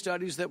only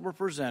studies that were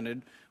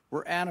presented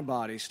were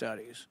antibody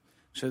studies.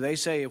 So they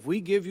say if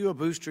we give you a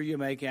booster, you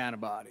make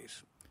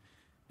antibodies.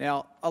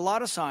 Now, a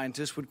lot of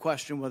scientists would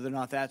question whether or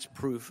not that's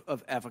proof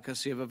of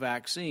efficacy of a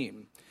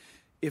vaccine.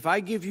 If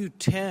I give you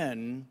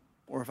 10,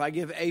 or if I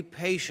give a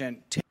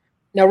patient 10.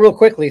 Now, real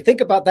quickly,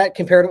 think about that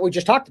compared to what we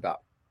just talked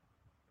about.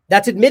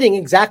 That's admitting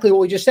exactly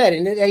what we just said,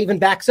 and it even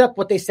backs up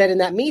what they said in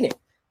that meeting.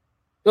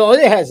 Well,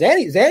 it has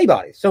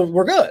antibodies, so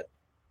we're good.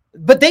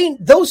 But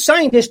those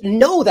scientists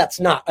know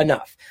that's not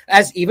enough.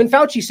 As even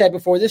Fauci said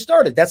before this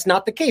started, that's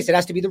not the case. It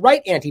has to be the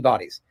right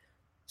antibodies.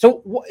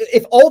 So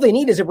if all they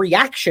need is a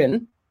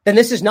reaction, then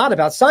this is not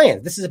about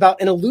science. This is about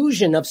an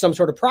illusion of some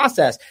sort of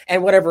process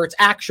and whatever it's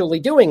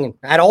actually doing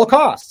at all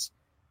costs.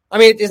 I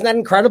mean, isn't that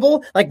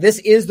incredible? Like, this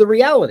is the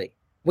reality.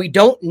 We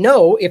don't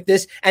know if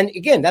this, and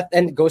again, that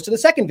then goes to the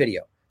second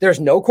video. There's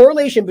no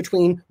correlation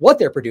between what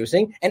they're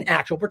producing and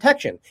actual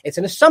protection. It's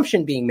an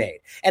assumption being made.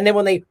 And then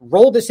when they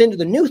roll this into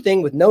the new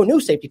thing with no new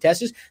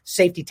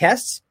safety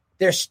tests,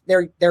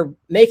 they're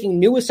making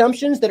new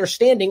assumptions that are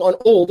standing on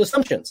old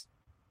assumptions.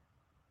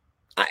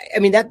 I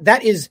mean,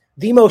 that is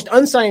the most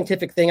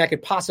unscientific thing I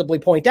could possibly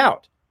point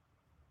out.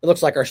 It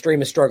looks like our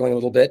stream is struggling a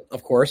little bit,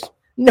 of course.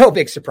 No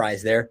big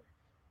surprise there.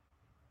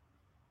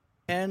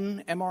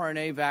 10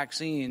 mRNA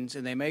vaccines,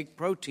 and they make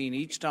protein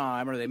each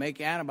time, or they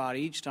make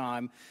antibody each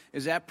time.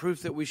 Is that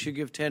proof that we should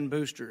give 10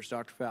 boosters,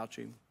 Dr.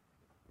 Fauci?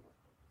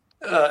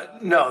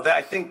 No,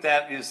 I think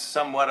that is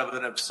somewhat of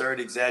an absurd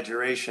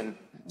exaggeration.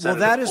 Well,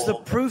 that is the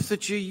proof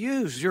that you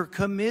use. Your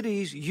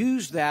committees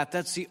use that.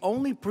 That's the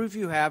only proof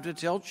you have to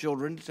tell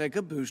children to take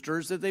a booster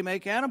is that they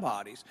make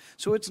antibodies.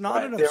 So it's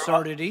not an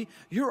absurdity.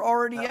 You're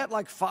already at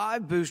like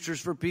 5 boosters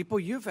for people.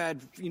 You've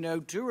had,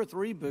 2 or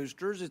 3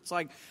 boosters. It's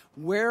like,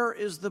 where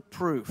is the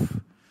proof?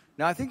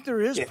 Now, I think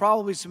there is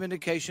probably some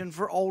indication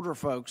for older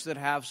folks that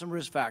have some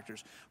risk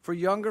factors. For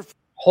younger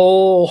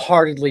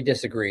wholeheartedly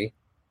disagree,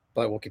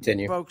 but we'll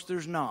continue. Folks,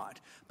 there's not.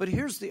 But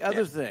here's the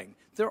other thing.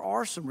 There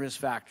are some risk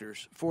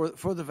factors for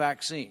the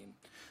vaccine.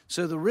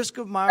 So the risk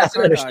of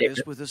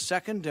myocarditis with a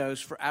second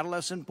dose for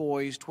adolescent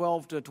boys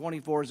 12 to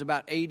 24 is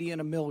about 80 in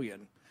a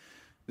million.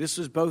 This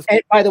is both.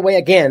 And by the way,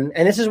 again,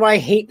 and this is why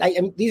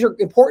these are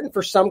important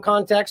for some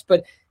context,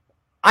 but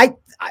I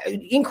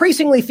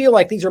increasingly feel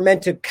like these are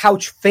meant to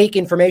couch fake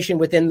information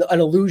within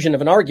an illusion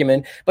of an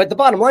argument. But the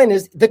bottom line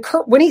is,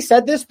 when he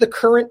said this, the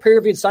current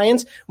peer-reviewed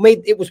science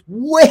it was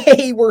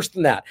way worse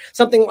than that.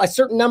 A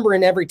certain number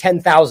in every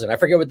 10,000. I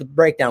forget what the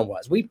breakdown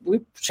was. We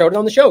showed it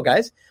on the show,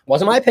 guys. It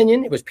wasn't my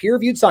opinion. It was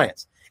peer-reviewed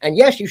science. And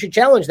yes, you should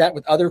challenge that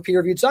with other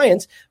peer-reviewed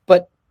science,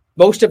 but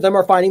most of them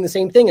are finding the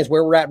same thing as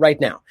where we're at right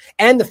now.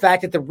 And the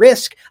fact that the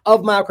risk of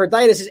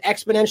myocarditis is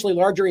exponentially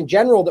larger in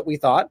general than we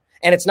thought.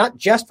 And it's not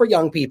just for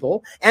young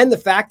people. And the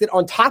fact that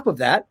on top of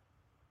that,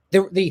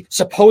 the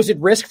supposed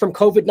risk from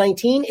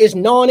COVID-19 is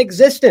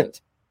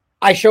non-existent.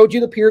 I showed you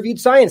the peer-reviewed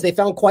science. They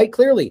found quite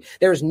clearly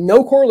there is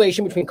no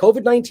correlation between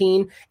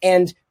COVID-19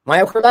 and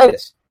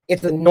myocarditis.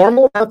 It's the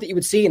normal amount that you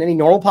would see in any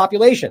normal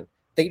population.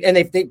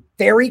 They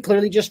very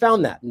clearly just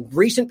found that in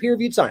recent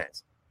peer-reviewed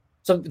science.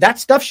 So that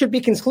stuff should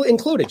be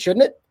included,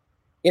 shouldn't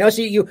it?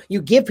 So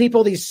you give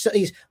people these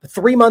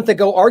 3-month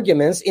ago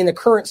arguments in the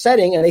current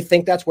setting, and they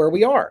think that's where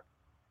we are.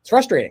 It's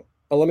frustrating,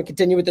 but let me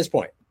continue with this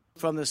point.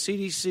 From the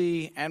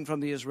CDC and from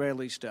the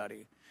Israeli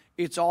study.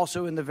 It's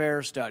also in the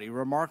VAERS study,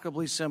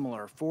 remarkably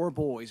similar for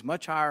boys,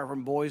 much higher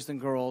from boys than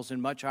girls and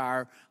much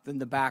higher than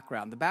the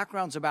background. The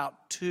background's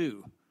about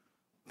 2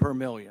 per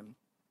million.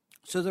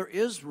 So there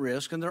is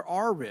risk and there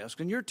are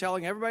risks. And you're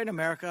telling everybody in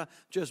America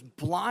just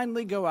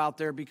blindly go out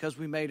there because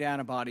we made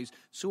antibodies.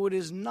 So it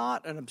is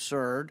not an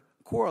absurd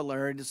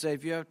corollary to say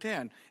if you have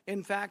 10.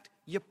 In fact,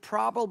 you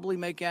probably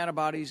make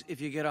antibodies if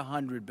you get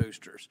 100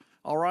 boosters.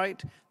 All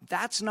right?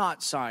 That's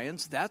not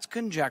science. That's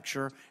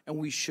conjecture, and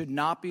we should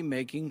not be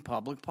making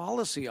public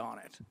policy on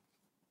it.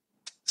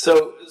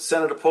 So,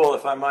 Senator Paul,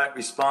 if I might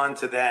respond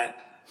to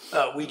that,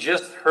 we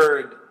just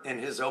heard in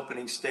his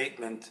opening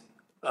statement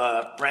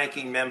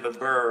Ranking Member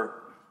Burr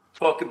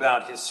talk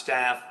about his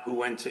staff who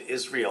went to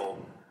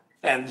Israel.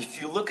 And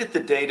if you look at the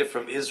data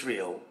from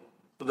Israel,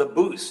 the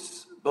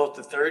boosts, both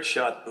the 3rd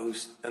shot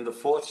boost and the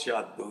 4th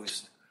shot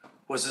boost,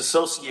 was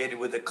associated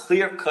with a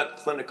clear-cut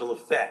clinical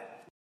effect.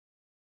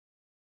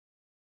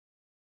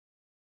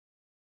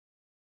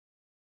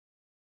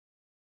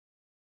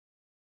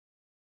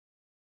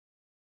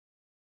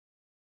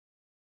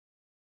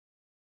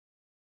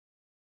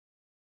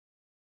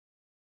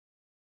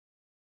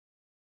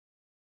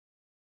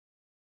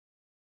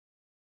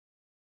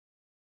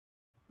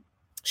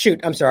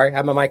 Shoot, I'm sorry. I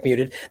have my mic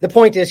muted. The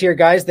point is here,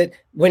 guys, that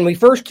when we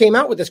first came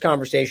out with this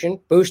conversation,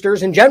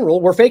 boosters in general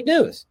were fake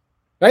news,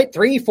 right?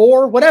 3,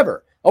 4,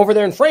 whatever. Over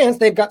there in France,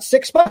 they've got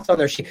 6 spots on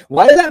their sheet.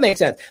 Why does that make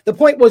sense? The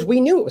point was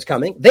we knew it was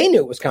coming. They knew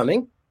it was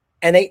coming,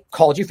 and they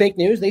called you fake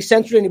news. They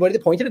censored anybody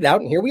that pointed it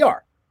out, and here we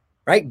are,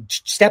 right?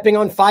 Stepping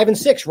on 5 and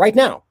 6 right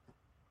now.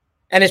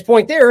 And his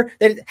point there,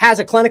 that it has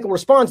a clinical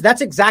response,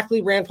 that's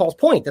exactly Rand Paul's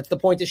point. That's the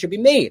point that should be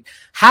made.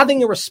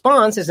 Having a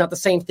response is not the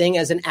same thing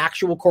as an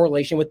actual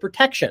correlation with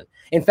protection.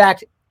 In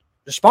fact,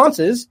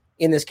 responses,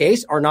 in this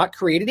case, are not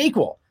created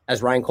equal,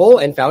 as Ryan Cole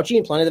and Fauci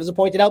and plenty of others have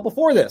pointed out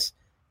before this.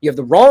 You have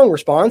the wrong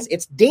response,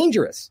 it's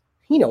dangerous.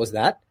 He knows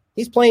that.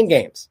 He's playing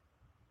games.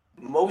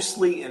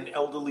 Mostly in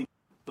elderly,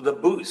 the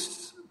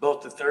boosts,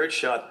 both the 3rd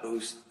shot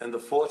boost and the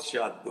 4th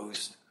shot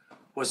boost,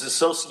 was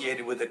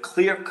associated with a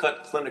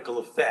clear-cut clinical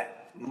effect.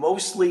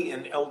 Mostly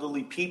in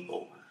elderly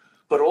people,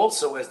 but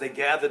also as they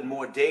gathered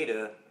more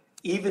data,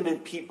 even in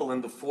people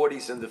in the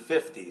 40s and the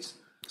 50s.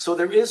 So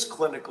there is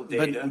clinical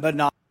data. But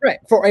not right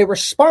for a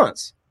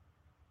response.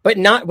 But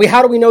not,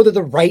 how do we know they're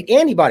the right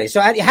antibody?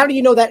 So how do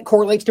you know that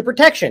correlates to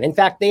protection? In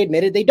fact, they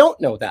admitted they don't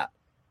know that.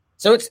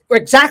 So it's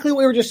exactly what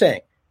we were just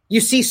saying.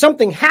 You see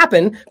something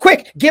happen,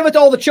 quick, give it to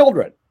all the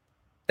children.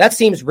 That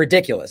seems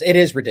ridiculous. It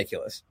is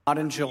ridiculous. Not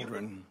in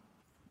children.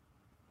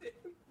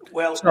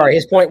 Well, sorry,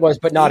 his point was,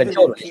 but not in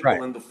children. People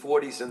right. in the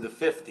 40s and the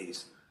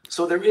 50s.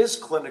 So there is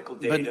clinical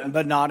data.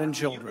 But not in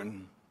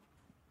children.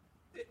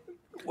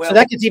 Well, so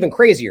that gets even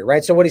crazier,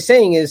 right? So what he's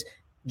saying is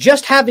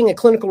just having a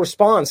clinical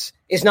response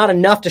is not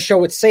enough to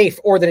show it's safe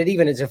or that it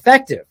even is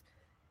effective.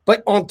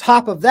 But on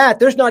top of that,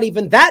 there's not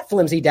even that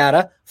flimsy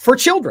data for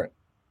children.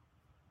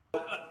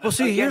 Well,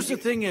 see, here's the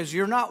thing is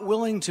you're not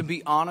willing to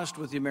be honest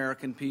with the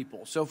American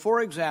people. So,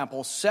 for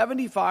example,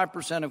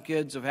 75% of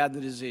kids have had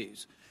the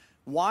disease.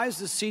 Why is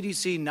the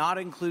CDC not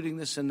including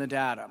this in the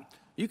data?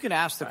 You can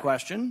ask the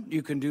question.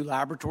 You can do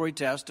laboratory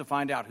tests to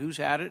find out who's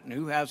had it and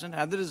who hasn't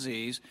had the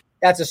disease.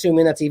 That's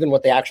assuming that's even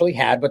what they actually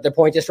had. But the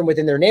point is, from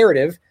within their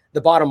narrative,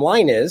 the bottom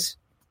line is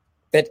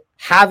that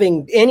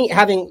having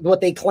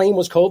what they claim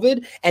was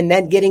COVID and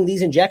then getting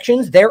these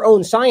injections, their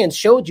own science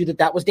showed you that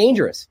that was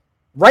dangerous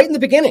right in the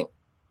beginning.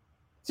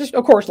 Just,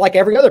 of course, like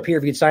every other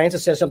peer-reviewed science that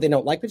says something they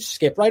don't like, but just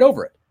skip right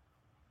over it.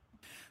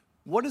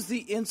 What is the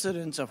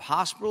incidence of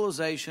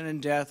hospitalization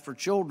and death for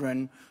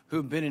children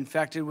who've been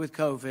infected with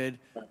COVID,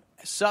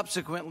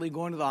 subsequently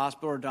going to the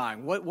hospital or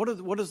dying?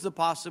 What is the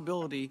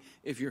possibility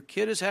if your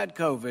kid has had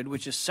COVID,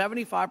 which is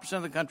 75%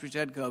 of the country's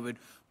had COVID,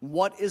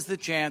 what is the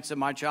chance that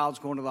my child's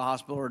going to the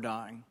hospital or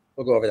dying?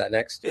 We'll go over that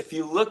next. If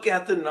you look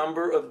at the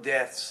number of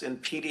deaths in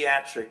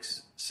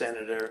pediatrics,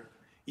 Senator,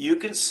 you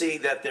can see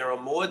that there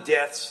are more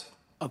deaths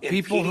of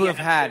people who have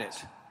had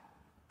it,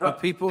 of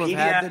people who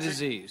have had the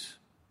disease.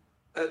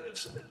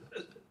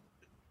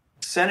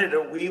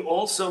 Senator, we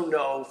also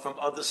know from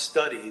other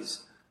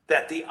studies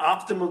that the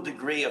optimal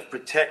degree of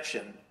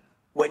protection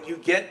when you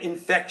get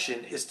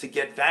infection is to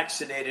get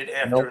vaccinated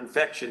after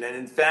infection. And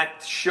in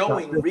fact,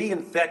 showing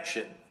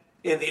reinfection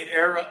in the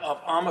era of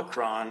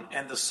Omicron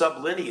and the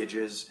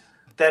sublineages,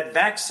 that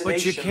vaccination...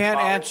 But you can't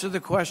answer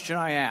the question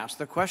I asked.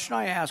 The question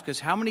I ask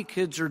is how many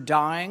kids are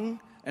dying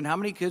and how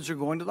many kids are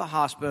going to the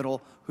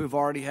hospital who've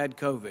already had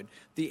COVID?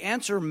 The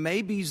answer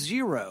may be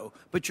 0,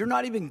 but you're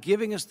not even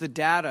giving us the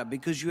data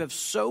because you have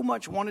so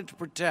much wanted to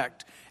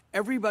protect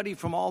everybody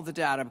from all the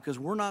data because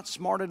we're not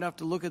smart enough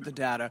to look at the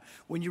data.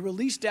 When you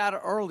released data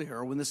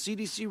earlier, when the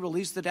CDC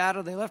released the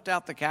data, they left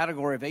out the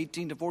category of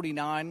 18 to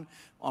 49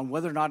 on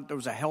whether or not there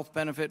was a health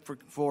benefit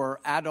for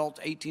adults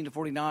 18 to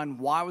 49.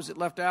 Why was it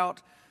left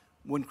out?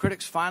 When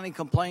critics finally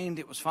complained,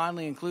 it was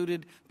finally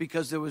included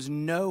because there was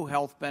no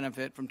health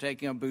benefit from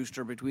taking a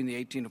booster between the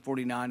 18 to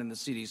 49 and the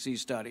CDC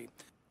study.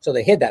 So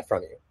they hid that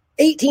from you.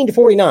 18 to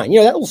 49,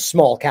 that little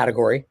small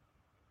category,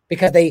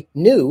 because they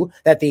knew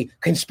that the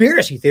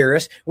conspiracy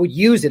theorists would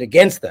use it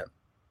against them.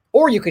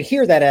 Or you could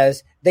hear that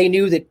as they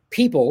knew that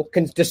people,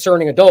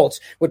 discerning adults,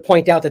 would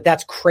point out that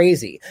that's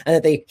crazy and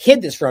that they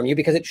hid this from you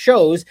because it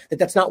shows that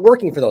that's not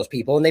working for those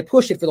people and they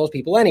push it for those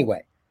people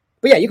anyway.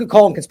 But yeah, you could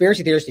call them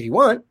conspiracy theorists if you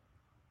want.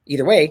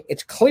 Either way,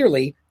 it's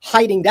clearly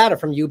hiding data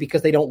from you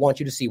because they don't want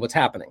you to see what's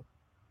happening.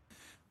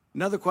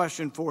 Another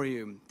question for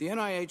you. The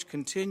NIH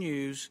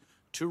continues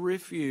to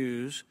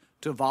refuse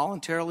to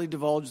voluntarily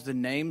divulge the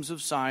names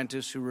of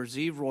scientists who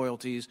receive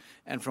royalties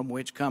and from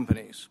which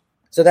companies.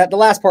 So that the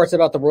last part's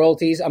about the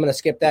royalties. I'm going to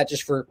skip that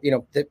just for,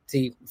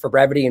 for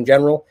brevity in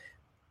general.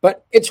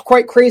 But it's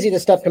quite crazy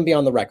this stuff can be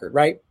on the record,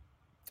 right?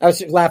 I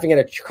was laughing at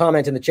a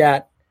comment in the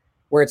chat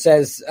where it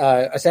says,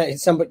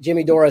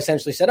 Jimmy Dora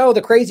essentially said,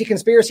 the crazy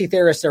conspiracy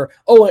theorists are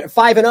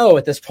 5-0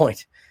 at this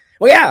point.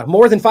 Well, yeah,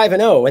 more than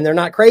 5-0, and they're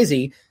not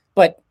crazy.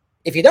 But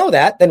if you know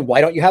that, then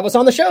why don't you have us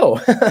on the show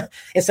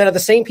instead of the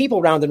same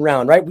people round and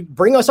round, right?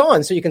 Bring us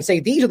on so you can say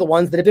these are the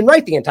ones that have been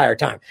right the entire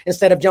time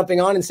instead of jumping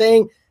on and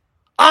saying,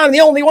 I'm the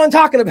only one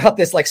talking about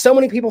this, like so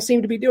many people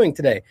seem to be doing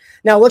today.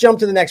 Now, let's jump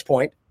to the next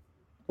point,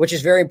 which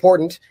is very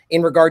important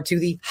in regard to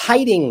the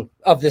hiding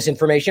of this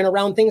information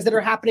around things that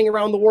are happening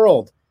around the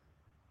world.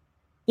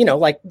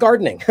 Like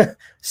gardening,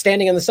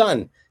 standing in the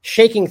sun,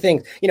 shaking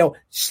things,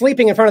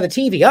 sleeping in front of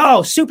the TV.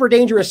 Oh, super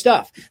dangerous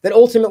stuff that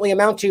ultimately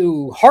amount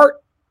to heart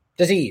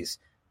disease,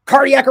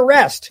 cardiac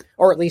arrest,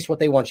 or at least what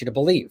they want you to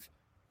believe.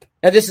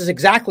 Now, this is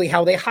exactly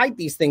how they hide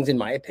these things, in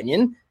my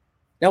opinion.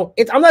 Now,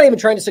 I'm not even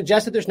trying to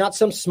suggest that there's not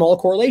some small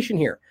correlation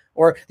here,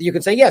 or you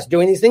could say, yes,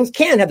 doing these things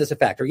can have this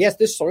effect, or yes,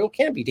 this soil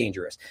can be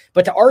dangerous.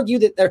 But to argue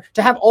that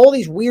to have all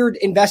these weird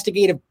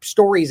investigative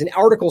stories and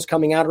articles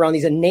coming out around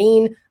these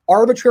inane,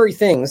 arbitrary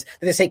things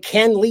that they say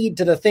can lead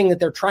to the thing that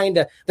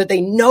that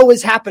they know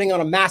is happening on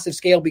a massive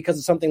scale because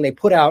of something they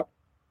put out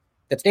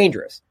that's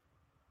dangerous.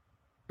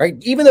 Right?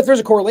 Even if there's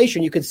a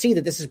correlation, you could see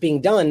that this is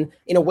being done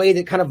in a way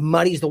that kind of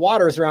muddies the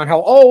waters around how,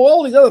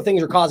 all these other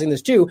things are causing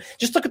this too.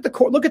 Just look at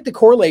the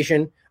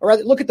correlation, or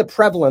rather look at the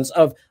prevalence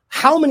of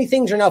how many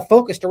things are now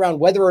focused around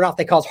whether or not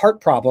they cause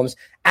heart problems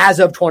as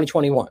of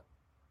 2021.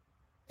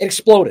 It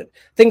exploded.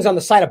 Things on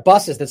the side of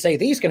buses that say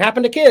these can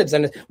happen to kids.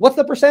 And what's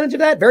the percentage of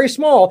that? Very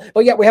small.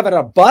 But yet we have it on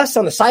a bus,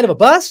 on the side of a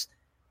bus.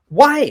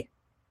 Why?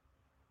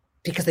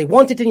 Because they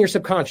want it in your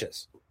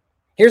subconscious.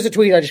 Here's a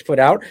tweet I just put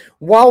out.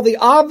 While the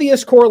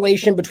obvious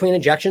correlation between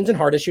injections and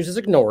heart issues is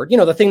ignored,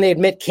 the thing they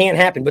admit can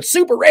happen, but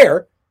super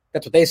rare.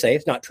 That's what they say.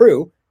 It's not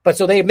true. But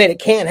so they admit it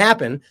can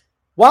happen.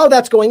 While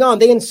that's going on,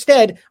 they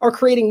instead are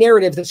creating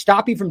narratives that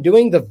stop you from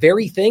doing the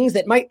very things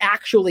that might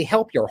actually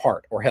help your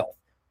heart or health,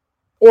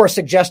 or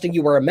suggesting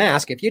you wear a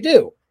mask if you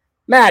do.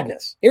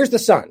 Madness. Here's the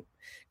sun.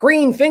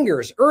 Green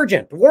fingers,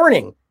 urgent,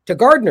 warning to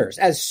gardeners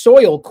as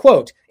soil,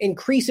 quote,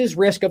 increases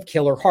risk of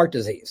killer heart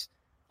disease.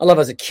 I love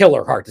as a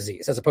killer heart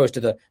disease as opposed to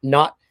the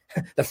not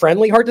the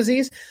friendly heart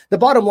disease. The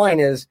bottom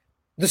line is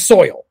the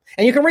soil.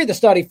 And you can read the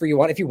study if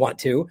you want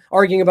to,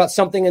 arguing about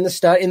something in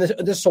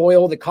the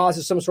soil that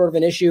causes some sort of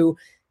an issue.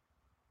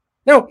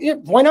 No,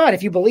 why not?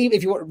 If you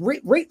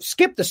want,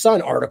 skip the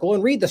Sun article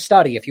and read the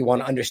study if you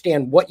want to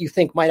understand what you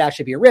think might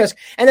actually be a risk,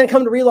 and then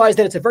come to realize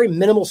that it's a very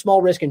minimal,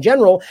 small risk in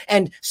general,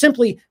 and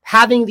simply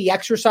having the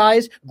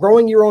exercise,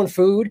 growing your own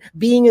food,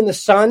 being in the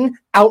sun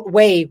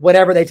outweigh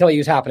whatever they tell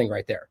you is happening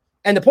right there.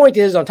 And the point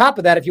is, on top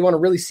of that, if you want to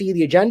really see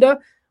the agenda,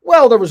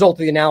 well, the result of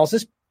the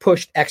analysis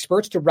pushed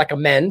experts to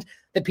recommend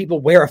that people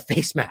wear a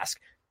face mask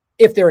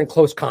if they're in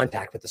close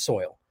contact with the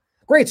soil.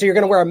 Great. So you're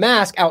going to wear a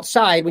mask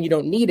outside when you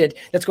don't need it.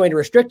 That's going to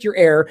restrict your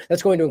air.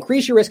 That's going to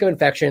increase your risk of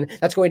infection.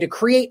 That's going to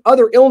create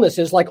other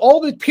illnesses like all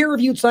the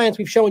peer-reviewed science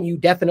we've shown you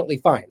definitely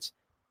finds.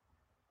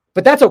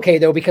 But that's okay,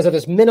 though, because of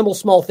this minimal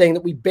small thing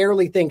that we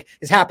barely think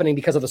is happening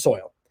because of the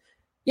soil.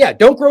 Yeah,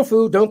 don't grow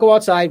food. Don't go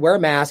outside. Wear a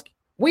mask.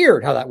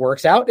 Weird how that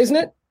works out, isn't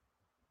it?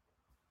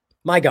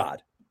 My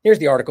God. Here's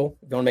the article.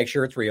 If you want to make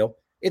sure it's real.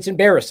 It's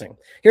embarrassing.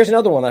 Here's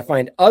another one I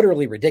find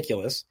utterly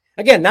ridiculous.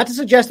 Again, not to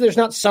suggest that there's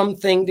not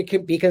something to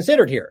be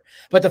considered here,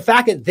 but the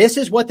fact that this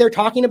is what they're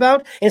talking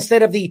about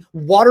instead of the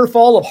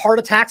waterfall of heart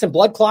attacks and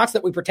blood clots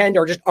that we pretend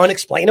are just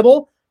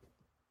unexplainable.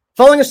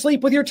 Falling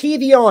asleep with your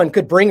TV on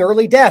could bring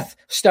early death,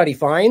 study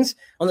finds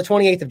on the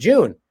 28th of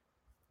June.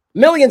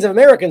 Millions of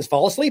Americans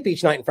fall asleep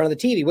each night in front of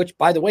the TV, which,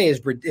 by the way,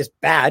 is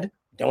bad.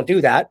 Don't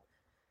do that.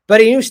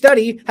 But a new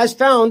study has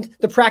found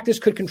the practice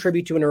could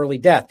contribute to an early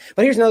death.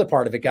 But here's another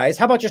part of it, guys.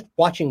 How about just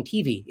watching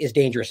TV is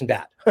dangerous and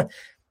bad?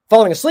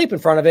 Falling asleep in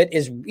front of it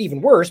is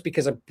even worse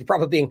because of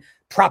probably being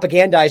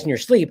propagandized in your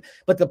sleep.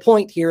 But the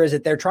point here is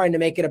that they're trying to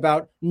make it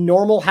about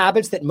normal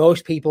habits that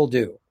most people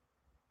do.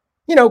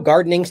 You know,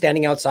 gardening,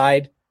 standing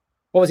outside.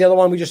 What was the other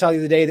one we just saw the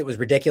other day that was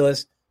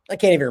ridiculous? I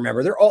can't even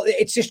remember.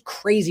 It's just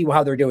crazy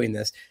how they're doing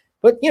this.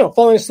 But, you know,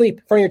 falling asleep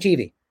in front of your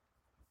TV.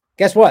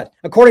 Guess what?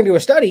 According to a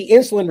study,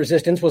 insulin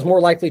resistance was more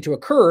likely to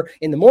occur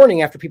in the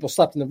morning after people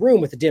slept in the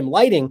room with the dim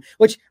lighting,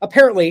 which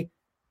apparently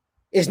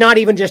is not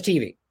even just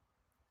TV.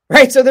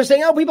 Right? So they're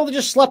saying, oh, people that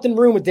just slept in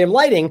the room with dim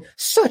lighting,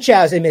 such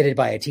as emitted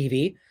by a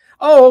TV.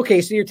 Oh,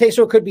 okay. So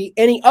so it could be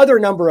any other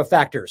number of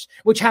factors,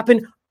 which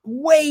happen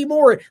way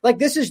more. Like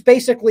this is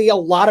basically a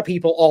lot of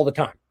people all the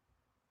time.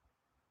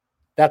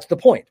 That's the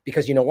point.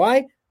 Because you know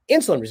why?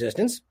 Insulin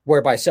resistance,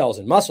 whereby cells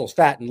in muscles,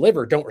 fat, and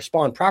liver don't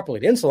respond properly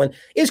to insulin,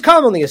 is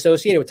commonly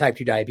associated with type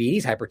 2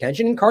 diabetes,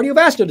 hypertension, and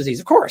cardiovascular disease,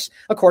 of course,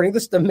 according to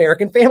the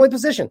American Family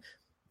Physician.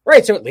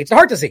 Right, so it leads to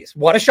heart disease.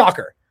 What a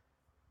shocker.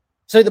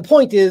 So the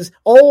point is,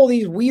 all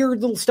these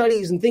weird little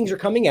studies and things are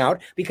coming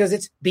out because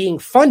it's being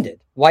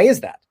funded. Why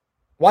is that?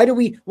 Why are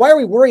we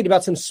worried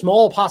about some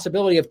small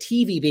possibility of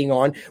TV being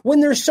on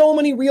when there's so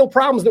many real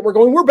problems that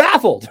we're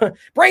baffled?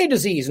 Brain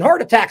disease and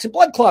heart attacks and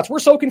blood clots. We're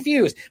so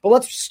confused. But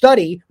let's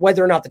study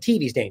whether or not the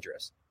TV is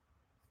dangerous.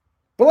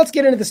 But let's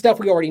get into the stuff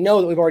we already know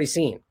that we've already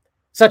seen,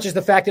 such as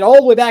the fact that all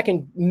the way back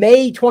in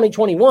May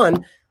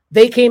 2021,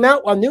 they came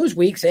out on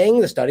Newsweek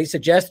saying the study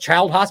suggests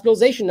child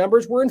hospitalization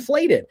numbers were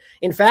inflated.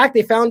 In fact,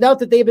 they found out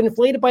that they've been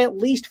inflated by at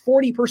least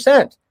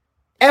 40%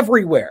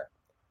 everywhere.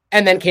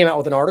 And then came out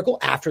with an article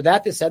after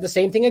that that said the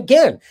same thing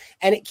again.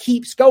 And it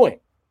keeps going.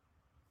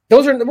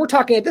 We're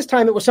talking at this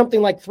time, it was something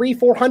like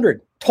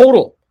 400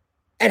 total.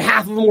 And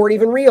half of them weren't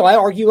even real. I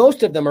argue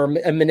most of them are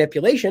a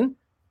manipulation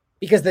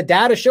because the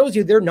data shows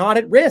you they're not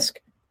at risk.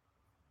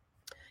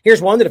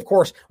 Here's one that, of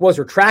course, was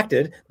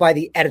retracted by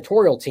the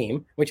editorial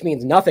team, which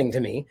means nothing to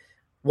me.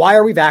 Why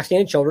are we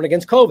vaccinating children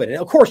against COVID? And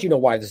of course, you know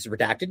why this is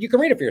redacted. You can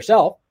read it for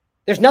yourself.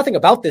 There's nothing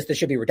about this that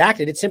should be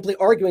redacted. It's simply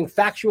arguing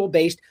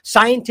factual-based,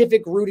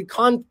 scientific-rooted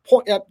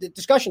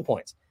discussion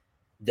points.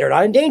 They're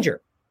not in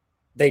danger.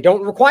 They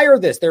don't require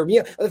this.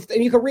 We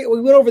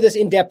went over this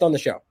in depth on the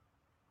show.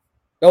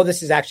 Oh,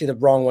 this is actually the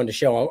wrong one to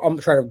show. I'm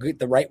trying to get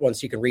the right one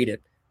so you can read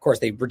it. Of course,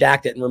 they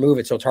redact it and remove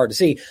it, so it's hard to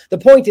see. The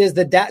point is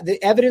that the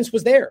evidence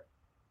was there.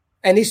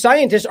 And these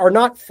scientists are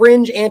not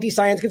fringe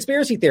anti-science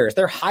conspiracy theorists.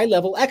 They're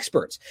high-level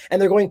experts.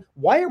 And they're going,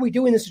 why are we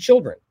doing this to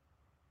children?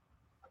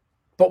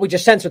 But we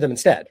just censor them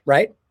instead,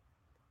 right?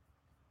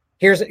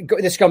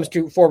 This comes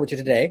forward to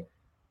today.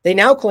 They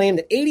now claim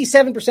that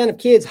 87% of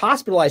kids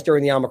hospitalized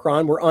during the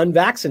Omicron were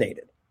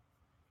unvaccinated.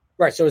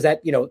 Right, so is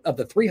that, of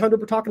the 300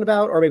 we're talking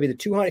about, or maybe the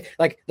 200,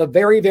 like the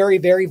very, very,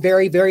 very,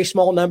 very, very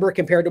small number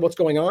compared to what's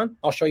going on?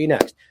 I'll show you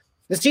next.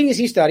 The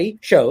CDC study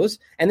shows,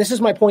 and this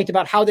is my point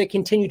about how they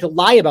continue to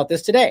lie about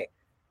this today.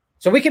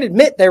 So we can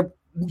admit they're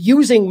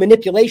using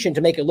manipulation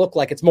to make it look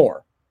like it's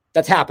more.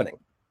 That's happening.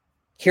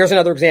 Here's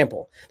another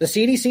example. The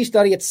CDC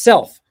study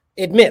itself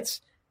admits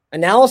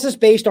analysis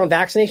based on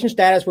vaccination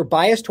status were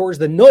biased towards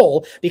the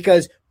null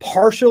because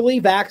partially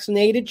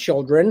vaccinated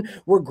children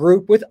were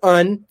grouped with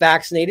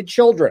unvaccinated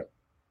children.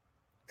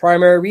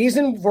 Primary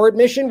reason for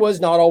admission was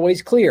not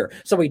always clear.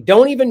 So we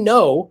don't even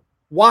know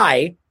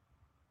why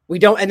we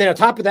don't. And then on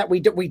top of that,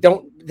 we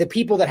don't, the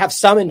people that have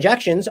some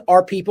injections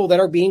are people that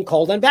are being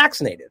called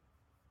unvaccinated.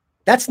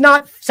 That's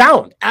not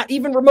sound,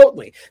 even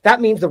remotely. That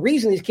means the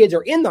reason these kids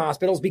are in the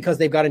hospital is because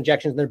they've got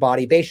injections in their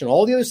body based on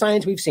all the other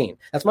science we've seen.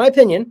 That's my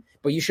opinion,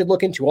 but you should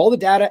look into all the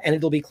data and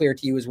it'll be clear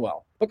to you as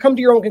well. But come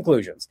to your own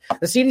conclusions.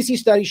 The CDC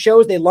study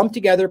shows they lump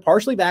together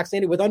partially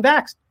vaccinated with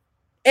unvaxxed.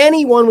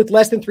 Anyone with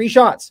less than 3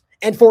 shots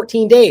and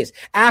 14 days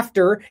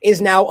after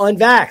is now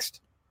unvaxxed.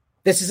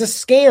 This is a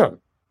scam.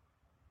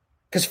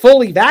 Because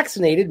fully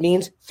vaccinated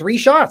means 3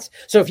 shots.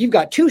 So if you've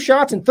got 2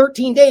 shots in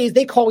 13 days,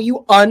 they call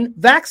you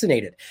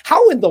unvaccinated.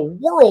 How in the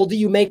world do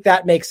you make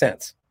that make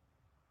sense?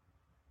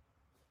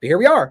 But here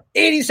we are,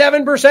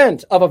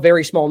 87% of a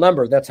very small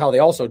number. That's how they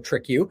also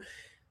trick you.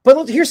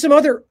 But here's some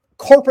other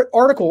corporate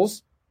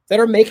articles that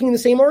are making the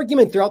same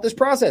argument throughout this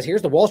process.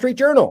 Here's the Wall Street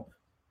Journal,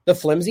 the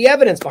flimsy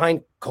evidence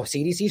behind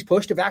CDC's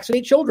push to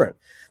vaccinate children.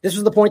 This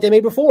was the point they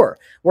made before,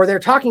 where they're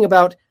talking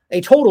about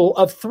a total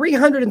of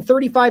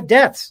 335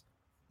 deaths.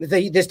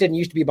 This didn't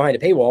used to be behind a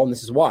paywall, and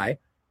this is why.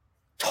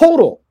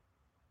 Total.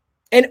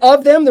 And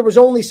of them, there was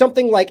only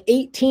something like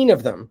 18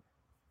 of them.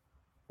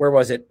 Where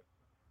was it?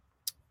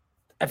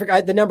 I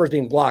forgot, the number's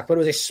being blocked, but it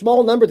was a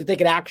small number that they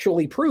could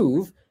actually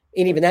prove,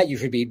 and even that you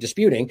should be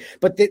disputing.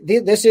 But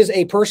this is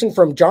a person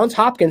from Johns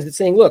Hopkins that's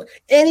saying, look,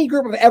 any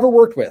group I've ever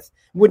worked with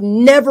would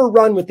never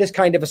run with this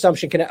kind of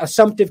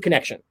assumptive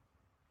connection.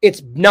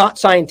 It's not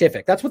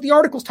scientific. That's what the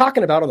article's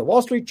talking about on the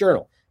Wall Street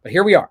Journal. But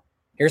here we are.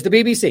 Here's the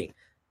BBC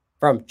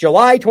from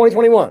July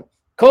 2021.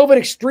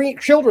 COVID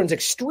children's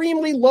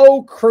extremely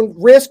low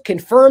risk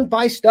confirmed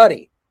by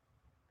study.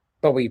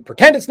 But we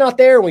pretend it's not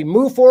there, and we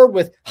move forward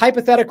with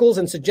hypotheticals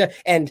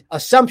and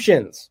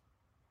assumptions.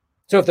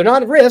 So if they're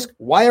not at risk,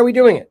 why are we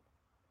doing it?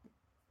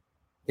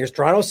 Here's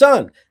Toronto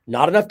Sun.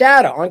 Not enough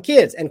data on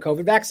kids and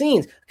COVID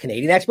vaccines.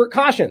 Canadian expert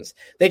cautions.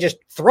 They just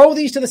throw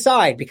these to the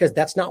side because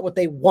that's not what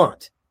they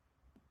want.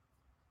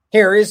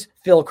 Here is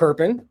Phil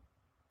Kerpen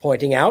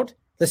pointing out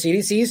the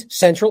CDC's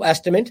central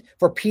estimate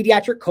for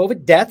pediatric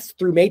COVID deaths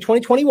through May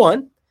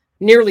 2021,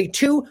 nearly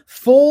 2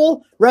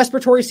 full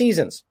respiratory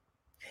seasons,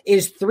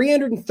 is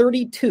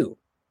 332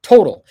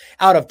 total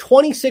out of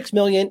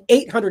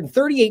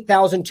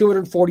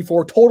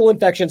 26,838,244 total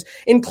infections,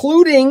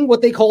 including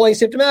what they call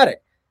asymptomatic.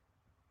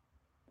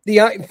 The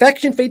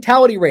infection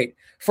fatality rate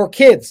for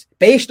kids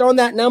based on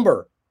that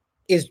number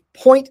is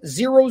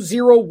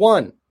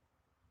 0.001.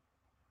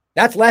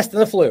 That's less than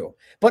the flu.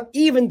 But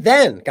even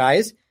then,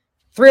 guys,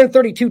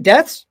 332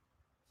 deaths,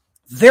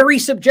 very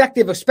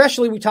subjective,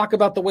 especially we talk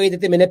about the way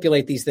that they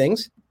manipulate these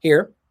things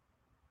here.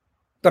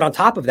 But on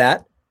top of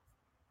that,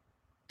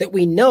 that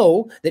we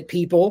know that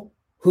people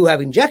who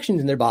have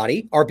injections in their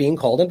body are being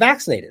called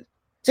unvaccinated.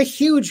 It's a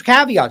huge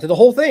caveat to the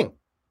whole thing.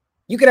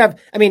 You could have,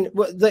 when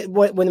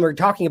we're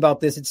talking about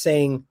this, it's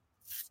saying,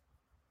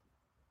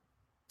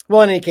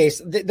 well, in any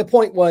case, the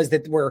point was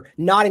that we're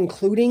not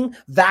including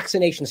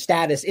vaccination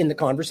status in the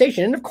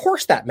conversation. And of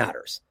course that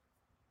matters.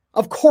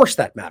 Of course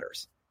that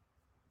matters.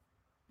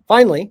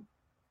 Finally,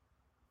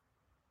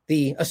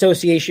 the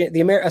Association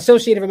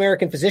of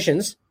American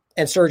Physicians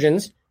and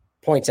Surgeons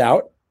points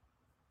out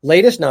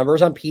latest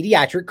numbers on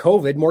pediatric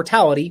COVID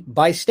mortality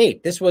by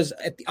state. This was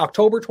at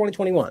October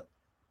 2021.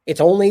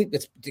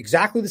 It's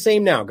exactly the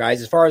same now,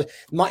 guys, as far as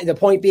the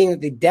point being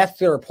that the deaths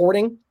they're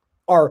reporting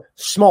are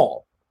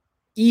small.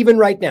 Even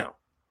right now,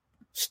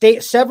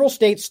 several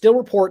states still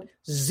report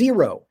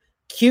 0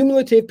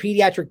 cumulative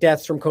pediatric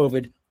deaths from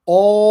COVID,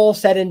 all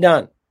said and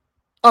done.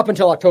 Up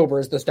until October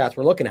is the stats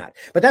we're looking at.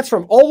 But that's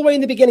from all the way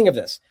in the beginning of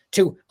this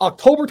to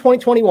October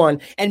 2021.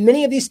 And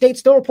many of these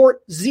states still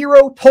report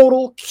 0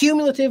 total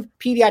cumulative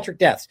pediatric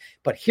deaths.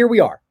 But here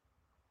we are.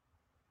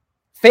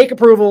 Fake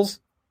approvals,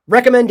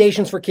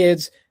 recommendations for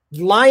kids,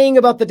 lying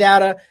about the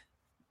data,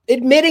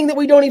 admitting that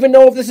we don't even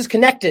know if this is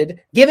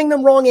connected, giving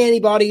them wrong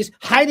antibodies,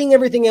 hiding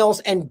everything else,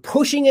 and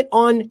pushing it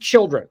on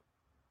children.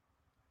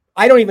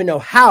 I don't even know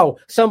how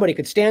somebody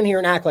could stand here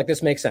and act like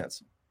this makes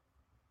sense.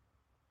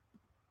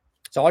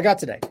 That's all I got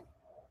today.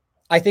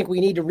 I think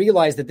we need to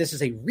realize that this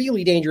is a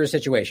really dangerous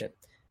situation,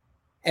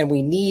 and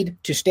we need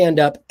to stand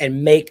up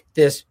and make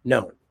this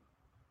known.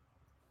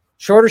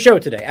 Shorter show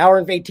today, hour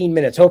and 18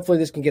 minutes. Hopefully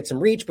this can get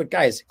some reach, but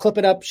guys, clip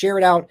it up, share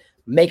it out,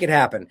 make it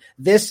happen.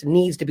 This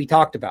needs to be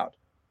talked about.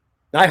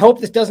 Now, I hope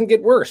this doesn't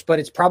get worse, but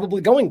it's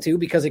probably going to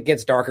because it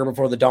gets darker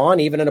before the dawn,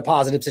 even in a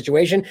positive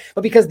situation,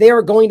 but because they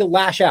are going to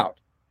lash out,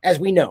 as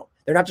we know.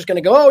 They're not just going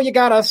to go, oh, you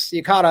got us,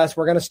 you caught us,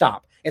 we're going to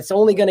stop. It's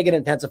only going to get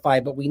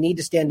intensified, but we need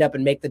to stand up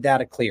and make the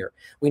data clear.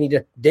 We need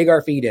to dig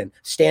our feet in,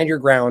 stand your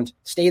ground,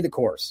 stay the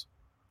course.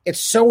 It's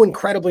so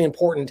incredibly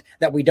important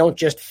that we don't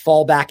just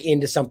fall back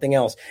into something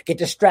else, get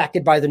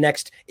distracted by the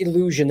next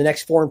illusion, the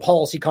next foreign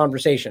policy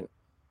conversation.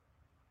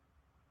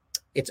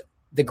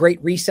 The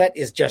Great Reset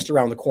is just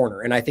around the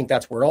corner, and I think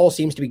that's where it all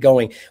seems to be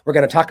going. We're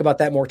going to talk about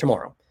that more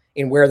tomorrow,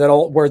 in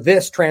where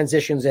this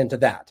transitions into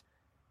that.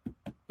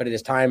 But it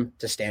is time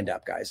to stand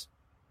up, guys.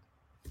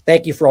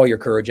 Thank you for all your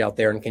courage out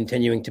there and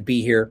continuing to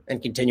be here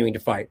and continuing to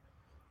fight.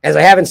 As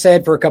I haven't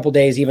said for a couple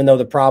days, even though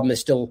the problem is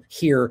still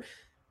here,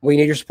 we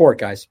need your support,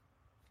 guys.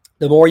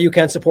 The more you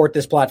can support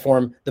this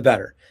platform, the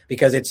better.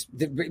 Because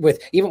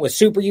even with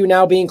Super U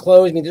now being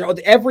closed,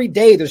 every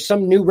day there's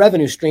some new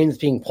revenue stream that's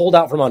being pulled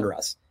out from under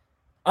us.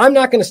 I'm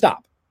not going to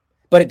stop,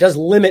 but it does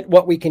limit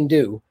what we can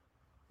do.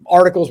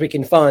 Articles we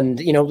can fund.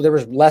 There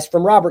was less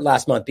from Robert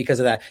last month because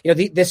of that.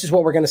 This is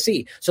what we're going to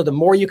see. So the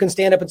more you can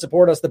stand up and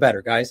support us, the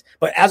better, guys.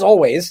 But as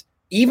always,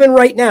 even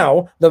right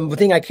now, the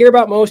thing I care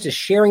about most is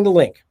sharing the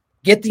link.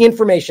 Get the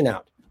information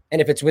out.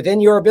 And if it's within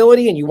your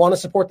ability and you want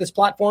to support this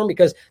platform,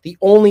 because the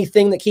only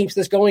thing that keeps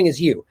this going is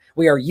you.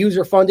 We are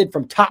user funded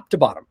from top to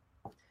bottom.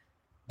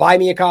 Buy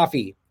me a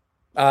coffee.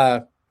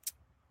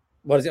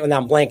 what is it? Now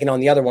I'm blanking on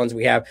the other ones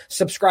we have.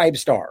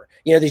 Subscribestar.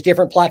 You know, these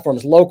different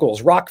platforms,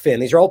 Locals, Rockfin.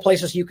 These are all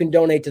places you can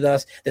donate to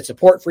us that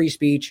support free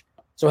speech.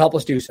 So help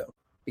us do so,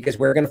 because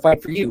we're going to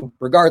fight for you,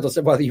 regardless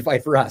of whether you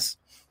fight for us.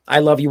 I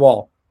love you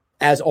all.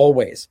 As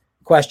always,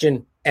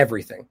 question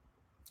everything.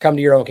 Come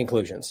to your own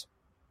conclusions.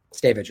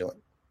 Stay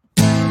vigilant.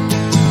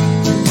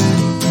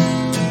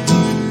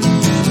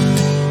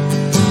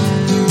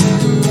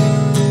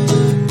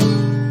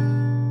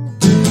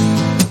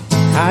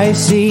 I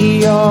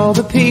see all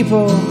the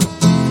people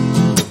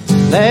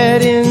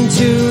led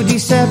into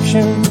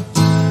deception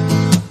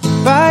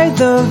by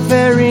the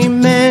very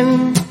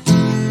men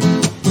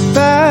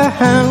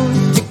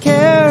bound to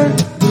care,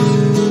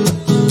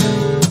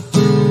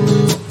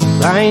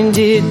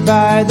 blinded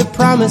by the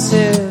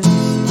promises,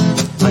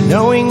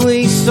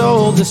 unknowingly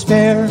sold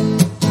despair.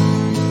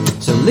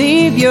 So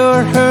leave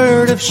your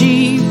herd of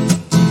sheep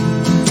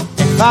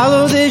and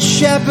follow this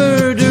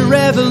shepherd to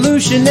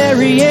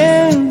revolutionary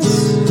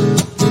ends.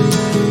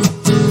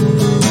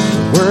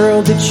 The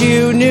world that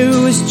you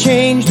knew has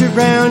changed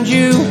around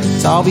you.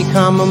 It's all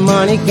become a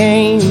money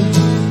game.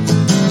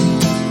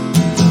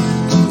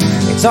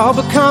 It's all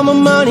become a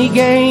money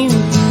game.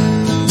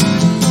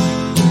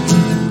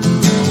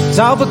 It's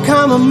all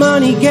become a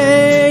money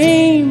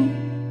game.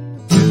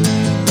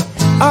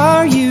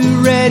 Are you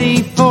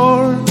ready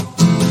for?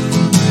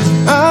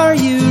 Are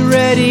you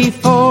ready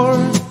for?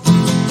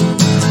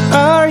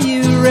 Are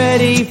you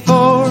ready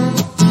for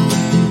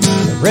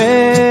the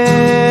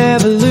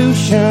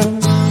revolution?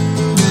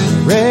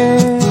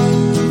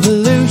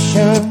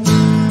 Revolution.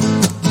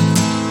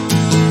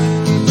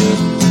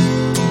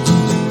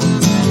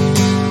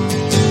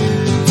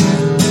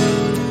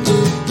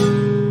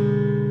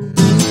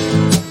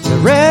 The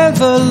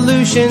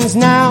revolution's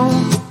now.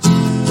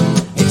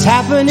 It's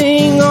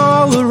happening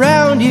all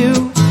around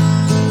you.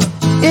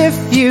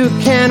 If you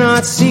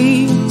cannot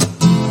see,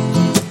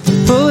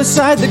 pull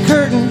aside the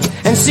curtain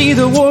and see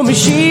the war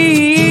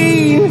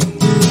machine.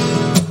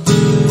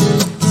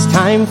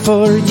 Time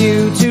for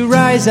you to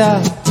rise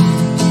up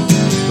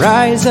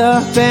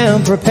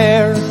and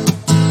prepare.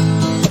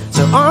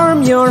 So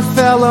arm your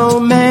fellow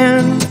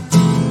man,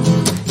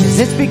 'cause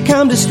it's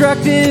become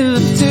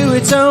destructive to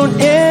its own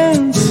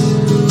ends.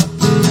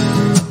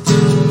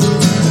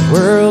 The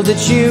world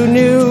that you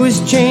knew has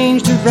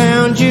changed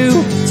around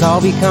you. It's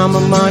all become a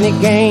money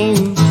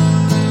game.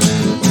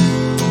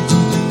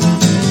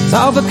 It's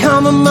all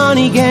become a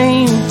money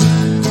game.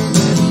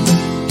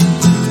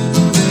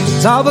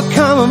 It's all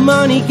become a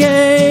money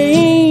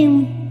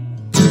game.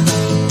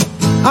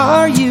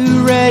 Are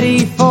you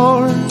ready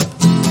for?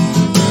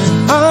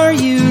 Are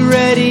you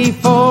ready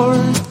for?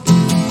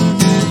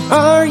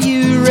 Are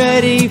you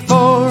ready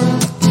for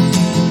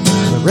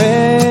the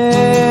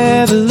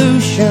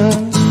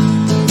revolution?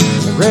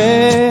 The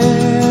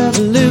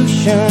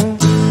revolution.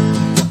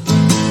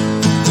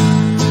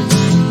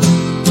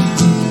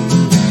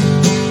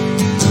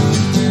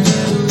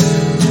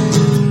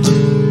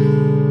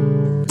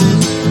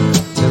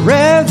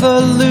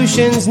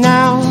 Revolutions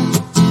now.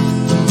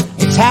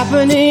 It's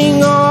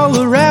happening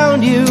all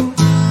around you.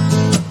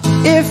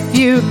 If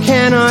you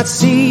cannot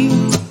see,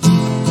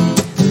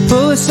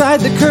 pull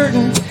aside the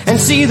curtain and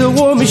see the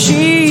war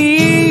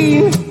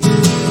machine.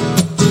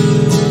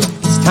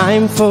 It's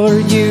time for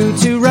you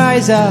to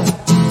rise up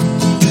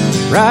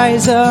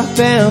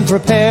and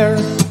prepare.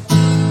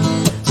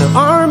 So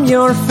arm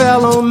your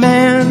fellow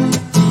man,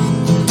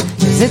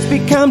 'cause it's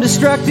become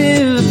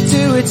destructive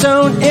to its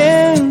own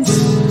ends.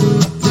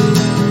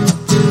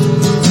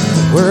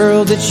 The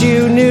world that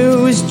you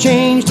knew has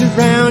changed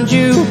around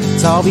you.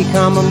 It's all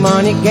become a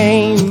money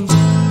game.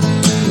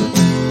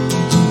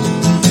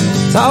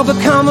 It's all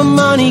become a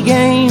money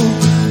game.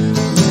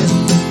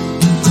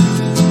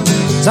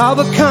 It's all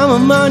become a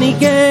money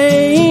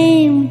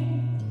game.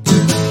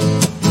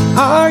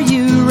 Are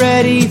you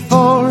ready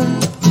for?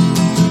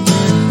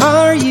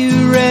 Are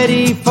you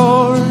ready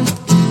for?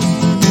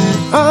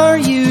 Are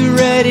you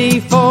ready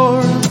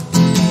for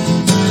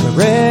the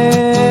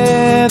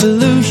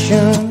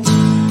revolution?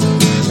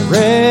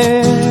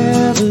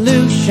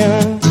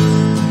 Revolution.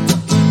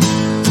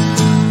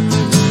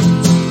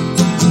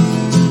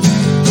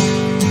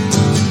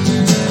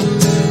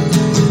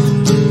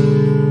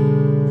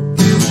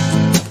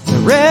 The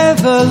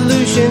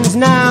revolution's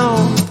now.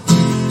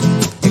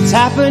 It's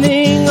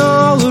happening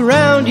all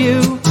around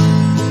you.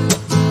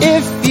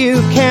 If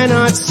you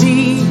cannot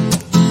see,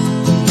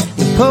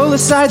 you pull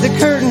aside the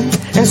curtain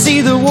and see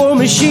the war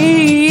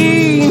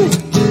machine.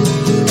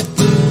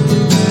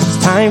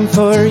 Time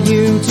for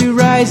you to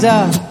rise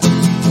up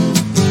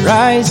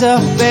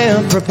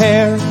and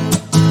prepare.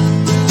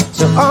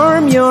 So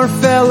arm your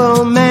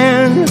fellow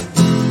man,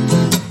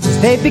 'cause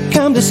they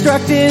become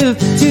destructive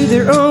to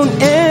their own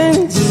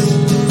ends.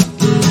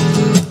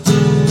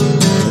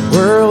 The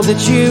world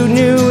that you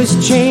knew has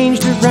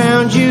changed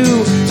around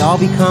you. It's all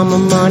become a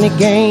money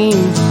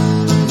game.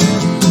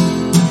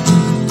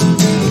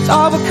 It's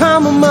all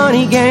become a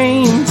money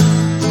game.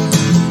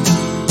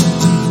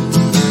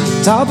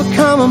 It's all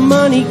become a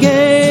money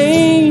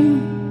game.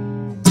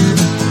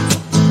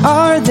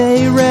 Are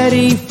they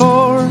ready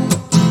for?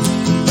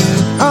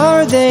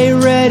 Are they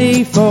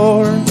ready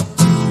for?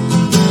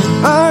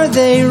 Are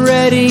they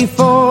ready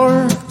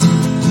for?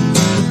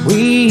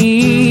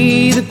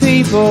 We the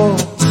people.